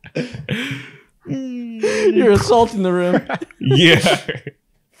damn. You're assaulting the rim. Yeah.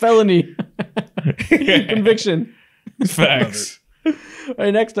 Felony. Conviction. Facts. All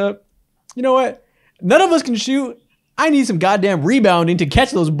right, next up. You know what? None of us can shoot. I need some goddamn rebounding to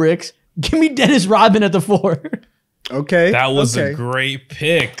catch those bricks. Give me Dennis Rodman at the 4. Okay. That was okay. a great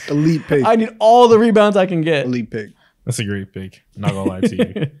pick. Elite pick. I need all the rebounds I can get. Elite pick. That's a great pick. Not gonna lie to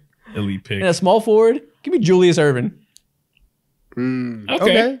you. Elite pick. And a small forward, give me Julius Erving.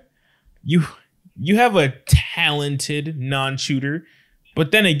 Okay. You have a talented non-shooter,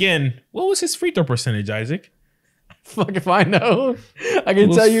 but then again, what was his free throw percentage, Isaac? Fuck if I know. I can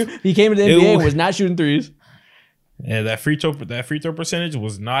was- tell you, he came to the it NBA and was- was not shooting threes. Yeah, that free throw percentage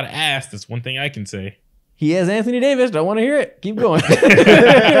was not ass. That's one thing I can say. He has Anthony Davis. Don't want to hear it. Keep going. You're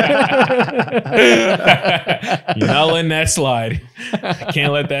not letting that slide.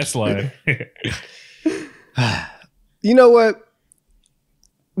 Can't let that slide. You know what?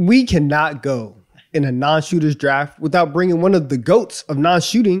 We cannot go in a non-shooters draft without bringing one of the GOATs of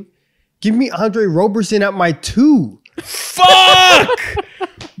non-shooting. Give me Andre Roberson at my 2. Fuck!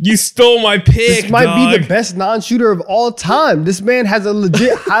 You stole my pick. This might be the dog. best non-shooter of all time. This man has a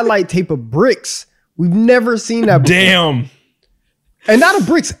legit highlight tape of bricks. We've never seen that before. Damn. And not a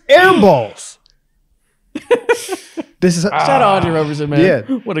bricks, air balls. This is Shout out Andre Roberson, man. Yeah.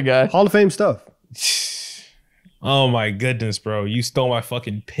 What a guy. Hall of Fame stuff. Oh my goodness, bro. You stole my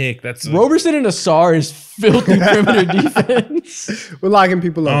fucking pick. That's Roberson and Asar is filthy perimeter defense. We're locking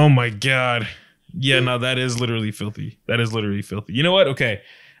people up. Oh my god. Yeah, no, that is literally filthy. That is literally filthy. You know what? Okay.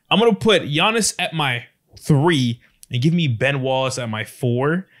 I'm gonna put Giannis at my 3 and give me Ben Wallace at my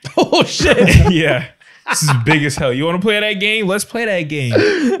 4. Oh shit. Yeah. This is big as hell. You want to play that game? Let's play that game.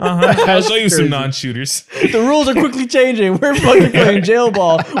 I'll show you some non-shooters. The rules are quickly changing. We're fucking playing jail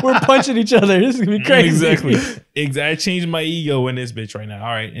ball. We're punching each other. This is gonna be crazy. Exactly. I changed my ego in this bitch right now.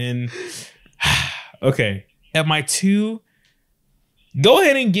 All right. And okay. At my 2, go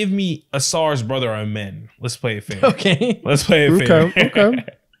ahead and give me Asar's brother Amen. Let's play it fair. Okay. Let's play it fair. Okay.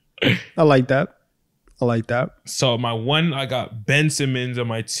 I like that. So my 1, I got Ben Simmons. On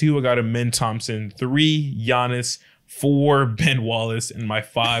my 2, I got Amen Thompson. 3, Giannis. 4, Ben Wallace. And my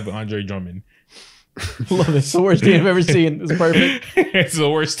 5, Andre Drummond. Love it. It's the worst team I've ever seen. It's perfect. It's the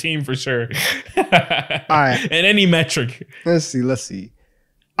worst team for sure. All right. In any metric. Let's see.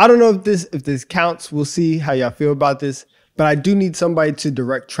 I don't know if this counts. We'll see how y'all feel about this. But I do need somebody to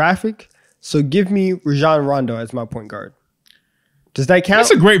direct traffic. So give me Rajon Rondo as my point guard. Does that count?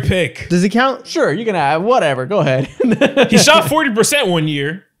 That's a great pick. Does it count? Sure, you can have whatever. Go ahead. He shot 40% one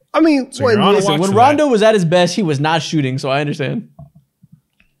year. I mean, So you're on Listen, watch when for Rondo that. was at his best, he was not shooting, so I understand.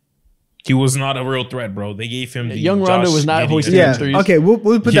 He was not a real threat, bro. They gave him the young Rondo Josh was not Giddey hoisting thing. threes. Okay, we'll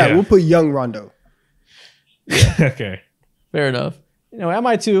put that. Yeah. We'll put young Rondo. Okay. Fair enough. You know, at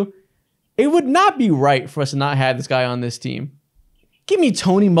my 2, it would not be right for us to not have this guy on this team. Give me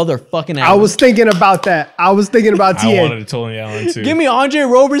Tony motherfucking Allen. I was thinking about that. I was thinking about I TA. wanted to Tony Allen too. Give me Andre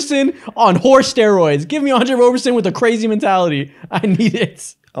Roberson on horse steroids. Give me Andre Roberson with a crazy mentality. I need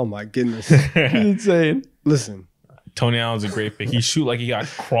it. Oh my goodness. It's insane. Listen. Tony Allen's a great pick. He shoot like he got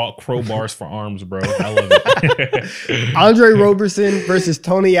crowbars for arms, bro. I love it. Andre Roberson versus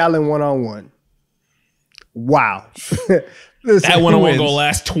Tony Allen 1-on-1. Wow. Listen, That one who won't go wins?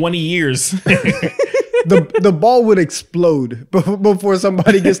 last 20 years. The ball would explode before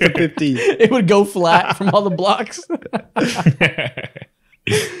somebody gets to 15. It would go flat from all the blocks.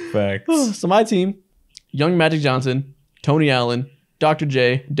 Facts. So my team, young Magic Johnson, Tony Allen, Dr.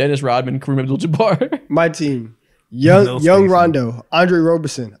 J, Dennis Rodman, Kareem Abdul-Jabbar. My team. No Young spacing. Rondo, Andre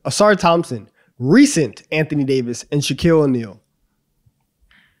Roberson, Asar Thompson, recent Anthony Davis, and Shaquille O'Neal.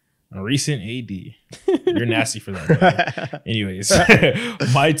 A recent AD. You're nasty for that. Bro. Anyways,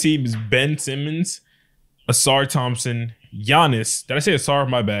 my team is Ben Simmons, Asar Thompson, Giannis. Did I say Asar?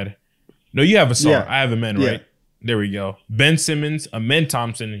 My bad. No, you have Asar. Yeah. I have Amen, Yeah. right? There we go. Ben Simmons, Amen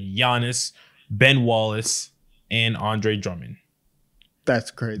Thompson, Giannis, Ben Wallace, and Andre Drummond.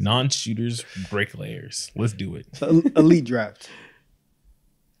 That's crazy. Non-shooters, bricklayers. Let's do it. Elite draft.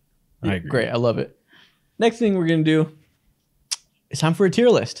 I agree. Great. I love it. Next thing we're going to do, it's time for a tier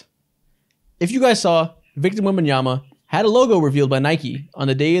list. If you guys saw, Victor Wembanyama had a logo revealed by Nike on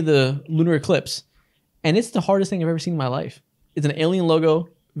the day of the lunar eclipse. And it's the hardest thing I've ever seen in my life. It's an alien logo.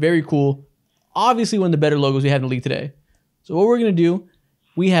 Very cool. Obviously one of the better logos we have in the league today. So what we're going to do,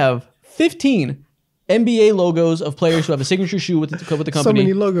 we have 15 NBA logos of players who have a signature shoe with the company. So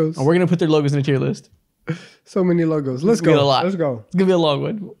many logos. And we're going to put their logos in a tier list. So many logos. Let's We got go. a lot. Let's go. It's going to be a long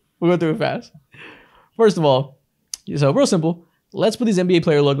one. We'll go through it fast. First of all, so real simple. Let's put these NBA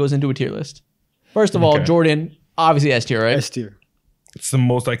player logos into a tier list. First of all, Okay. Jordan, obviously S tier, right? S tier. It's the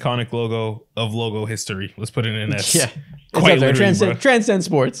most iconic logo of logo history. Let's put it in S. Yeah. It's Quite up there. literally, bro. Transcend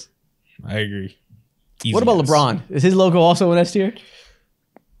sports. I agree. Easy What about S. LeBron? Is his logo also an S tier?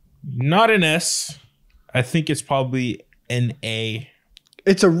 Not an S. I think it's probably an A.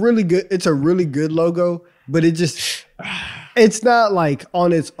 It's a really good logo, but it's not like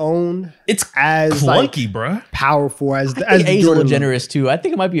on its own It's as clunky, like bruh. powerful as I think the A is a Jordan little logo. generous too. I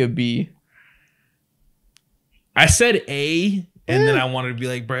think it might be a B. I said A, and then I wanted to be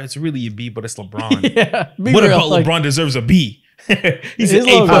like, bruh, it's really a B, but it's LeBron. Yeah. Be What real, about like, LeBron deserves a B? He's his an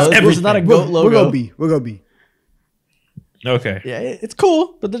A logo, plus this everything. is not a We'll, GOAT logo. we'll go B. We'll go B. Okay. Yeah, it's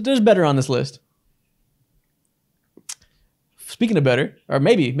cool, but there's better on this list. Speaking of better, or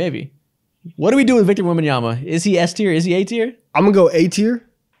maybe, What do we do with Victor Wembanyama? Is he S tier? Is he A tier? I'm gonna go A tier.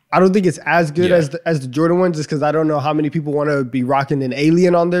 I don't think it's as good Yeah. as the Jordan one, just because I don't know how many people want to be rocking an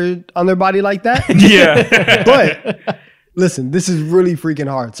alien on their body like that. Yeah. But listen, this is really freaking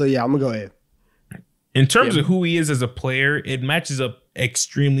hard. So yeah, I'm gonna go A. In terms of who he is as a player, it matches up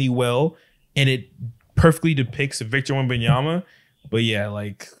extremely well, and it perfectly depicts Victor Wembanyama. But yeah,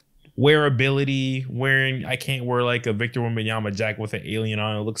 like wearability, I can't wear like a Victor Wembanyama jacket with an alien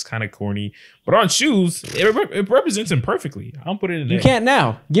on. It looks kind of corny. But on shoes, it represents him perfectly. I'll put it in there. You can't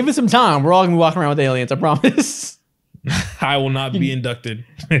now. Give it some time. We're all gonna be walking around with aliens. I promise. I will not be inducted.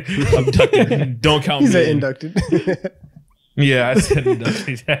 Abducted. Don't count He's me an in. inducted. Yeah, I said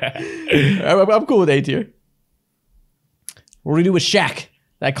inducted. I'm cool with A tier. What do we do with Shaq?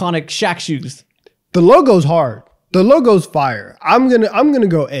 The iconic Shaq shoes. The logo's hard. The logo's fire. I'm gonna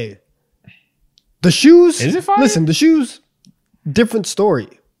go A. The shoes. Is it fire? Listen, the shoes, different story.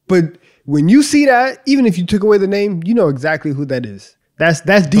 But when you see that, even if you took away the name, you know exactly who that is. That's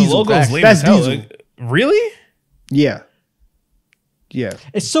The Diesel. logo's lame That's as hell. Diesel. Like, really? Yeah. Yeah.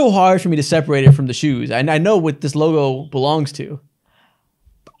 It's so hard for me to separate it from the shoes. I know what this logo belongs to.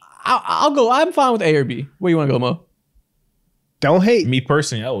 I'll go. I'm fine with A or B. Where you want to go, Mo? Don't hate. Me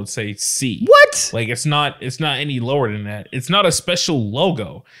personally, I would say C. What? Like it's not any lower than that. It's not a special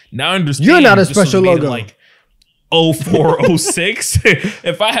logo. Now I understand You're not a this was special made in, logo. like 0406.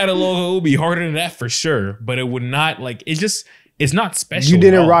 If I had a logo, it would be harder than that for sure. But it would not like it's not special. You at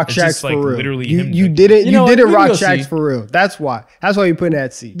didn't all. rock It's Shaq's just, like, for real. literally You, him. you didn't You know what? We can rock go Shaq's C. for real. That's why you're putting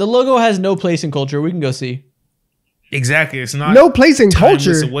that C. The logo has no place in culture. We can go C. Exactly. It's not No place in timeless.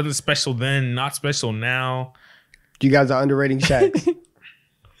 culture. It wasn't special then, not special now. You guys are underrating Shaq. All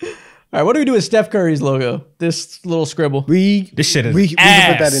right, what do we do with Steph Curry's logo? This little scribble. This shit is we can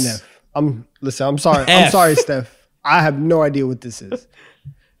put that in ass. F. Listen, I'm sorry. I'm F. sorry, Steph. I have no idea what this is.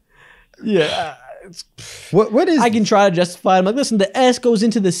 Yeah. What is I can try to justify it. I'm like, listen, the S goes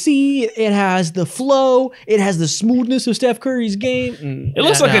into the C. It has the flow. It has the smoothness of Steph Curry's game. It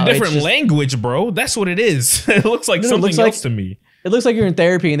looks like a it's different just- language, bro. That's what it is. It looks like No, it something looks else like- to me. It looks like you're in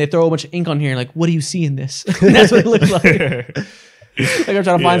therapy and they throw a bunch of ink on here and like, what do you see in this? That's what it looks like. Like I'm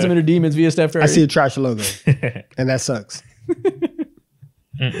trying to find some inner demons via Steph Curry. I see a trash logo, and that sucks.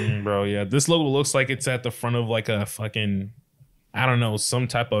 Bro, yeah. This logo looks like it's at the front of like a fucking, I don't know, some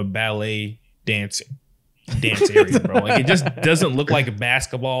type of ballet dance area, bro. Like it just doesn't look like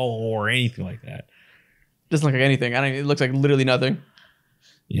basketball or anything like that. Doesn't look like anything. It looks like literally nothing.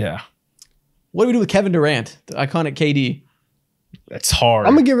 Yeah. What do we do with Kevin Durant, the iconic KD? That's hard.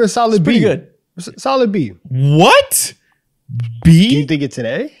 I'm gonna give it a solid Pretty B. good. Solid B. What? Do you B? think it's an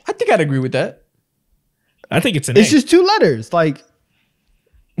A? I think I'd agree with that. I think it's an It's A. just two letters. Like,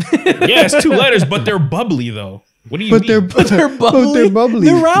 Yeah, it's two letters, but they're bubbly though. What do you but mean? they're they're But bubbly. they're bubbly.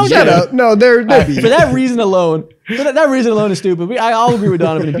 They're rounded. Shut up. No, they're B. For that reason alone, that reason alone is stupid. I'll agree with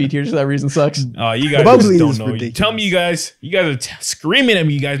Donovan and B tier. Just that reason sucks. Oh, you guys Bubbly just is don't know. ridiculous. Tell me, you guys are screaming at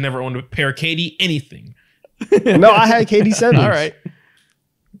me. You guys never owned a pair of KD anything. No, I had KD 7. All right,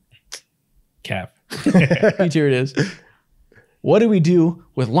 Cap. B tier it is. What do we do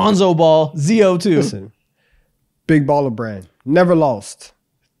with Lonzo Ball ZO2? Listen, big baller brand. Never lost.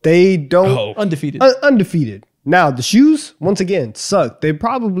 They don't Oh, Undefeated. undefeated. Now the shoes, once again, suck. They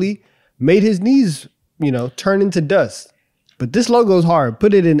probably made his knees, turn into dust. But this logo's hard.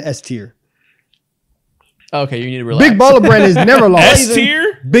 Put it in S tier. Okay, you need to relax. Big baller brand has never lost. S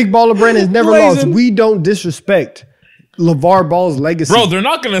tier, Big baller brand has never Blazing. lost. We don't disrespect LeVar Ball's legacy. bro. They're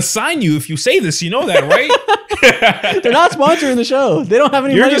not gonna sign you if you say this. You know that, right? They're not sponsoring the show. They don't have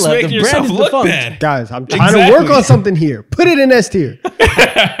any You're money just left. making The brand yourself is look defunct. bad. Guys, I'm trying to Exactly. work on something here. Put it in S tier.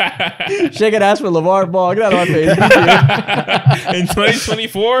 Shake it ass for LeVar Ball. Get out of my face. B tier. In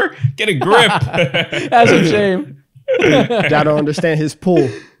 2024, get a grip. That's a shame. I don't understand his pull.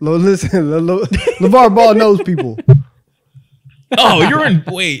 Listen, LeVar Ball knows people. Oh, you're in.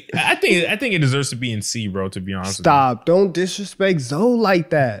 Wait, I think it deserves to be in C, bro. To be honest, with Stop. Don't disrespect Zoe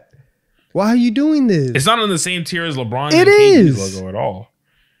like that. Why are you doing this? you. It's not on the same tier as LeBron's It and KD's is. logo at all.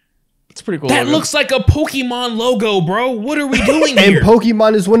 It's pretty cool. That logo. looks like a Pokemon logo, bro. What are we doing And here?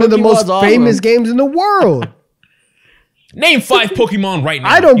 Pokemon is one of the Pokemon's most awesome. famous games in the world. Name 5 Pokemon right now.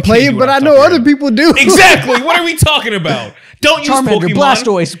 I don't You play can't it, do but I off the know top of other your head. people do. Exactly. What are we talking about? Don't use Charmander, Pokemon.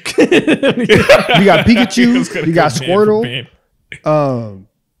 Blastoise, You got I was Pikachu. gonna You got go ban for Squirtle. ban.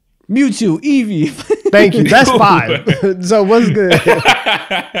 Mewtwo, Eevee. Thank you. That's 5. So what's good?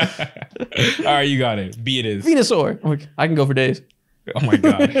 All right, you got it. B it is. Venusaur. I'm like, I can go for days. Oh my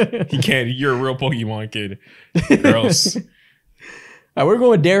god, he can't. You're a real Pokemon kid. Gross. All right, we're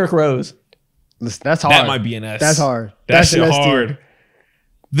going with Derrick Rose. Listen, that's hard. That might be an S. That's hard. That That's an shit S tier. hard.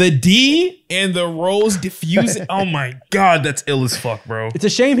 The D and the rose diffuse. Oh my god, that's ill as fuck, bro. It's a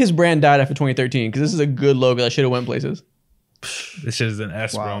shame his brand died after 2013 because this is a good logo that should have went places. This shit is an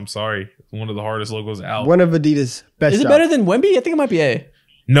S, bro. I'm sorry. It's one of the hardest logos out. One of Adidas' best. Is it better than Wemby? I think it might be A.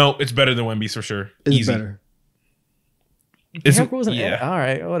 No, it's better than Wemby's for sure. It's Easy. better. It's Derrick Rose and yeah. A. All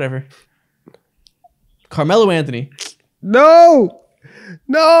right, whatever. Carmelo Anthony. No,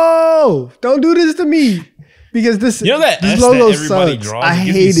 don't do this to me. Because this, You know that this S logo that everybody sucks. draws? I It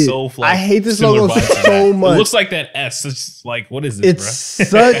gives hate me it. so, like, I hate this similar logo vibes to so that. much. It looks like that S. It's just like, what is this, It's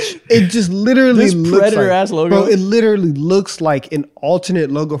such. It just literally This looks predator like, ass logo. Bro, it literally looks like an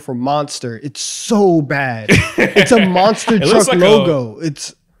alternate logo for Monster. It's so bad. It's a monster It truck looks like logo.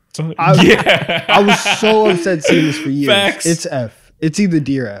 It's. bro? I, I was so upset seeing this for years. Facts. It's F. It's either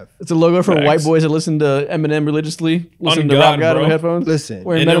D or F. It's a logo for Facts. white boys that listen to Eminem religiously, listen to God, Rap God bro. on headphones. Listen,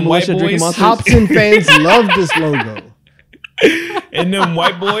 Wearing And Metal them white Militia, drinking boys, Monsters. Hobson fans love this logo. And them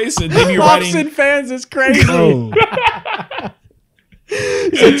white boys, and they be Hobson writing. fans is crazy. Bro,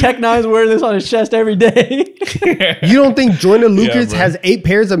 So Tech Nine's wearing this on his chest every day. you don't think Joyner Lucas bro. has 8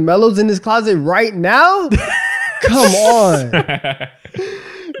 pairs of Mellows in his closet right now? Come on.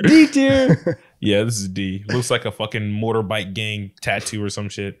 D tier. Yeah, this is D. Looks like a fucking motorbike gang tattoo or some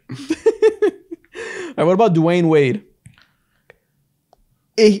shit. All right, what about Dwayne Wade?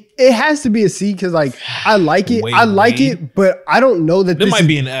 It has to be a C because like I like it. Wade I like Wade? it, but I don't know that There this might is,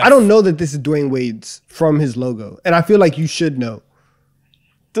 be an F. I don't know that this is Dwayne Wade's from his logo. And I feel like you should know.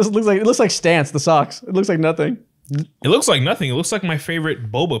 This looks like Stance, the socks. It looks like nothing. It looks like nothing. It looks like my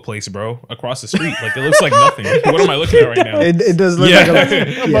favorite boba place, bro, across the street. Like, it looks like nothing. What am I looking at right now? It does look Yeah. like A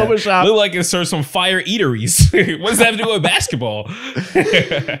yeah. boba shop. Look like it serves some fire eateries. What does that have to do with basketball?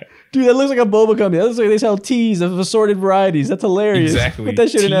 Dude, that looks like a boba company. That looks like they sell teas of assorted varieties. That's hilarious. Exactly. Put that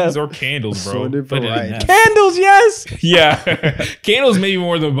shit in Teas F. or candles, bro. Assorted Put it in variety. F. Candles, yes. Yeah. Candles maybe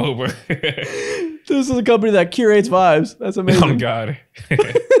more than boba. This is a company that curates vibes. That's amazing. Oh, God.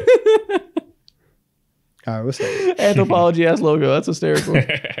 All right, what's that? Anthropology ass logo. That's hysterical. All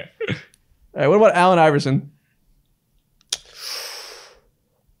right, what about Allen Iverson?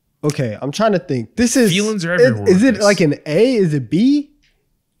 Okay, I'm trying to think. This is Feelings are everywhere Is with it this. like an A? Is it B?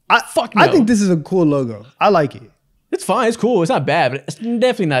 Fuck I no. think this is a cool logo. I like it. It's fine. It's cool. It's not bad, but it's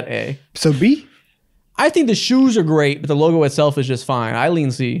definitely not A. So B? I think the shoes are great, but the logo itself is just fine. I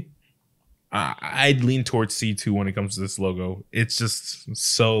lean C. I'd lean towards C2 when it comes to this logo. It's just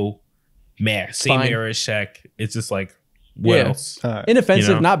so meh. Same Fine. era as Shaq. It's just like, what Yeah. else? All right. Inoffensive,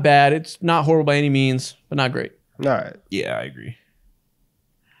 You know? not bad. It's not horrible by any means, but not great. All right. Yeah, I agree.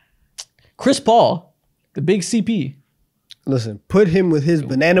 Chris Paul, the big CP. Listen, put him with his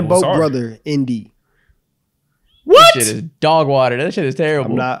banana it was boat hard. brother in D. That shit is dog water. That shit is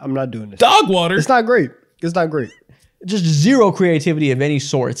terrible. I'm not doing this. Dog water. It's not great. It's not great. Just zero creativity of any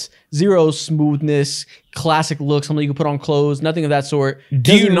sorts. Zero smoothness, classic look, something you can put on clothes, nothing of that sort. Do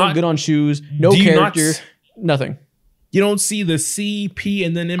Doesn't you look not- good on shoes. No do you not character. s- Nothing. You don't see the C, P,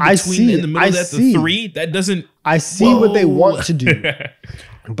 and then in I between, see in it. the middle I of that, see. the 3. That doesn't. I see what they Whoa. want to do,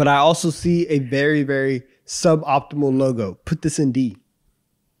 but I also see a very, very suboptimal logo. Put this in D.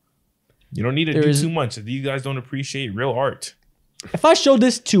 You don't need to There do is- too much if you guys don't appreciate real art. If I showed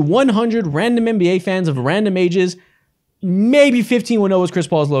this to 100 random NBA fans of random ages, maybe 15 would know it's Chris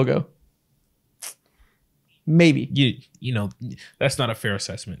Paul's logo. Maybe. You know, that's not a fair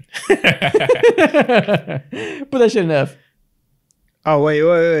assessment. Put that shit in F. Oh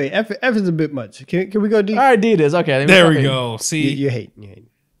wait. F is a bit much. Can we go D? All right, D it is. Okay. There we okay. go. See, You hate. You hate.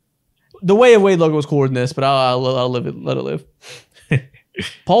 The way of Wade logo was cooler than this, but I'll live it. Let it live.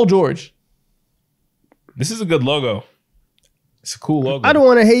 Paul George. this is a good logo. It's a cool logo. I don't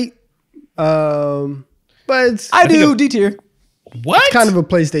want to hate, but it's I do. D tier. What? kind of a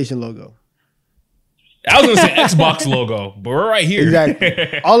PlayStation logo. I was gonna say Xbox logo, but we're right here.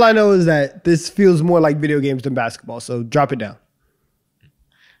 Exactly. All I know is that this feels more like video games than basketball. So drop it down.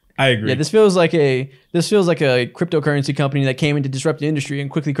 I agree. Yeah, this feels like a cryptocurrency company that came in to disrupt the industry and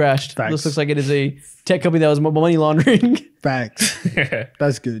quickly crashed. Facts. This looks like it is a tech company that was money laundering. Facts.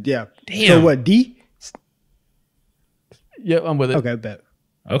 That's good. Yeah. Damn. So what? D? Yep, I'm with it. Okay, bet.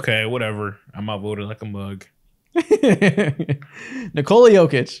 Okay, whatever. I'm outvoted like a mug. Nikola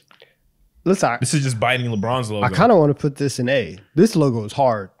Jokic. Listen, This is just biting LeBron's logo. I kind of want to put this in A. This logo is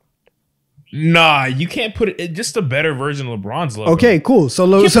hard. Nah, you can't put it. It's just a better version of LeBron's logo. Okay, cool. So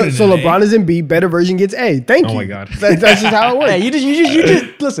can't put it so in A. LeBron is in B. Better version gets A. Thank you. Oh my God. That's just how it works. Hey, you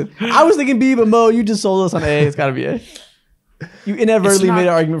just listen. I was thinking B, but Mo, you just sold us on A. It's got to be A. You inadvertently It's not- made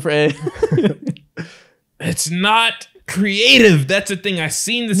an argument for A. It's not creative. That's the thing. I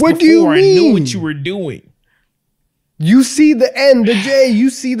seen this What before. do you I knew mean? what you were doing. You see the N, the J, you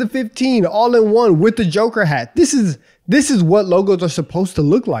see the 15 all in one with the Joker hat. This is what logos are supposed to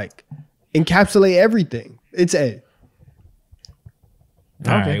look like. Encapsulate everything. It's A.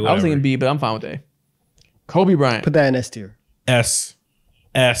 All Okay, right, I was thinking B, but I'm fine with A. Kobe Bryant. Put that in S tier. S.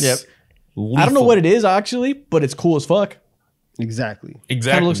 Yep. I don't know what it is actually, but it's cool as fuck. Exactly.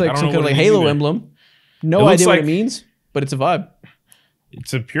 Exactly. Kind of looks like I don't some know kind of what like it is Halo either. emblem. No It looks idea what like- it means, but it's a vibe.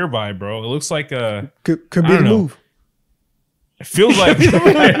 It's a pure vibe, bro. It looks like a. Could I be don't the know. move. It feels like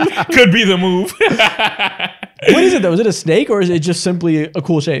could be the move. What is it though? Is it a snake or is it just simply a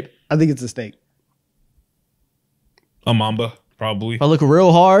cool shape? I think it's a snake. A mamba, probably. If I look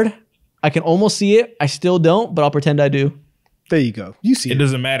real hard, I can almost see it. I still don't, but I'll pretend I do. There you go. You see It it.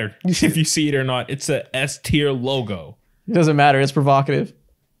 doesn't matter see if you see it or not. It's a S tier logo. It doesn't matter. It's provocative.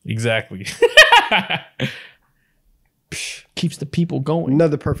 Exactly. Keeps the people going.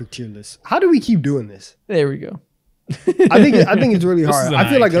 Another perfect tier list. How do we keep doing this? There we go. I think it's really This hard. is an I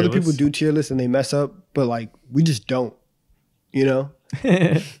feel like tier other list. people do tier lists and they mess up, but like we just don't. You know?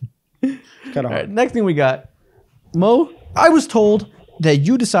 Kind of All right, hard. next thing we got. Mo, I was told that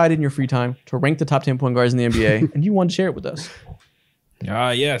you decided in your free time to rank the top 10 point guards in the NBA, and you wanted to share it with us.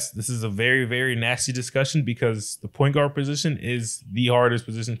 Yes, this is a very, very nasty discussion because the point guard position is the hardest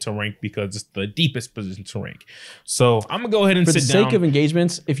position to rank because it's the deepest position to rank. So I'm gonna go ahead and For the sit sake down. of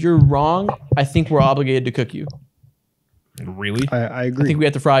engagements, if you're wrong, I think we're obligated to cook you. Really? I I agree. think we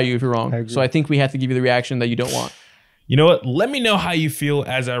have to fry you if you're I wrong. agree. So I think we have to give you the reaction that you don't want. You know what? Let me know how you feel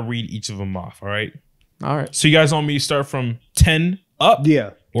as I read each of them off. All right. All right. So you guys want me to start from 10 up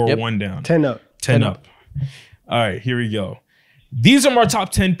Yeah. or Yep. 1 down? 10 up. 10 up. All right, here we go. These are my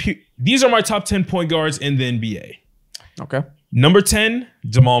top 10 point guards in the NBA. Okay. Number 10,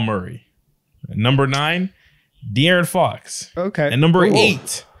 Jamal Murray. Number 9, De'Aaron Fox. Okay. And number Ooh.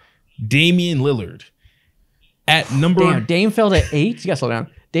 8, Damian Lillard. At number Damn, Dame fell to 8. You gotta slow down.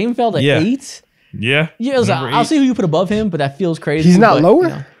 Dame fell to Yeah. 8. yeah, Yeah, listen, number I'll 8. see who you put above him, but that feels crazy. He's not but, lower? you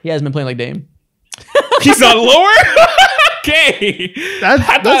know, he hasn't been playing like Dame. He's not lower. Okay, That's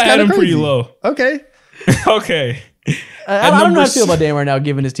I thought I had kinda him pretty crazy. low. Okay. Okay, I don't know number how I feel s- about Dame right now,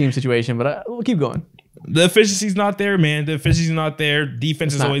 given his team situation, but we'll keep going. the efficiency's not there, man. The efficiency's not there.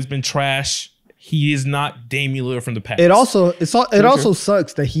 Defense has not. always been trash. He is not Damian Lillard from the past. It also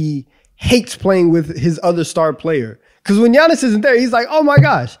sucks that he hates playing with his other star player. Because when Giannis isn't there, he's like, oh my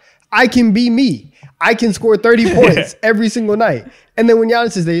gosh, I can be me. I can score 30 points every single night. And then when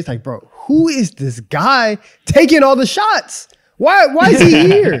Giannis is there, he's like, bro, who is this guy taking all the shots? Why is he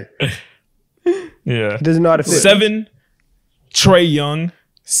here? yeah. Doesn't know how to fit. 7, Trey Young.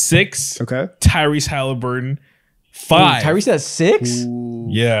 6, Okay. Tyrese Halliburton. 5, Tyrese at 6?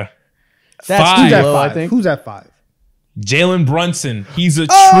 yeah. That's Five. too Who's at low, I 5? think. Who's at 5? Jalen Brunson. He's a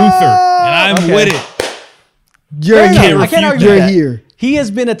truther, and I'm okay. with it. You're Fair enough. here. I can't argue You're with that. here. He has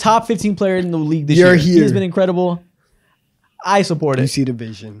been a top 15 player in the league this You're year. He here. has been incredible. I support You it. see the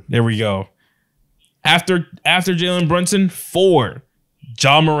vision. There we go. After Jalen Brunson, 4,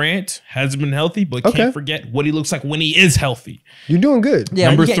 Ja Morant has been healthy, but Okay. can't forget what he looks like when he is healthy. You're doing good. Yeah,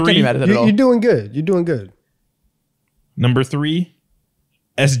 Number you can't be 3, mad at that at all. You're doing good. You're doing good. Number 3,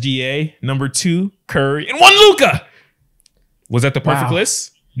 SGA. Number 2, Curry. And 1, Luka. Was that the perfect Wow.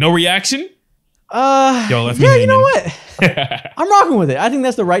 list? No reaction? Yo, left me yeah, you know hanging. what? I'm rocking with it. I think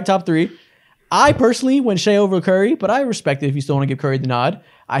that's the right top 3. I personally went Shea over Curry, but I respect it if you still want to give Curry the nod.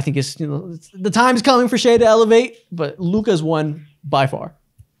 I think it's the time's coming for Shea to elevate, but Luka's won by far.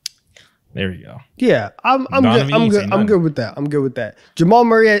 There you go. Yeah, I'm Donovan, good. I'm you say good. I'm nothing. good with that. I'm good with that. Jamal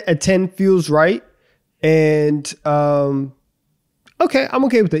Murray at 10 feels right, and okay, I'm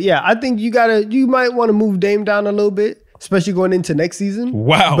okay with it. Yeah, I think you might want to move Dame down a little bit, especially going into next season.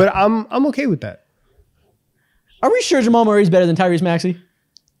 Wow. But I'm okay with that. Are we sure Jamal Murray's better than Tyrese Maxey?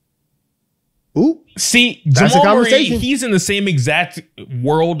 Ooh, See, That's a Jamal Murray, conversation. he's in the same exact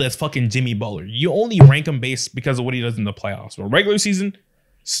world as fucking Jimmy Butler. You only rank him based because of what he does in the playoffs. But regular season,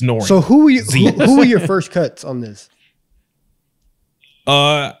 snoring. so who were your first cuts on this?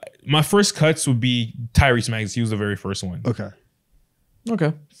 My first cuts would be Tyrese Maxey. He was the very first one. Okay,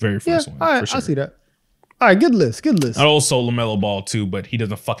 Okay. Very yeah, first one. all right, for sure. I see that. All right, good list. Good list. And also LaMelo Ball too, but he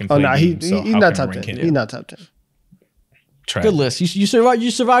doesn't fucking play Oh no, games, so he's how not can I top rank 10. him? He's not top 10. Trash. Good list. You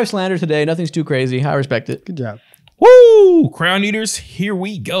survived slander today. Nothing's too crazy. I respect it. Good job. Woo! Crown Eaters, here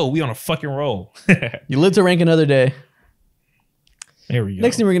we go. We on a fucking roll. You live to rank another day. There we go.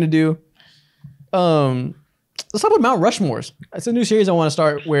 Next thing we're gonna do, let's talk about Mount Rushmores. It's a new series I want to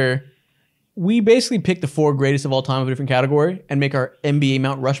start where we basically pick the 4 greatest of all time of a different category and make our NBA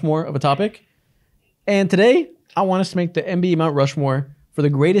Mount Rushmore of a topic. And today, I want us to make the NBA Mount Rushmore for the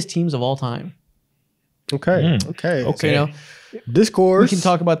greatest teams of all time. Okay. Okay. So, you know, Discourse. we can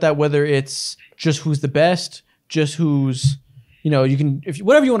talk about that, whether it's just who's the best, just who's, you know, you can, if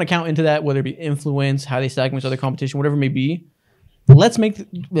whatever you want to count into that, whether it be influence, how they stack against other competition, whatever it may be. Let's make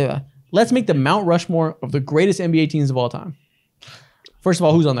the Mount Rushmore of the greatest NBA teams of all time. First of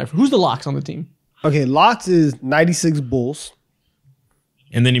all, who's on there? Who's the locks on the team? Okay, locks is 96 Bulls.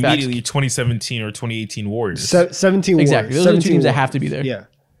 And then immediately 2017 or 2018 Warriors. 17 Exactly. Warriors. Those are the two teams that Warriors. have to be there. Yeah.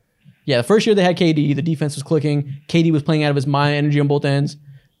 Yeah, the first year they had KD, the defense was clicking. KD was playing out of his mind, energy on both ends.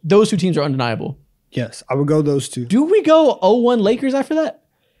 Those two teams are undeniable. Yes, I would go those two. Do we go 0-1 Lakers after that?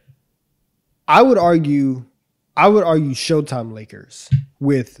 I would argue Showtime Lakers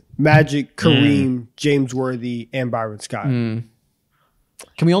with Magic, Kareem, James Worthy, and Byron Scott. Can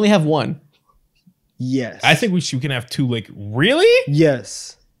we only have one? Yes. I think we can have two. Like, really?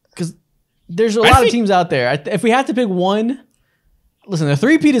 Yes. Because there's a lot of teams out there. If we have to pick one, listen, a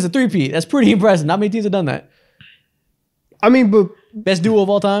three-peat is a three-peat. That's pretty impressive. Not many teams have done that. I mean, but Best duo of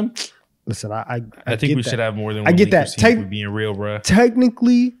all time? listen, I think we that. should have more than I one. get Lakers that. team, if we're being real, bro.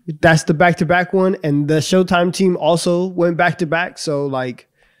 Technically, that's the back-to-back one, and the Showtime team also went back-to-back. So, like,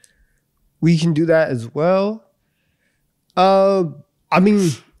 we can do that as well. I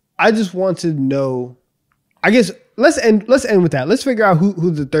mean, I just want to know. I guess let's end with that. Let's figure out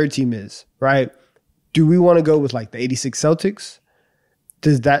who the third team is. Right? Do we want to go with like the '86 Celtics?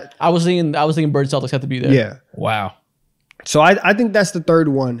 Does that? I was thinking Bird Celtics have to be there. Yeah. Wow. So I think that's the third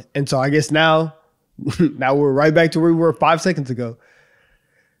one, and so I guess now we're right back to where we were 5 seconds ago.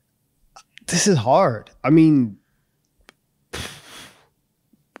 This is hard. I mean,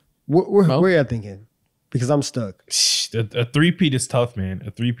 where are you thinking? Because I'm stuck. A three-peat is tough, man.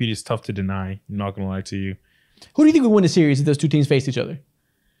 A three-peat is tough to deny. I'm not going to lie to you. Who do you think would win the series if those two teams faced each other?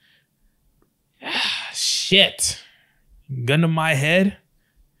 Shit. Gun to my head.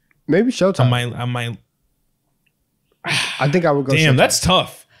 Maybe Showtime. I might. I think I would go. Damn, Showtime. that's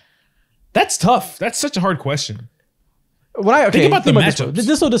tough. That's tough. That's such a hard question. Think about the this. matchups.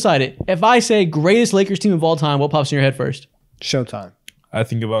 This will decide it. If I say greatest Lakers team of all time, what pops in your head first? Showtime. I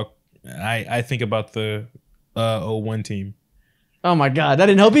think about the 01 team. Oh my God, that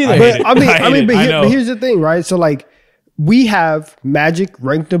didn't help either. hate it. But here's the thing, right? So like, we have Magic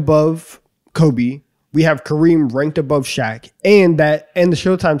ranked above Kobe. We have Kareem ranked above Shaq, and the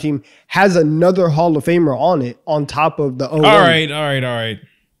Showtime team has another Hall of Famer on it, on top of the 01. All right.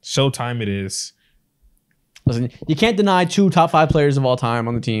 Showtime it is. Listen, you can't deny two top 5 players of all time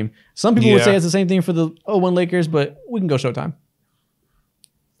on the team. Some people would say it's the same thing for the 01 Lakers, but we can go Showtime.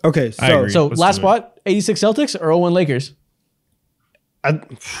 Okay, I agree. So Let's last do it. spot, 86 Celtics or 01 Lakers?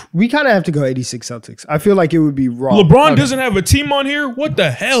 we kind of have to go 86 Celtics. I feel like it would be wrong. LeBron doesn't have a team on here? What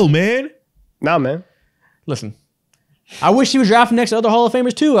the hell, man? Nah, man. Listen, I wish he was drafted next to other Hall of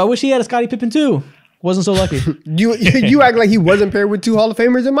Famers too. I wish he had a Scottie Pippen too. Wasn't so lucky. You act like he wasn't paired with two Hall of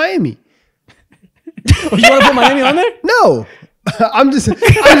Famers in Miami. You want to put Miami on there? No, I'm just saying.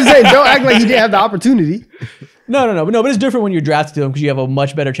 Don't act like he didn't have the opportunity. No. But it's different when you're drafted to them because you have a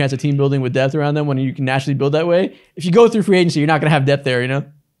much better chance of team building with depth around them when you can naturally build that way. If you go through free agency, you're not going to have depth there, you know?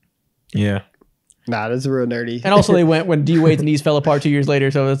 Yeah. Nah, that's real nerdy. And also they went when D Wade's knees fell apart 2 years later,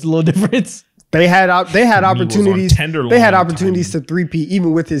 so it's a little different. They had opportunities. tenderloin They had opportunities to three-peat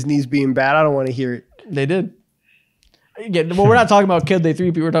even with his knees being bad. I don't want to hear it. They did. Again, well, we're not talking about could they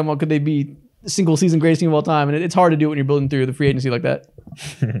three-peat. We're talking about could they be single season greatest team of all time, and it's hard to do when you're building through the free agency like that.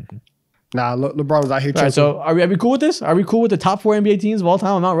 Nah, LeBron was out here. All right, so are we cool with this? Are we cool with the top 4 NBA teams of all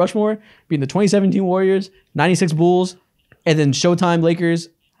time on Mount Rushmore being the 2017 Warriors, 96 Bulls, and then Showtime Lakers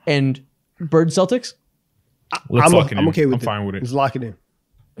and Bird Celtics? Let's lock it in. I'm okay with I'm it. fine with it. Let's lock it in.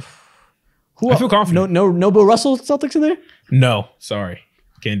 Who I feel confident. No Bill Russell Celtics in there? No, sorry.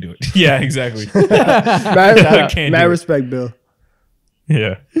 Can't do it. Yeah, exactly. Mad Can't do it. respect, Bill.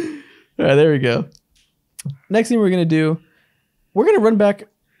 Yeah. All right, there we go. Next thing we're going to do, we're going to run back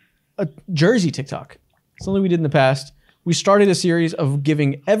a jersey TikTok. Something we did in the past. We started a series of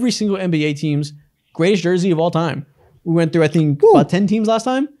giving every single NBA team's greatest jersey of all time. We went through, I think, about 10 teams last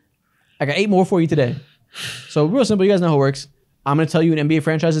time. I got 8 more for you today. So real simple. You guys know how it works. I'm going to tell you an NBA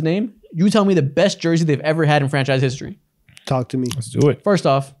franchise's name. You tell me the best jersey they've ever had in franchise history. Talk to me. Let's do it. First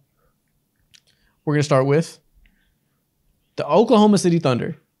off, we're going to start with the Oklahoma City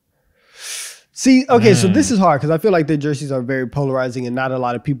Thunder. See, okay, so this is hard because I feel like their jerseys are very polarizing and not a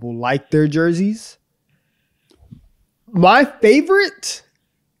lot of people like their jerseys. My favorite,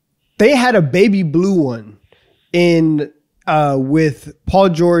 they had a baby blue one in with Paul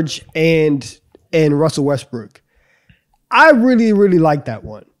George and Russell Westbrook. I really, really like that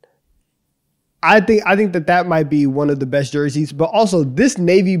one. I think that might be one of the best jerseys, but also this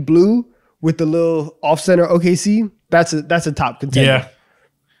navy blue with the little off center OKC, that's a top contender. Yeah.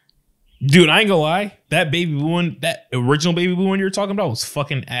 Dude, I ain't gonna lie. That baby blue one, that original baby blue one you were talking about was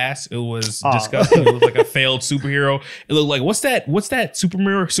fucking ass. It was disgusting. It looked like a failed superhero. It looked like what's that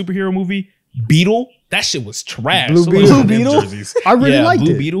superhero movie? Beetle? That shit was trash. Blue Somebody Beetle? had them Beetle? jerseys. I really liked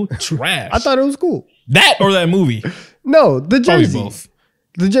Blue it. Beetle, trash. I thought it was cool. that or that movie. No, the Probably jersey. both.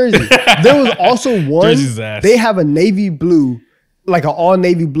 The jersey. There was also one. Jersey's ass. They have a navy blue, like an all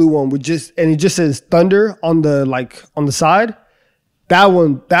navy blue one with and it just says Thunder on the side. That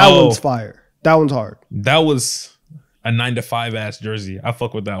one's fire. That one's hard. That was a 9-to-5 ass jersey. I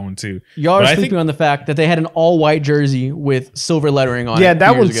fuck with that one too. Y'all are But I sleeping think on the fact that they had an all white jersey with silver lettering on it. Yeah, a that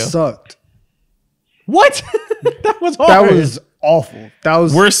few one years ago. sucked. What? That was hard. That was awful. That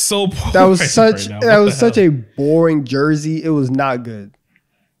was we're so poor that was right such now. that What was the such a boring jersey. It was not good.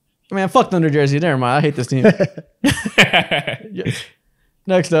 Man, fuck Thunder jersey. Never mind. I hate this team. Yeah.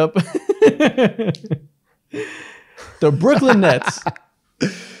 Next up, the Brooklyn Nets.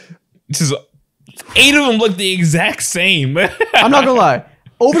 This is 8 of them look the exact same. I'm not gonna lie.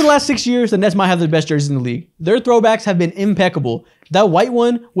 Over the last 6 years, the Nets might have the best jerseys in the league. Their throwbacks have been impeccable. That white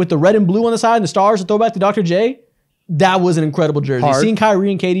one with the red and blue on the side and the stars, the throwback to Dr. J, that was an incredible jersey. Hard. Seeing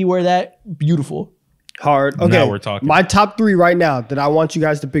Kyrie and KD wear that, beautiful. Hard. Okay, Now we're talking. My top 3 right now that I want you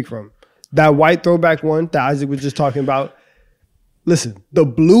guys to pick from. That white throwback one that Isaac was just talking about. Listen, the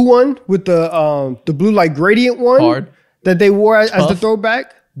blue one with the blue like gradient one Hard. that they wore as the Tough.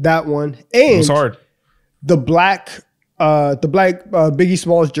 throwback. That one It was and hard. the black Biggie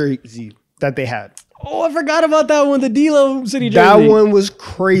Smalls jersey that they had. Oh, I forgot about that one, the D-Lo City jersey. That one was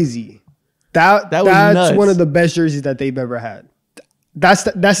crazy. That's nuts. one of the best jerseys that they've ever had. That's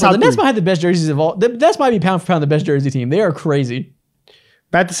Bro, top the Nets 3. might have the best jerseys of all. The Nets might be pound for pound the best jersey team. They are crazy.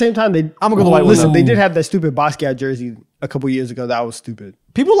 But at the same time, I'm gonna go the white one, listen. though. They did have that stupid Basquiat jersey a couple years ago. That was stupid.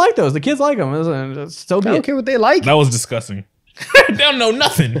 People like those. The kids like them. So I be don't it. care what they like. That was disgusting. They don't know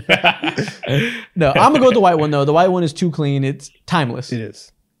nothing. No, I'm gonna go with the white one though. The white one is too clean. It's timeless. It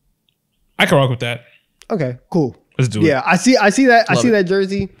is. I can rock with that. Okay, cool. Let's do it. Yeah, I see that. I Love see it. that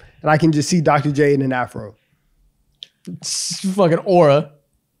jersey, and I can just see Dr. J in an afro It's fucking aura.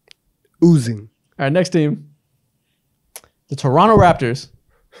 oozing. All right, next team. The Toronto Raptors.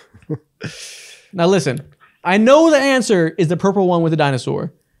 Now listen, I know the answer is the purple one with the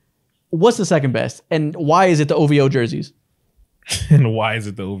dinosaur. What's the second best? And why is it the OVO jerseys? And why is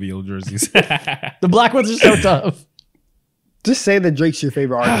it the OVO jerseys? The black ones are so tough. Just say that Drake's your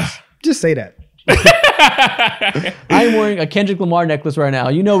favorite artist. Just say that. I'm wearing a Kendrick Lamar necklace right now.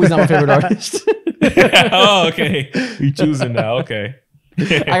 You know he's not my favorite artist. Oh, okay. You choosing now. Okay.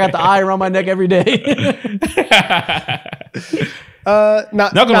 I got the eye around my neck every day. Not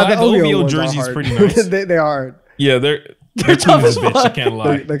Not gonna lie, the OVO ones are jersey is hard. pretty nice. they are. Yeah, they're tough clean as as a bitch. I fuck. can't lie.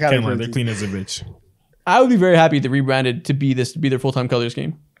 They're kinda Can't lie. They're crazy. clean as a bitch. I would be very happy if they rebranded to be their full-time color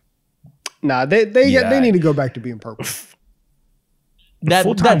scheme. Nah, they need to go back to being purple. That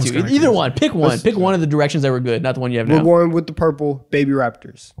full-time was too. kinda Either crazy. one. Pick one. Pick one of the directions that were good, not the one you have We're now. going with the purple baby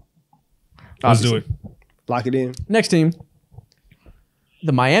Raptors. Let's do it. Lock it in. Next team.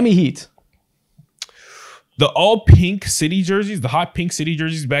 The Miami Heat. The all pink city jerseys, the hot pink city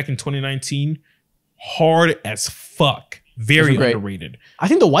jerseys back in 2019, hard as fuck. Very Those are great. underrated. I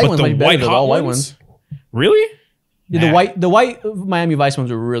think the white ones might be better than the all white ones. Really? Yeah, Nah. the white Miami Vice ones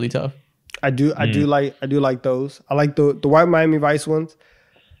were really tough. I do like those. I like the white Miami Vice ones.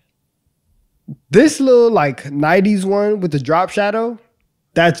 This little like 90s one with the drop shadow,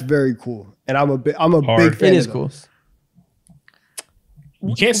 that's very cool. And I'm a big Hard. fan It is of cool. those.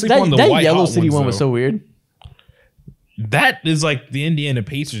 You can't sleep That, on the that white yellow hot city ones, one was though. so weird. That is like the Indiana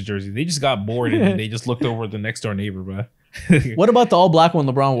Pacers jersey. They just got bored and they just looked over at the next door neighbor, bro. What about the all black one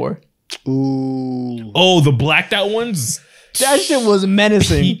LeBron wore? Ooh. Oh, the blacked out ones? That shit was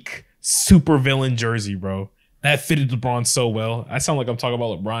menacing. Peak super villain jersey, bro. That fitted LeBron so well. I sound like I'm talking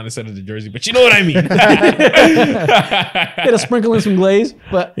about LeBron instead of the jersey, but you know what I mean. Had a sprinkle in some glaze,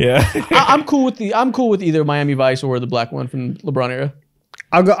 but Yeah. I'm cool with either Miami Vice or the black one from LeBron era.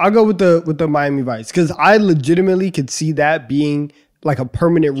 I'll go with the Miami Vice because I legitimately could see that being like a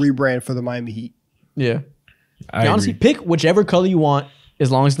permanent rebrand for the Miami Heat. Yeah. I Honestly, agree. pick whichever color you want,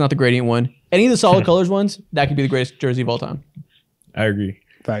 as long as it's not the gradient one. Any of the solid colors ones, that could be the greatest jersey of all time. I agree.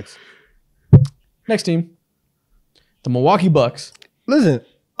 Facts. Next team, the Milwaukee Bucks. Listen,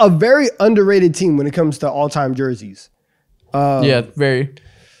 a very underrated team when it comes to all-time jerseys. Yeah, very.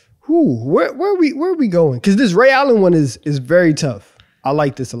 Where are we going? Because this Ray Allen one is very tough. I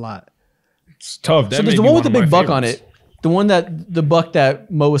like this a lot. It's tough. That So may there's the be one with the of my big buck on favorites. it. The buck that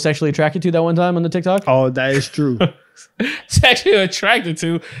Mo was sexually attracted to that one time on the TikTok. Oh, that is true. sexually attracted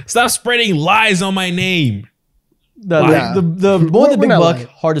to. Stop spreading lies on my name. The Yeah. the one with the We're big not buck, lying.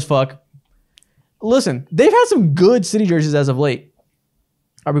 hard as fuck. Listen, they've had some good city jerseys as of late.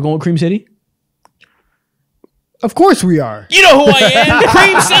 Are we going with Cream City? Of course we are. You know who I am.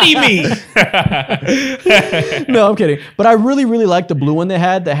 Cream City me. No, I'm kidding. But I really, really liked the blue one they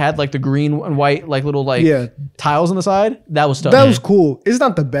had that had like the green and white, like little like Yeah. tiles on the side. That was tough. That was cool. It's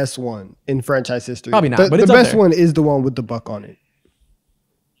not the best one in franchise history. Probably not, The, but the it's up best there. one is the one with the buck on it.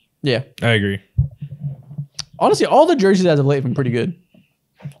 Yeah. I agree. Honestly, all the jerseys as of late have been pretty good.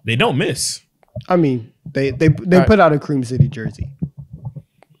 They don't miss. I mean, they right. put out a Cream City jersey.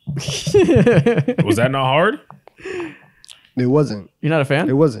 Was that not hard? It wasn't. You're not a It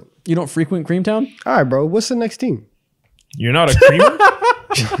fan? wasn't. You don't frequent Creamtown? All right, bro. What's the next team? You're not a creamer?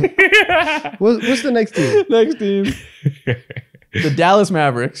 What's the next team? Next team. The Dallas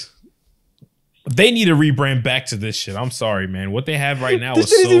Mavericks. They need to rebrand back to this shit. I'm sorry, man. What they have right now This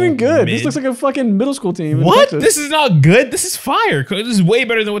is shit so isn't even good. mid. This looks like a fucking middle school team. in What? Texas. This is not good. This is fire. This is way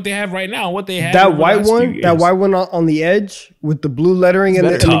better than what they have right now. What they have That over the white last few one, years. that white one on the edge with the blue lettering and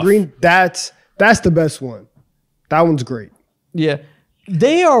the Tough. green. That's the best one. That one's great. Yeah.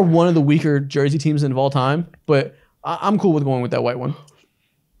 They are one of the weaker jersey teams of all time, but I'm cool with going with that white one.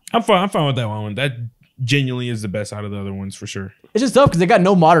 I'm fine with that one. That genuinely is the best out of the other ones for sure. It's just tough because they got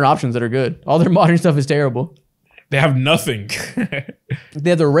no modern options that are good. All their modern stuff is terrible. They have nothing. They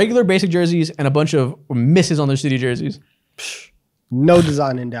have their regular basic jerseys and a bunch of misses on their city jerseys. No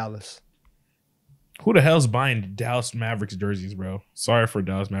design in Dallas. Who the hell's buying Dallas Mavericks jerseys, bro? Sorry for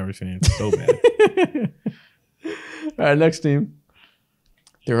Dallas Mavericks fans. So bad. All right, next team.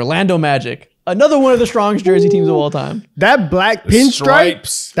 The Orlando Magic. Another one of the strongest jersey teams of all time. That black pinstripe,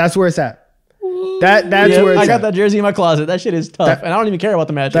 stripes. that's where it's at. That's Yeah, where it's I got at. that jersey in my closet. That shit is tough. And I don't even care about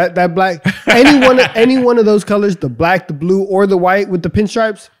the Magic. That black any one of those colors, the black, the blue, or the white with the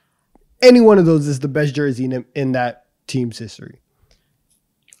pinstripes, any one of those is the best jersey in that team's history.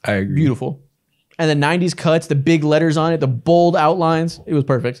 I agree. Beautiful. And the 90s cuts, the big letters on it, the bold outlines. It was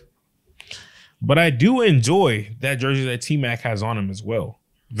perfect. But I do enjoy that jersey that T-Mac has on him as well.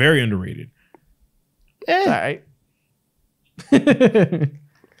 Very underrated. All right.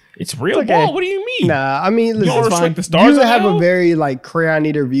 It's real okay. ball. What do you mean? Nah, I mean, You don't listen, respect the stars you on have that? a very like crayon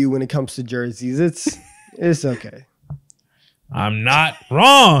eater view when it comes to jerseys. It's okay. I'm not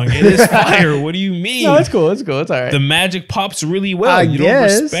wrong. It is fire. What do you mean? No, it's cool. It's cool. It's all right. The Magic pops really well. I You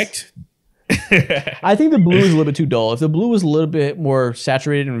guess. don't respect. I think the blue is a little bit too dull. If the blue was a little bit more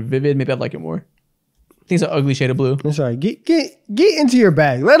saturated and vivid, maybe I'd like it more. I think it's an ugly shade of blue. That's all right. Get into your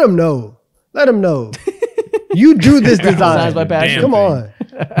bag. Let them know. Let them know. You do this design. Design's my passion. Come Damn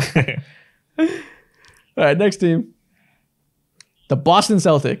on. All right, next team. The Boston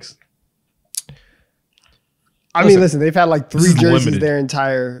Celtics. I mean, listen, they've had like This 3 is jerseys limited. their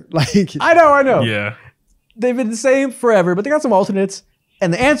entire like. I know. Yeah. They've been the same forever, but they got some alternates.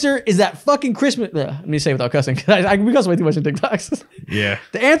 And the answer is that fucking Christmas. Let me say it without cussing. We cuss way too much in TikToks. Yeah.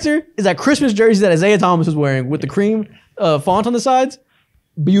 The answer is that Christmas jersey that Isaiah Thomas was wearing with the cream font on the sides.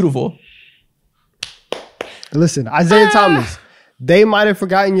 Beautiful. Listen, Isaiah Thomas, they might have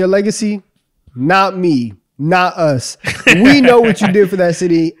forgotten your legacy. Not me, not us. We know what you did for that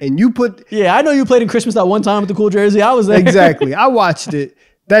city, and you put Yeah, I know you played in Christmas that one time with the cool jersey. I was there. exactly. I watched it.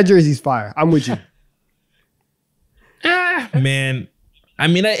 That jersey's fire. I'm with you. Man. I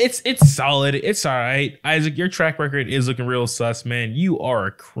mean, it's solid. It's all right. Isaac, your track record is looking real sus, man. You are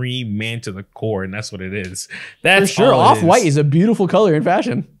a cream man to the core, and that's what it is. For That's sure. all it Off-white is a beautiful color in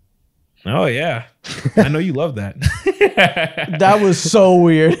fashion. Oh, yeah. I know you love that. That was so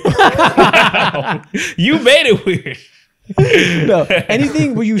weird. You made it weird. No,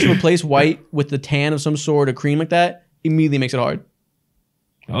 anything where you replace white with the tan of some sort or cream like that immediately makes it hard.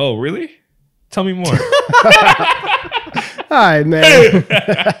 Oh, really? Tell me more. All right, man.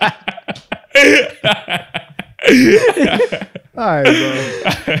 All right,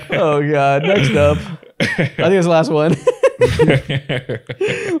 bro. Oh god. Next up, I think it's the last one.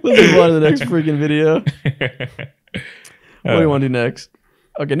 Let's move on to the next freaking video. What do you want to do next?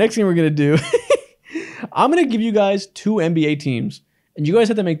 Okay, next thing we're gonna do. I'm gonna give you guys 2 NBA teams, and you guys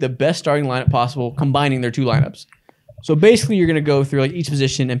have to make the best starting lineup possible, combining their 2 lineups. So basically, you're gonna go through like each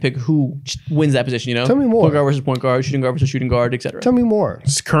position and pick who wins that position. You know, Tell me more. Point guard versus point guard, shooting guard versus shooting guard, etc. Tell me more.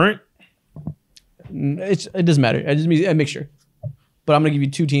 It's current. It doesn't matter. It just means a mixture. But I'm gonna give you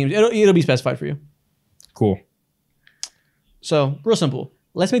 2 teams. It'll be specified for you. Cool. So real simple.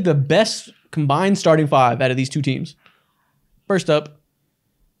 Let's make the best combined starting 5 out of these 2 teams. First up,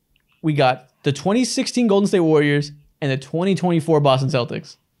 we got the 2016 Golden State Warriors and the 2024 Boston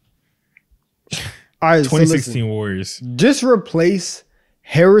Celtics. All right, 2016 Warriors. Just replace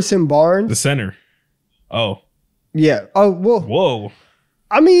Harrison Barnes. The center. Oh. Yeah. Oh, well, Whoa.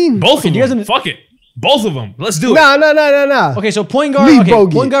 I mean, Both of do you them. guys- Fuck it. Both of them. Let's do it. no. Okay, so point guard. Leave Okay,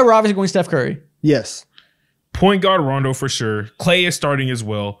 Bogey. point guard. We're obviously going Steph Curry. Yes. Point guard Rondo for sure. Clay is starting as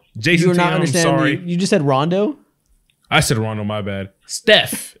well. Jason You're not Tatum, I'm understanding. sorry. You just said Rondo. I said Rondo, my bad.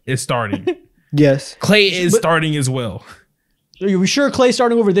 Steph is starting. Yes. Clay is starting as well. Are you sure Clay's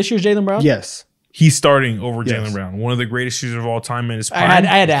starting over this year's Jaylen Brown? Yes. He's starting over Yes. Jaylen Brown. One of the greatest shooters of all time in his prime. I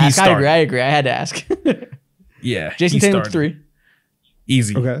had to He's ask. I starting. agree. I had to ask. Yeah. Jason he's Tatum starting. 3.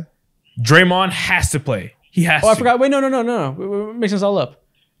 Easy. Okay. Draymond has to play. He has Oh, to. I forgot. Wait, no. We're mixing this all up.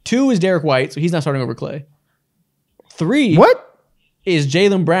 2 is Derek White, so he's not starting over Clay. 3 What? is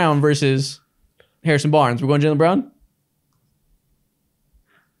Jaylen Brown versus Harrison Barnes. We're going Jaylen Brown?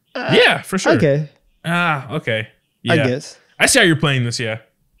 Yeah, for sure. Okay. Okay. Yeah. I guess. I see how you're playing this, yeah.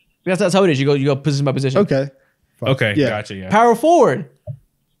 That's how it is. You go position by position. Okay. Okay, Yeah. gotcha, yeah. Power forward.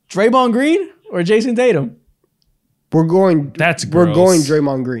 Draymond Green or Jason Tatum? We're going. That's We're gross. going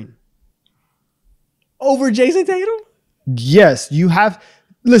Draymond Green. Over Jason Tatum? Yes, you have.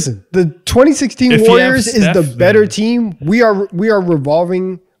 Listen, the 2016 If you have Warriors is the Steph, better then- team. We are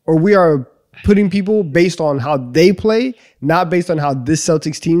revolving, or we are putting people based on how they play, not based on how this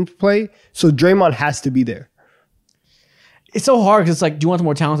Celtics team play. So Draymond has to be there. It's so hard because it's like, do you want the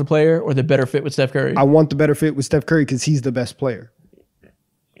more talented player or the better fit with Steph Curry? I want the better fit with Steph Curry because he's the best player.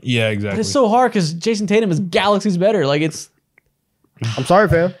 Yeah, But exactly. it's so hard because Jason Tatum is galaxies better. Like it's I'm sorry,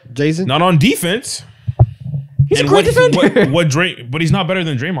 fam. Jason. Not on defense. he's a And great defender. but he's not better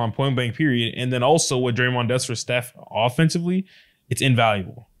than Draymond, point blank, period. And then also what Draymond does for Steph offensively, it's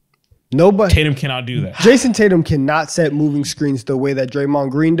invaluable. Nobody. Tatum cannot do that. Jason Tatum cannot set moving screens the way that Draymond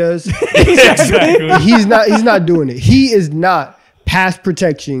Green does. Exactly. He's not doing it. He is not pass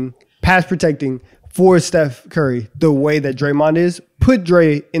protecting for Steph Curry the way that Draymond is. Put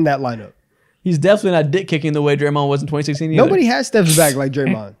Dre in that lineup. He's definitely not dick kicking the way Draymond was in 2016 either. Nobody has Steph's back like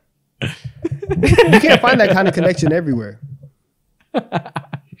Draymond. You can't find that kind of connection everywhere.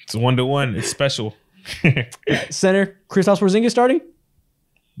 It's 1-to-1. It's special. Center, Kristaps Porzingis starting?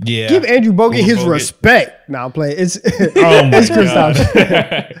 Yeah. Give Andrew Bogut Ooh, his Bogut. respect. Now I'm playing. It's Oh my it's god.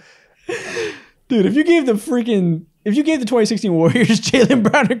 Kristaps. Dude, if you gave the 2016 Warriors Jaylen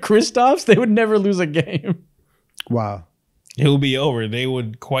Brown and Kristaps, they would never lose a game. Wow. It will be over. They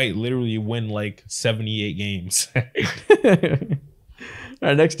would quite literally win like 78 games. All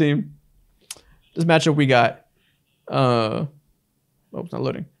right, next team. This matchup we got. Oh, it's not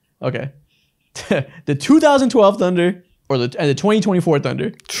loading. Okay. The 2012 Thunder or the 2024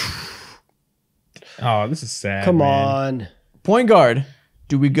 Thunder. Oh, this is sad. Come man. on. Point guard.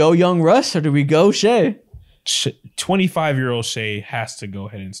 Do we go young Russ or do we go Shea? 25-year-old Shea has to go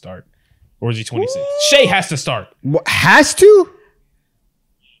ahead and start. Or is he 26? Shea has to start. What, has to?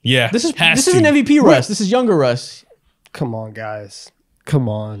 Yeah. This is has an to. MVP Russ. This is younger Russ. Come on, guys. Come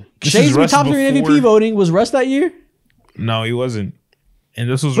on. This Shea's is been Russ top 3 in before- MVP voting. Was Russ that year? No, he wasn't. And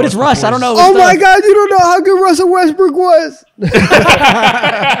this was But it's Russ. before I don't know. his- Oh my God, you don't know how good Russell Westbrook was. You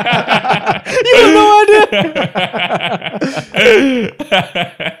have no idea.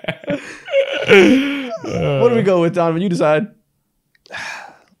 What do we go with, Donovan? You decide.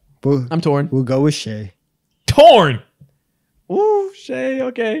 We'll, I'm torn. we'll go with Shea. Torn. Ooh, Shea.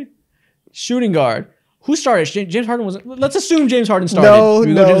 Okay. Shooting guard. Who started? James Harden wasn't. Let's assume James Harden started. No, Do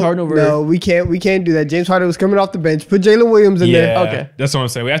we go James Harden no, over? no, we can't do that. James Harden was coming off the bench. Put Jalen Williams in Yeah. there. Okay. That's what I'm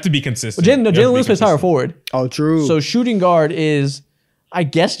saying. We have to be consistent. Jalen We have to be Williams plays power consistent. forward. Oh, true. So shooting guard is, I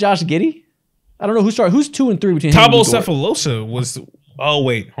guess, Josh Giddey. I don't know who started. Who's 2 and 3 between him and Thabo Lu Dort? Cephalosha was. Oh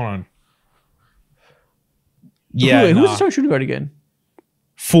wait, hold on. Who's Yeah, the starting shooting guard again?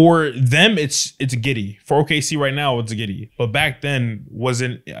 for them it's Giddey. For OKC right now, it's Giddey. But back then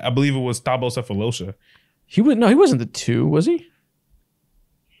wasn't. I believe it was Thabo Cephalosha. He wasn't the 2, was he?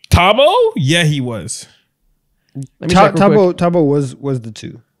 Thabo? Yeah, he was. Let me check real quick. Tabo was the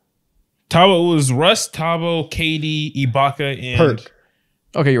 2. Thabo was Russ, Thabo, KD, Ibaka, and Perk.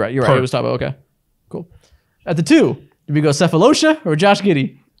 Okay, you're right. Perk. It was Thabo. Okay, cool. At the 2, did we go Cephalosha or Josh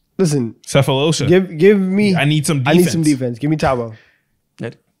Giddey? Listen, Cephalosha. give me. I need some I defense. need some defense. Give me Tabo.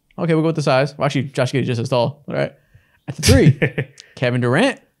 Okay, we'll go with the size. Well, actually, Josh Giddey's just as tall. All right. At the 3, Kevin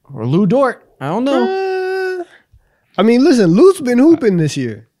Durant or Lou Dort? I don't know. I mean, listen, Lou's been hooping this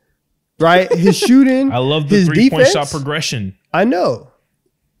year, right? His shooting. I love the his 3-point defense. shot progression. I know.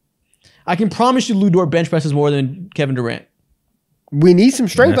 I can promise you Lou Dort bench presses more than Kevin Durant. We need some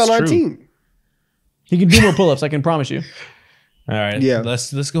strength That's on our true. team. He can do more pull-ups, I can promise you. All right. Yeah.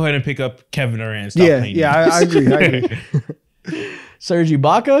 Let's go ahead and pick up Kevin Durant. And stop Yeah, painting. yeah, I agree. I agree. Serge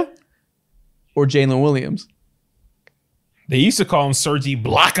Ibaka or Jalen Williams? They used to call him Sergi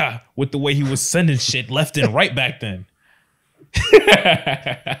Blaka with the way he was sending shit left and right back then.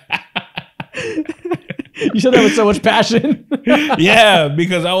 You said that with so much passion. Yeah,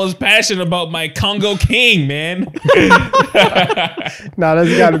 because I was passionate about my Congo King, man. Nah,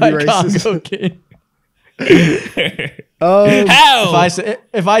 that's got to be racist. Congo King. How?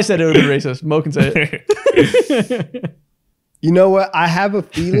 If I said it would be racist, Mo can say it. You know what? I have a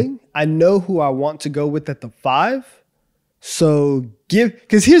feeling I know who I want to go with at the 5. So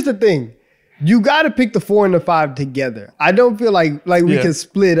because here's the thing. You got to pick the 4 and the 5 together. I don't feel like we can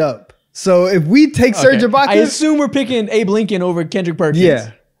split up. So if we take Serge Ibaka. I assume we're picking Abe Lincoln over Kendrick Perkins.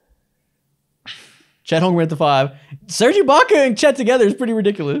 Yeah. Chet Holmgren at the 5. Serge Ibaka and Chet together is pretty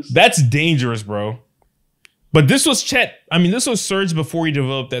ridiculous. That's dangerous, bro. But this was Chet. I mean, this was Serge before he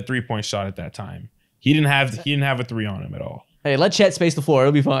developed that 3-point shot at that time. He didn't have a 3 on him at all. Hey, let Chet space the floor.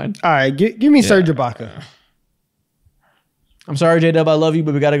 It'll be fine. All right, give me Serge Ibaka. I'm sorry, J-Dub. I love you,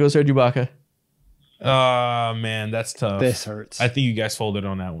 but we got to go Serge Ibaka. Man, that's tough. This hurts. I think you guys folded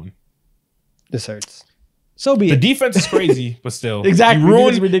on that one. This hurts. So be The it. defense is crazy, but still. Exactly.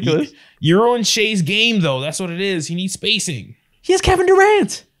 It's ridiculous. You ruined Shea's game, though. That's what it is. He needs spacing. He has Kevin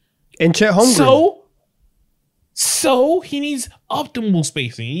Durant. And Chet Holmgren. So he needs optimal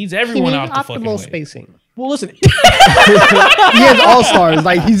spacing. He needs everyone out the fucking way. spacing. Well, listen. He has all-stars.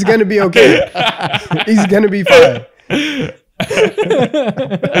 Like, he's going to be okay. He's going to be fine.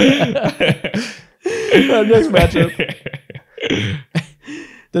 Next matchup.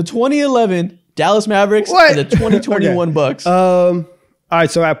 The 2011 Dallas Mavericks and the 2021 Bucks. All right,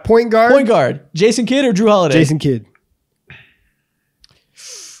 so at point guard. Point guard. Jason Kidd or Drew Holiday? Jason Kidd.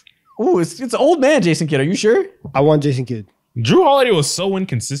 Ooh, it's old man Jason Kidd. Are you sure? I want Jason Kidd. Drew Holiday was so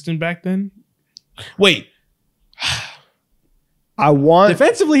inconsistent back then. Wait.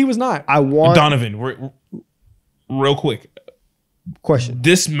 Defensively, he was not. Donovan, real quick. Question.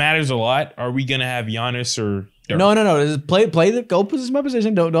 This matters a lot. Are we going to have Giannis or Dirk? No. Just go position by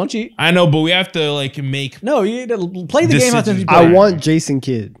position. Don't cheat. I know, but we have to make. No, you play the game. Decisions. I want Jason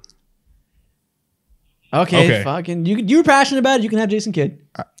Kidd. Okay. Fucking you're passionate about it. You can have Jason Kidd.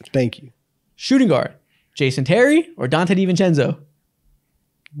 Thank you. Shooting guard. Jason Terry or Dante DiVincenzo?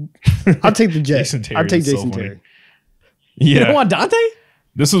 I'll take the Jet. Jason Terry I'll take is so Jason funny. Terry. Yeah. You don't want Dante?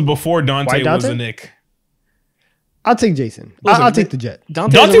 This was before Dante was a Knick. I'll take Jason. Listen, I'll take the Jet.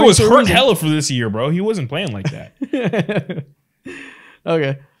 Dante was hurt hella for this year, bro. He wasn't playing like that.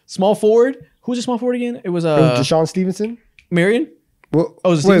 Okay. Small forward. Who's a small forward again? It was Deshaun Stevenson. Marion? Well, Oh,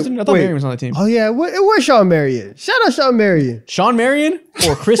 was it Stevenson? I thought Marion was on the team. Oh yeah, where's Sean Marion? Shout out Sean Marion. Sean Marion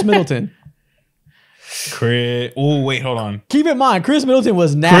or Chris Middleton? Oh, wait, hold on. Keep in mind, Chris Middleton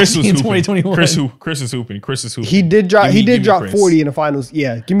was Chris nasty was in hooping. 2021. Chris is hooping. Chris is hooping. He did drop. Give me drop Chris. 40 in the finals.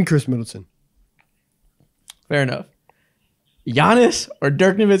 Yeah, give me Chris Middleton. Fair enough. Giannis or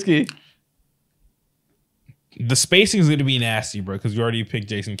Dirk Nowitzki? The spacing is going to be nasty, bro, because we already picked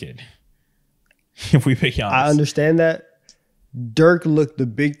Jason Kidd. If we pick Giannis. I understand that. Dirk looked the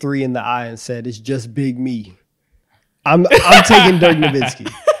big 3 in the eye and said, "It's just big me." I'm taking Dirk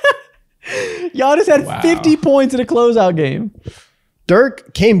Nowitzki. Giannis had 50 points in a closeout game.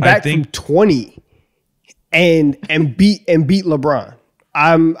 Dirk came back from 20 and beat LeBron.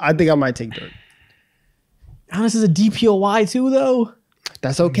 I think I might take Dirk. Giannis is a DPOY too, though.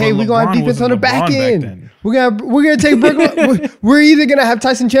 That's okay. But We're gonna have LeBron defense on the wasn't back LeBron back end. then. We're gonna take Brook. We're either gonna have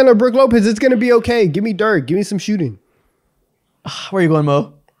Tyson Chandler or Brook Lopez. It's gonna be okay. Give me Dirk. Give me some shooting. Where are you going,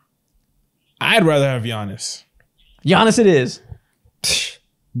 Mo? I'd rather have Giannis. Giannis it is.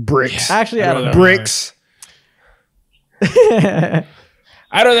 Bricks. Actually, I don't know. Bricks. I'd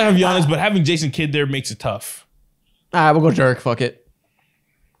rather have Giannis, but having Jason Kidd there makes it tough. All right, we'll go Dirk. Fuck it.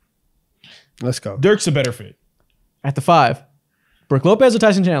 Let's go. Dirk's a better fit. At the 5. Brook Lopez or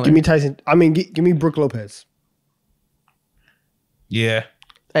Tyson Chandler? Give me Tyson. I mean, give me Brook Lopez. Yeah.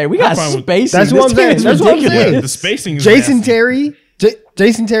 Hey, we got fine with- spacing. That's what I'm saying. That's what I'm saying. The spacing is Jason nasty. Terry,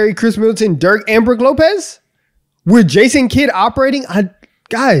 Jason Terry, Chris Middleton, Dirk, and Brook Lopez. With Jason Kidd operating,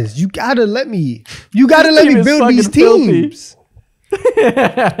 guys, you gotta let me. You gotta let team me is build these fucking filthy. teams.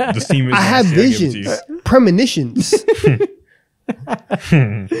 This team is I have nasty, I'll give it to you. visions, premonitions.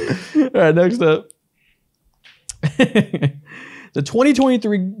 All right, next up. The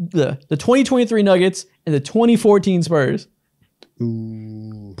 2023 Nuggets and the 2014 Spurs.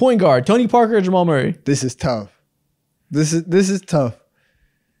 Ooh, Point guard, Tony Parker or Jamal Murray? this is tough. This is tough.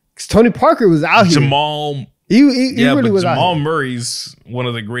 'Cause Tony Parker was out here. Jamal. He Yeah, really but was out Jamal here. Murray's one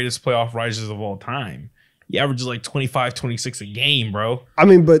of the greatest playoff risers of all time. He averages like 25, 26 a game, bro. I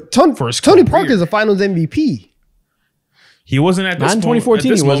mean, but Tony For his Parker career. is a Finals MVP. He wasn't at this Not in moment,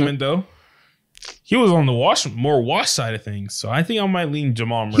 2014 at this he wasn't. moment, though. He was on the more wash side of things, so I think I might lean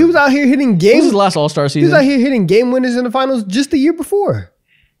Jamal Murray. He was out here hitting This is games. his last All-Star He was season. out here hitting game winners in the finals just the year before.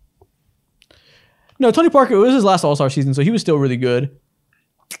 No, Tony Parker, it was his last All-Star season, so he was still really good.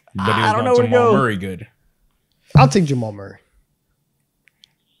 but he was I don't not know where to Jamal go. Murray good. I'll take Jamal Murray.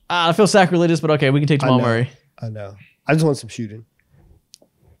 I feel sacrilegious, but okay, we can take Jamal know. Murray. I know. I just want some shooting.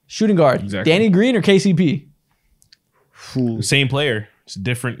 Shooting guard, Exactly. Danny Green or KCP? Ooh. Same player. It's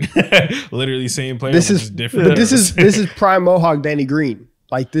different. Literally same player. This but is just different. but this is prime Mohawk Danny Green.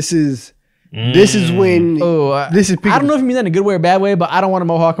 Like this is when this is I don't know if you mean that in a good way or bad way, but I don't want a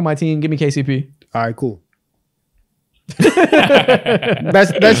Mohawk on my team. Give me KCP. All right, cool.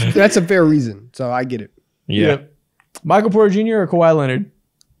 that's a fair reason. So I get it. Yeah. Yep. Michael Porter Jr. or Kawhi Leonard?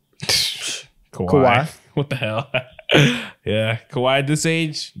 Kawhi. What the hell? Yeah. Kawhi at this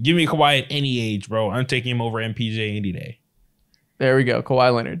age? Give me Kawhi at any age, bro. I'm taking him over MPJ any day. There we go.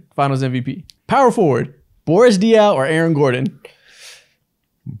 Kawhi Leonard, Finals MVP. Power forward, Boris Diaw or Aaron Gordon?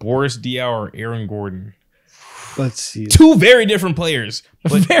 Boris Diaw or Aaron Gordon. Let's see. Two very different players,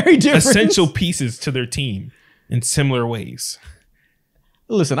 but Very different. essential pieces to their team in similar ways.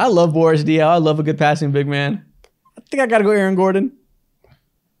 Listen, I love Boris Diaw. I love a good passing big man. I think I got to go Aaron Gordon.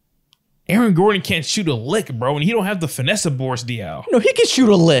 Aaron Gordon can't shoot a lick, bro, and he don't have the finesse of Boris Diaw. No, he can shoot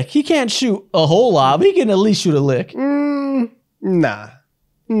a lick. He can't shoot a whole lot, but he can at least shoot a lick. Nah.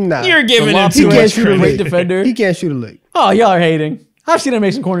 You're giving him Lob too can't much shoot a great lick. credit. defender. He can't shoot a lick. Oh, y'all are hating. I've seen him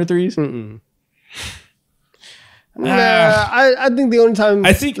make some corner threes. Nah, I think the only time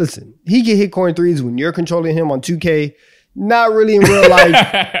listen, he can hit corner threes when you're controlling him on 2K. Not really in real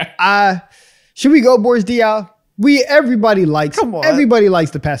life. Should we go Boris Diaw? Everybody likes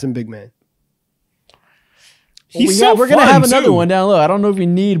the passing big man. We're gonna have another one down low. I don't know if we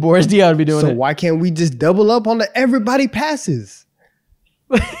need Boris Diaw to be doing So it. why can't we just double up on the everybody passes?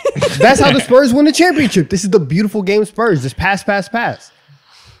 That's how the Spurs win the championship. This is the beautiful game Spurs. Just pass.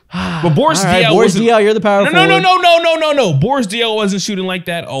 But Boris All right, Diaw Boris wasn't. Diaw, you're the power forward. No. Boris Diaw wasn't shooting like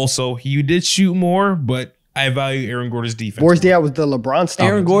that. Also, he did shoot more, but I value Aaron Gordon's defense. Boris Diaw was the LeBron stopper.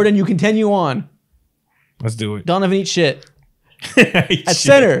 Aaron Gordon, you continue on. Let's do it. Donovan eat shit. At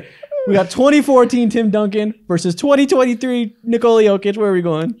center, we got 2014 Tim Duncan versus 2023 Nikola Jokic. Where are we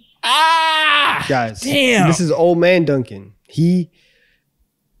going? Guys, damn. this is old man Duncan.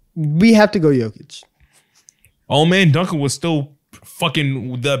 We have to go Jokic. Old man Duncan was still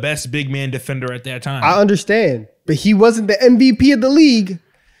fucking the best big man defender at that time. I understand, but he wasn't the MVP of the league.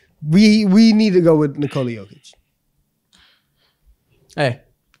 We need to go with Nikola Jokic. Hey,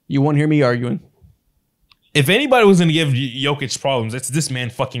 you won't hear me arguing. If anybody was going to give Jokic problems, it's this man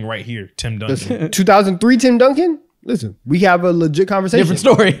fucking right here, Tim Duncan. Listen, 2003 Tim Duncan. Listen, we have a legit conversation. Different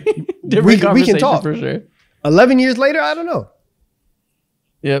story. Different We can conversation talk. for sure. 11 years later, I don't know.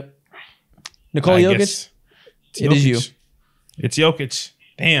 Yep. Nikola I Jokic. guess It is you. It's Jokic.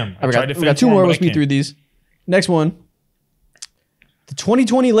 Damn. I tried to We got two more. We'll speed through these. Next one. The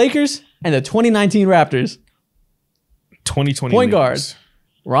 2020 Lakers and the 2019 Raptors. 2020 Point guard. Lakers.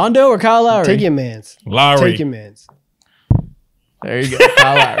 Rondo or Kyle Lowry? Take your mans. Lowry. Take your mans. There you go.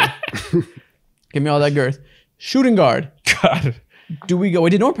 Kyle Lowry. Give me all that girth. Shooting guard. God. Do we go?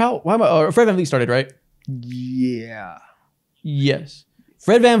 Wait, did Norm Powell? Why am I? Fred VanVleet started, right? Yeah.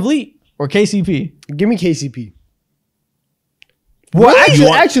 Fred VanVleet or KCP? Give me KCP. Well,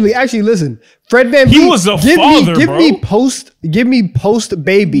 actually, listen. Fred VanVleet. He was a father, give bro. Give me post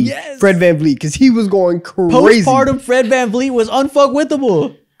baby Yes. Fred VanVleet because he was going crazy. Postpartum Fred VanVleet was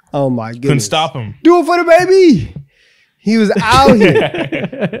unfuckwithable. Oh my goodness. Couldn't stop him. Do it for the baby. He was out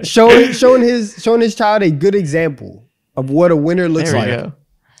here showing his child a good example of what a winner looks There we like. go.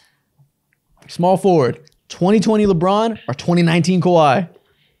 Small forward. 2020 LeBron or 2019 Kawhi?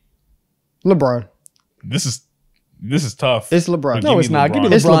 LeBron. This is tough. It's LeBron. No, it's not. Give me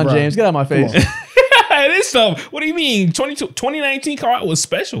It's LeBron LeBron. James. Get out of my face. It is tough. What do you mean? 2019 Kawhi was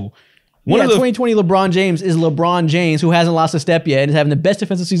special. One Yeah, of the 2020 LeBron James is LeBron James, who hasn't lost a step yet and is having the best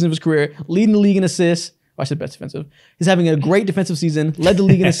defensive season of his career, leading the league in assists. Well, I said best defensive. He's having a great defensive season, led the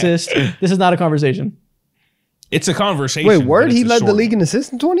league in assists. This is not a conversation. It's a conversation. Wait, but word? it's He a led the short league one. in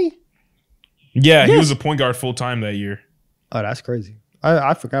assists in 20? Yeah, he Yes. was a point guard full time that year. Oh, that's crazy.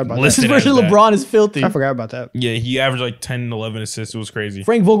 I forgot about Listen. This Listed version of as that. LeBron is filthy. that. I forgot about that. Yeah, he averaged like 10, 11 assists. It was crazy.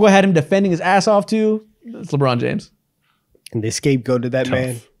 Frank Vogel had him defending his ass off too. It's LeBron James. And they scapegoated that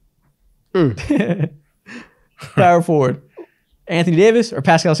man. Power forward. Anthony Davis or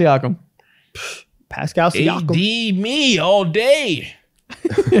Pascal Siakam? Pascal Siakam. AD me all day.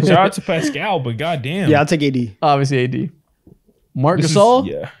 Shout out to Pascal, but goddamn. Yeah, I'll take AD. Obviously AD. Mark This is- Gasol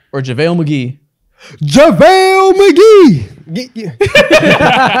yeah. or JaVale McGee? JaVale McGee.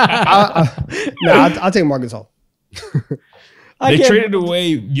 I'll take Marcus Hall. They traded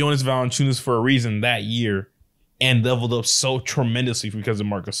away Jonas Valanciunas for a reason that year and leveled up so tremendously because of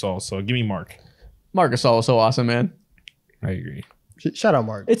Marc Gasol. So give me Mark. Marc Gasol is so awesome, man. I agree. Shout out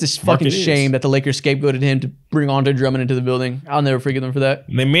Mark. It's a fucking Mark it shame is. that the Lakers scapegoated him to bring Andre Drummond into the building. I'll never forgive them for that.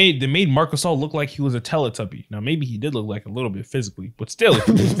 They made Marc Gasol look like he was a Teletubby. Now maybe he did look like a little bit physically, but still, it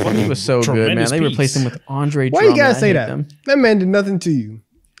was He was so good, man. They replaced him with Andre Why Drummond. you gotta I say hate that? them. That man did nothing to you,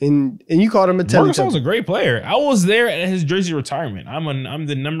 and you called him a Marc Gasol's Teletubby. a great player. I was there at his jersey retirement. I'm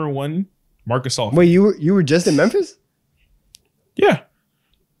the number one Marc Gasol fan. Wait, you were just in Memphis? Yeah.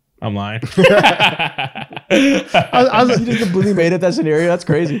 I'm lying. I was You just completely made up that scenario. That's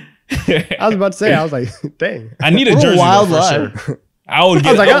crazy. about to say. I was like, dang. I need a What a jersey wild though, for lie. sure. I would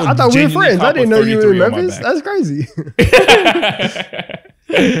I was get. like, I thought we were genuinely friends. I cop a didn't know you were in 33 on my Memphis. back. That's crazy.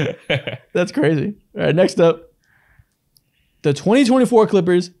 That's crazy. All right, next up. The 2024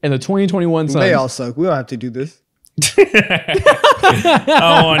 Clippers and the 2021 Suns. They all suck. We don't have to do this.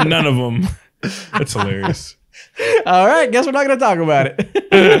 Oh, none of them. That's hilarious. All right, guess we're not going to talk about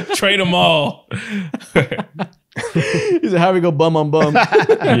it. Trade them all. He said, how we go bum on bum.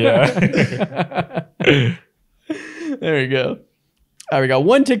 Yeah. There we go. All right, we got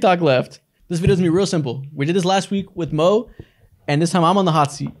one TikTok left. This video is going to be real simple. We did this last week with Mo, and this time I'm on the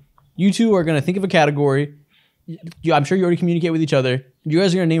hot seat. You two are going to think of a category. I'm sure you already communicate with each other. You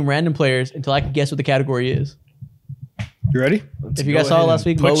guys are going to name random players until I can guess what the category is. You ready? If you guys saw it last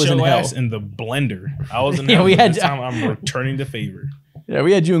week, Mo Put was your in hell. ass in the blender. I was in Yeah, hell. we but had- this time I'm returning the favor. Yeah,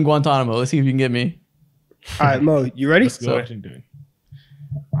 we had you in Guantanamo. Let's see if you can get me. All right, Mo, you ready? Let's go ahead and do it.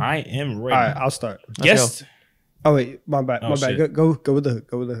 I am All ready. right, I'll start. Guess. Oh wait, my bad. Oh, My bad. shit. Go with the hook.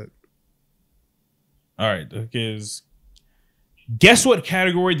 Go with the hook. All right. The hook is. Guess what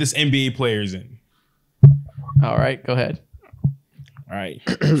category this NBA player is in. All right, go ahead. All right.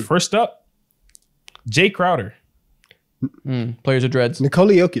 First up, Jay Crowder. Players of dreads.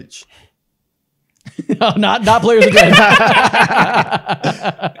 Nikola Jokic. No, not players of dreads.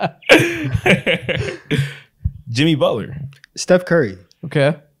 Jimmy Butler. Steph Curry.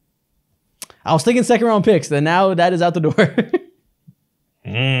 Okay. I was thinking second round picks. Then now that is out the door.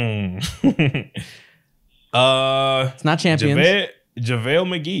 It's not champions. JaVale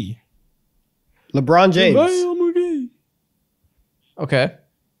McGee. LeBron James. Okay.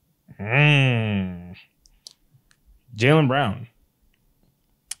 Jaylen Brown.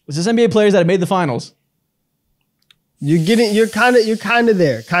 Is this NBA players that have made the finals? You're kind of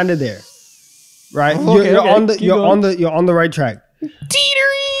there. Right? Oh, okay, okay. Keep going. You're on the right track.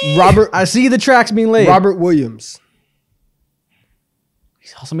 Teetering. I see the tracks being laid. Robert Williams.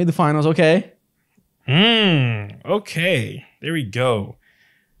 He's also made the finals. Okay. Okay. There we go.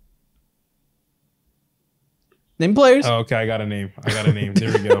 Name players. Oh, okay, I got a name.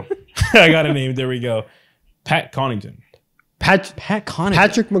 There we go. I got a name. There we go. Pat Connaughton. Pat Connaughton.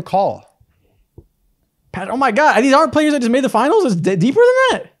 Patrick McCall. Oh my God. These aren't players that just made the finals? It's deeper than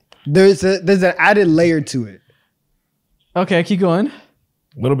that. There's an added layer to it. Okay, keep going. A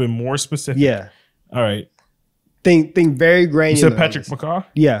little bit more specific. Yeah. All right. Think very granular. You said on Patrick this. McCaw?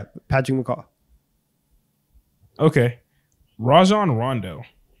 Yeah, Patrick McCall. Okay. Rajon Rondo.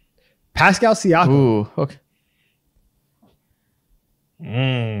 Pascal Siakam. Ooh, okay.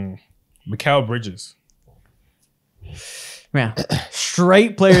 Mikal Bridges. Man,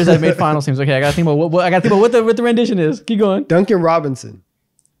 straight players that have made finals teams. Okay, I gotta think about what the rendition is. Keep going. Duncan Robinson.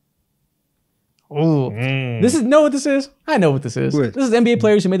 Oh, this is know what this is. I know what this is. What? This is NBA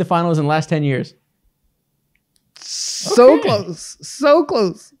players who made the finals in the last 10 years. So Okay. close. So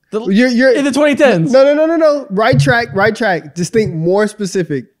close. The- You're in the 2010s. No. Right track. Just think more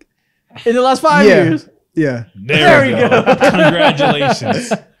specific. In the last 5 Yeah. years. Yeah. There we go.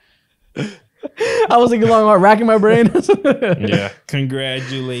 Congratulations. I was thinking long, hard, racking my brain. Yeah.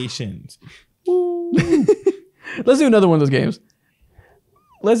 Congratulations. Let's do another one of those games.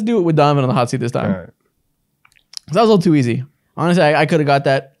 Let's do it with Donovan on the hot seat this time. All right. 'Cause that was a little too easy. Honestly, I could have got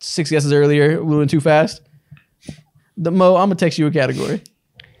that 6 guesses earlier. We went too fast. Mo, I'm gonna text you a category.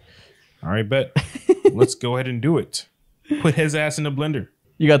 All right, bet. Let's go ahead and do it. Put his ass in the blender.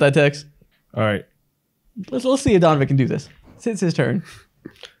 You got that text? All right. Let's see if Donovan can do this. It's his turn.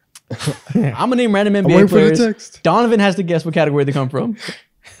 I'm gonna name random waiting NBA for the players. text. Donovan has to guess what category they come from.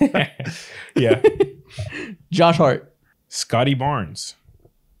 Yeah. Josh Hart, Scotty Barnes.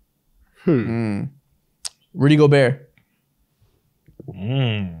 Rudy Gobert,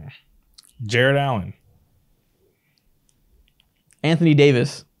 Jared Allen. Anthony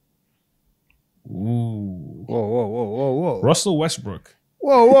Davis, Ooh. Whoa. Russell Westbrook.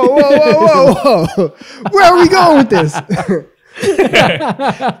 Whoa, whoa, whoa, whoa, whoa, whoa. Where are we going with this?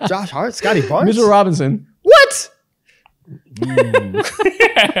 Josh Hart, Scotty Barnes? Mitchell Robinson. What?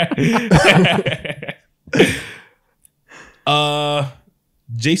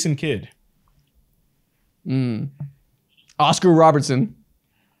 Jason Kidd. Oscar Robertson.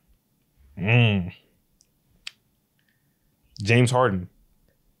 James Harden.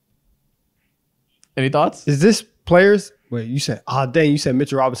 Any thoughts? Is this players? Wait, you said, dang, you said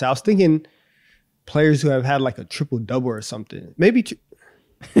Mitchell Robinson. I was thinking players who have had like a triple-double or something. Maybe.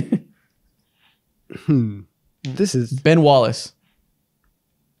 This is. Ben Wallace.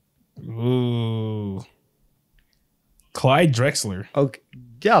 Ooh. Clyde Drexler. Okay.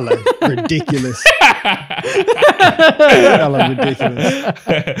 Y'all are ridiculous. Y'all are ridiculous.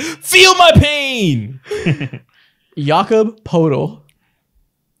 Feel my pain. Jakob Podol.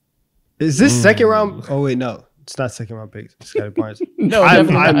 Is this second round? Oh, wait, no. It's not second round picks. Scotty Barnes. No, I'm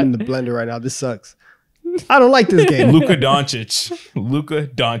definitely not. in the blender right now. This sucks. I don't like this game. Luka Doncic.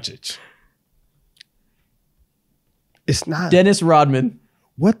 It's not. Dennis Rodman.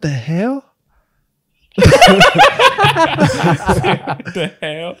 What the hell? What the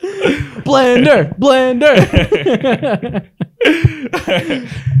hell? Blender.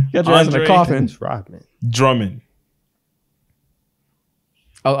 Got your ass in a Andre coffin. Dennis Rodman. Drummond.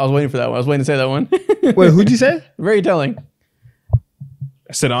 I was waiting for that one. I was waiting to say that one. Wait, who'd you say? Very telling.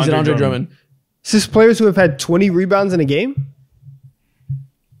 I said He said Andre Drummond. Is this players who have had 20 rebounds in a game?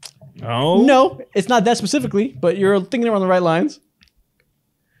 Oh. No, it's not that specifically, but you're thinking around the right lines.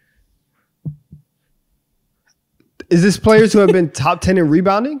 Is this players who have been top 10 in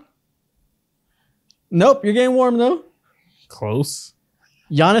rebounding? Nope, you're getting warm though. Close.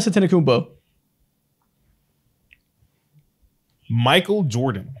 Giannis Antetokounmpo. Michael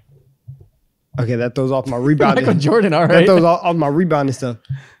Jordan. Okay, that throws off my rebounding. Michael Jordan, all That right. throws off my rebounding stuff.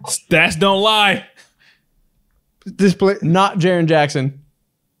 Stats don't lie. This play, Not Jaren Jackson.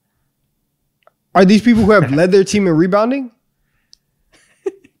 are these people who have led their team in rebounding?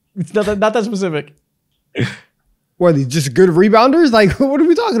 It's not that specific. What are these, just good rebounders? Like, what are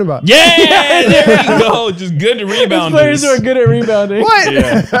we talking about? Yeah, there we go. Just good rebounders. Players who are good at rebounding. What?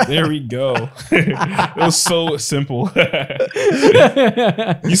 Yeah, there we go. It was so simple.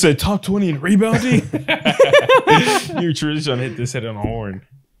 You said top 20 in rebounding? You're truly trying to hit this head on a horn.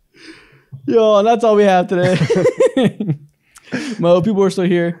 Yo, and that's all we have today. Mo, people are still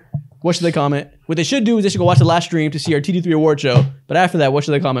here. What should they comment? What they should do is they should go watch the last stream to see our TD3 award show. But after that, what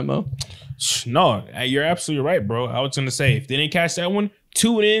should they comment, Mo? No, you're absolutely right, bro. I was going to say, if they didn't catch that one,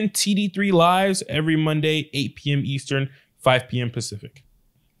 tune in TD3 Lives every Monday, 8 p.m. Eastern, 5 p.m. Pacific.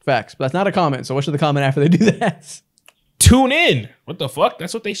 Facts. But that's not a comment. So what should they comment after they do that? Tune in. What the fuck?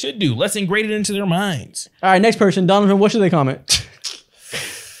 That's what they should do. Let's ingrate it into their minds. All right, next person. Donovan, what should they comment?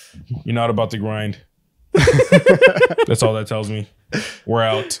 You're not about to grind. That's all that tells me. We're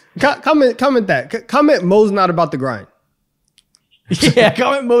out. Comment that. Comment Mo's not about the grind. Yeah,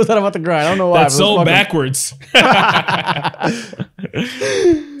 comment Mo's not about the grind. I don't know why. That's so backwards.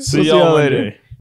 See y'all later.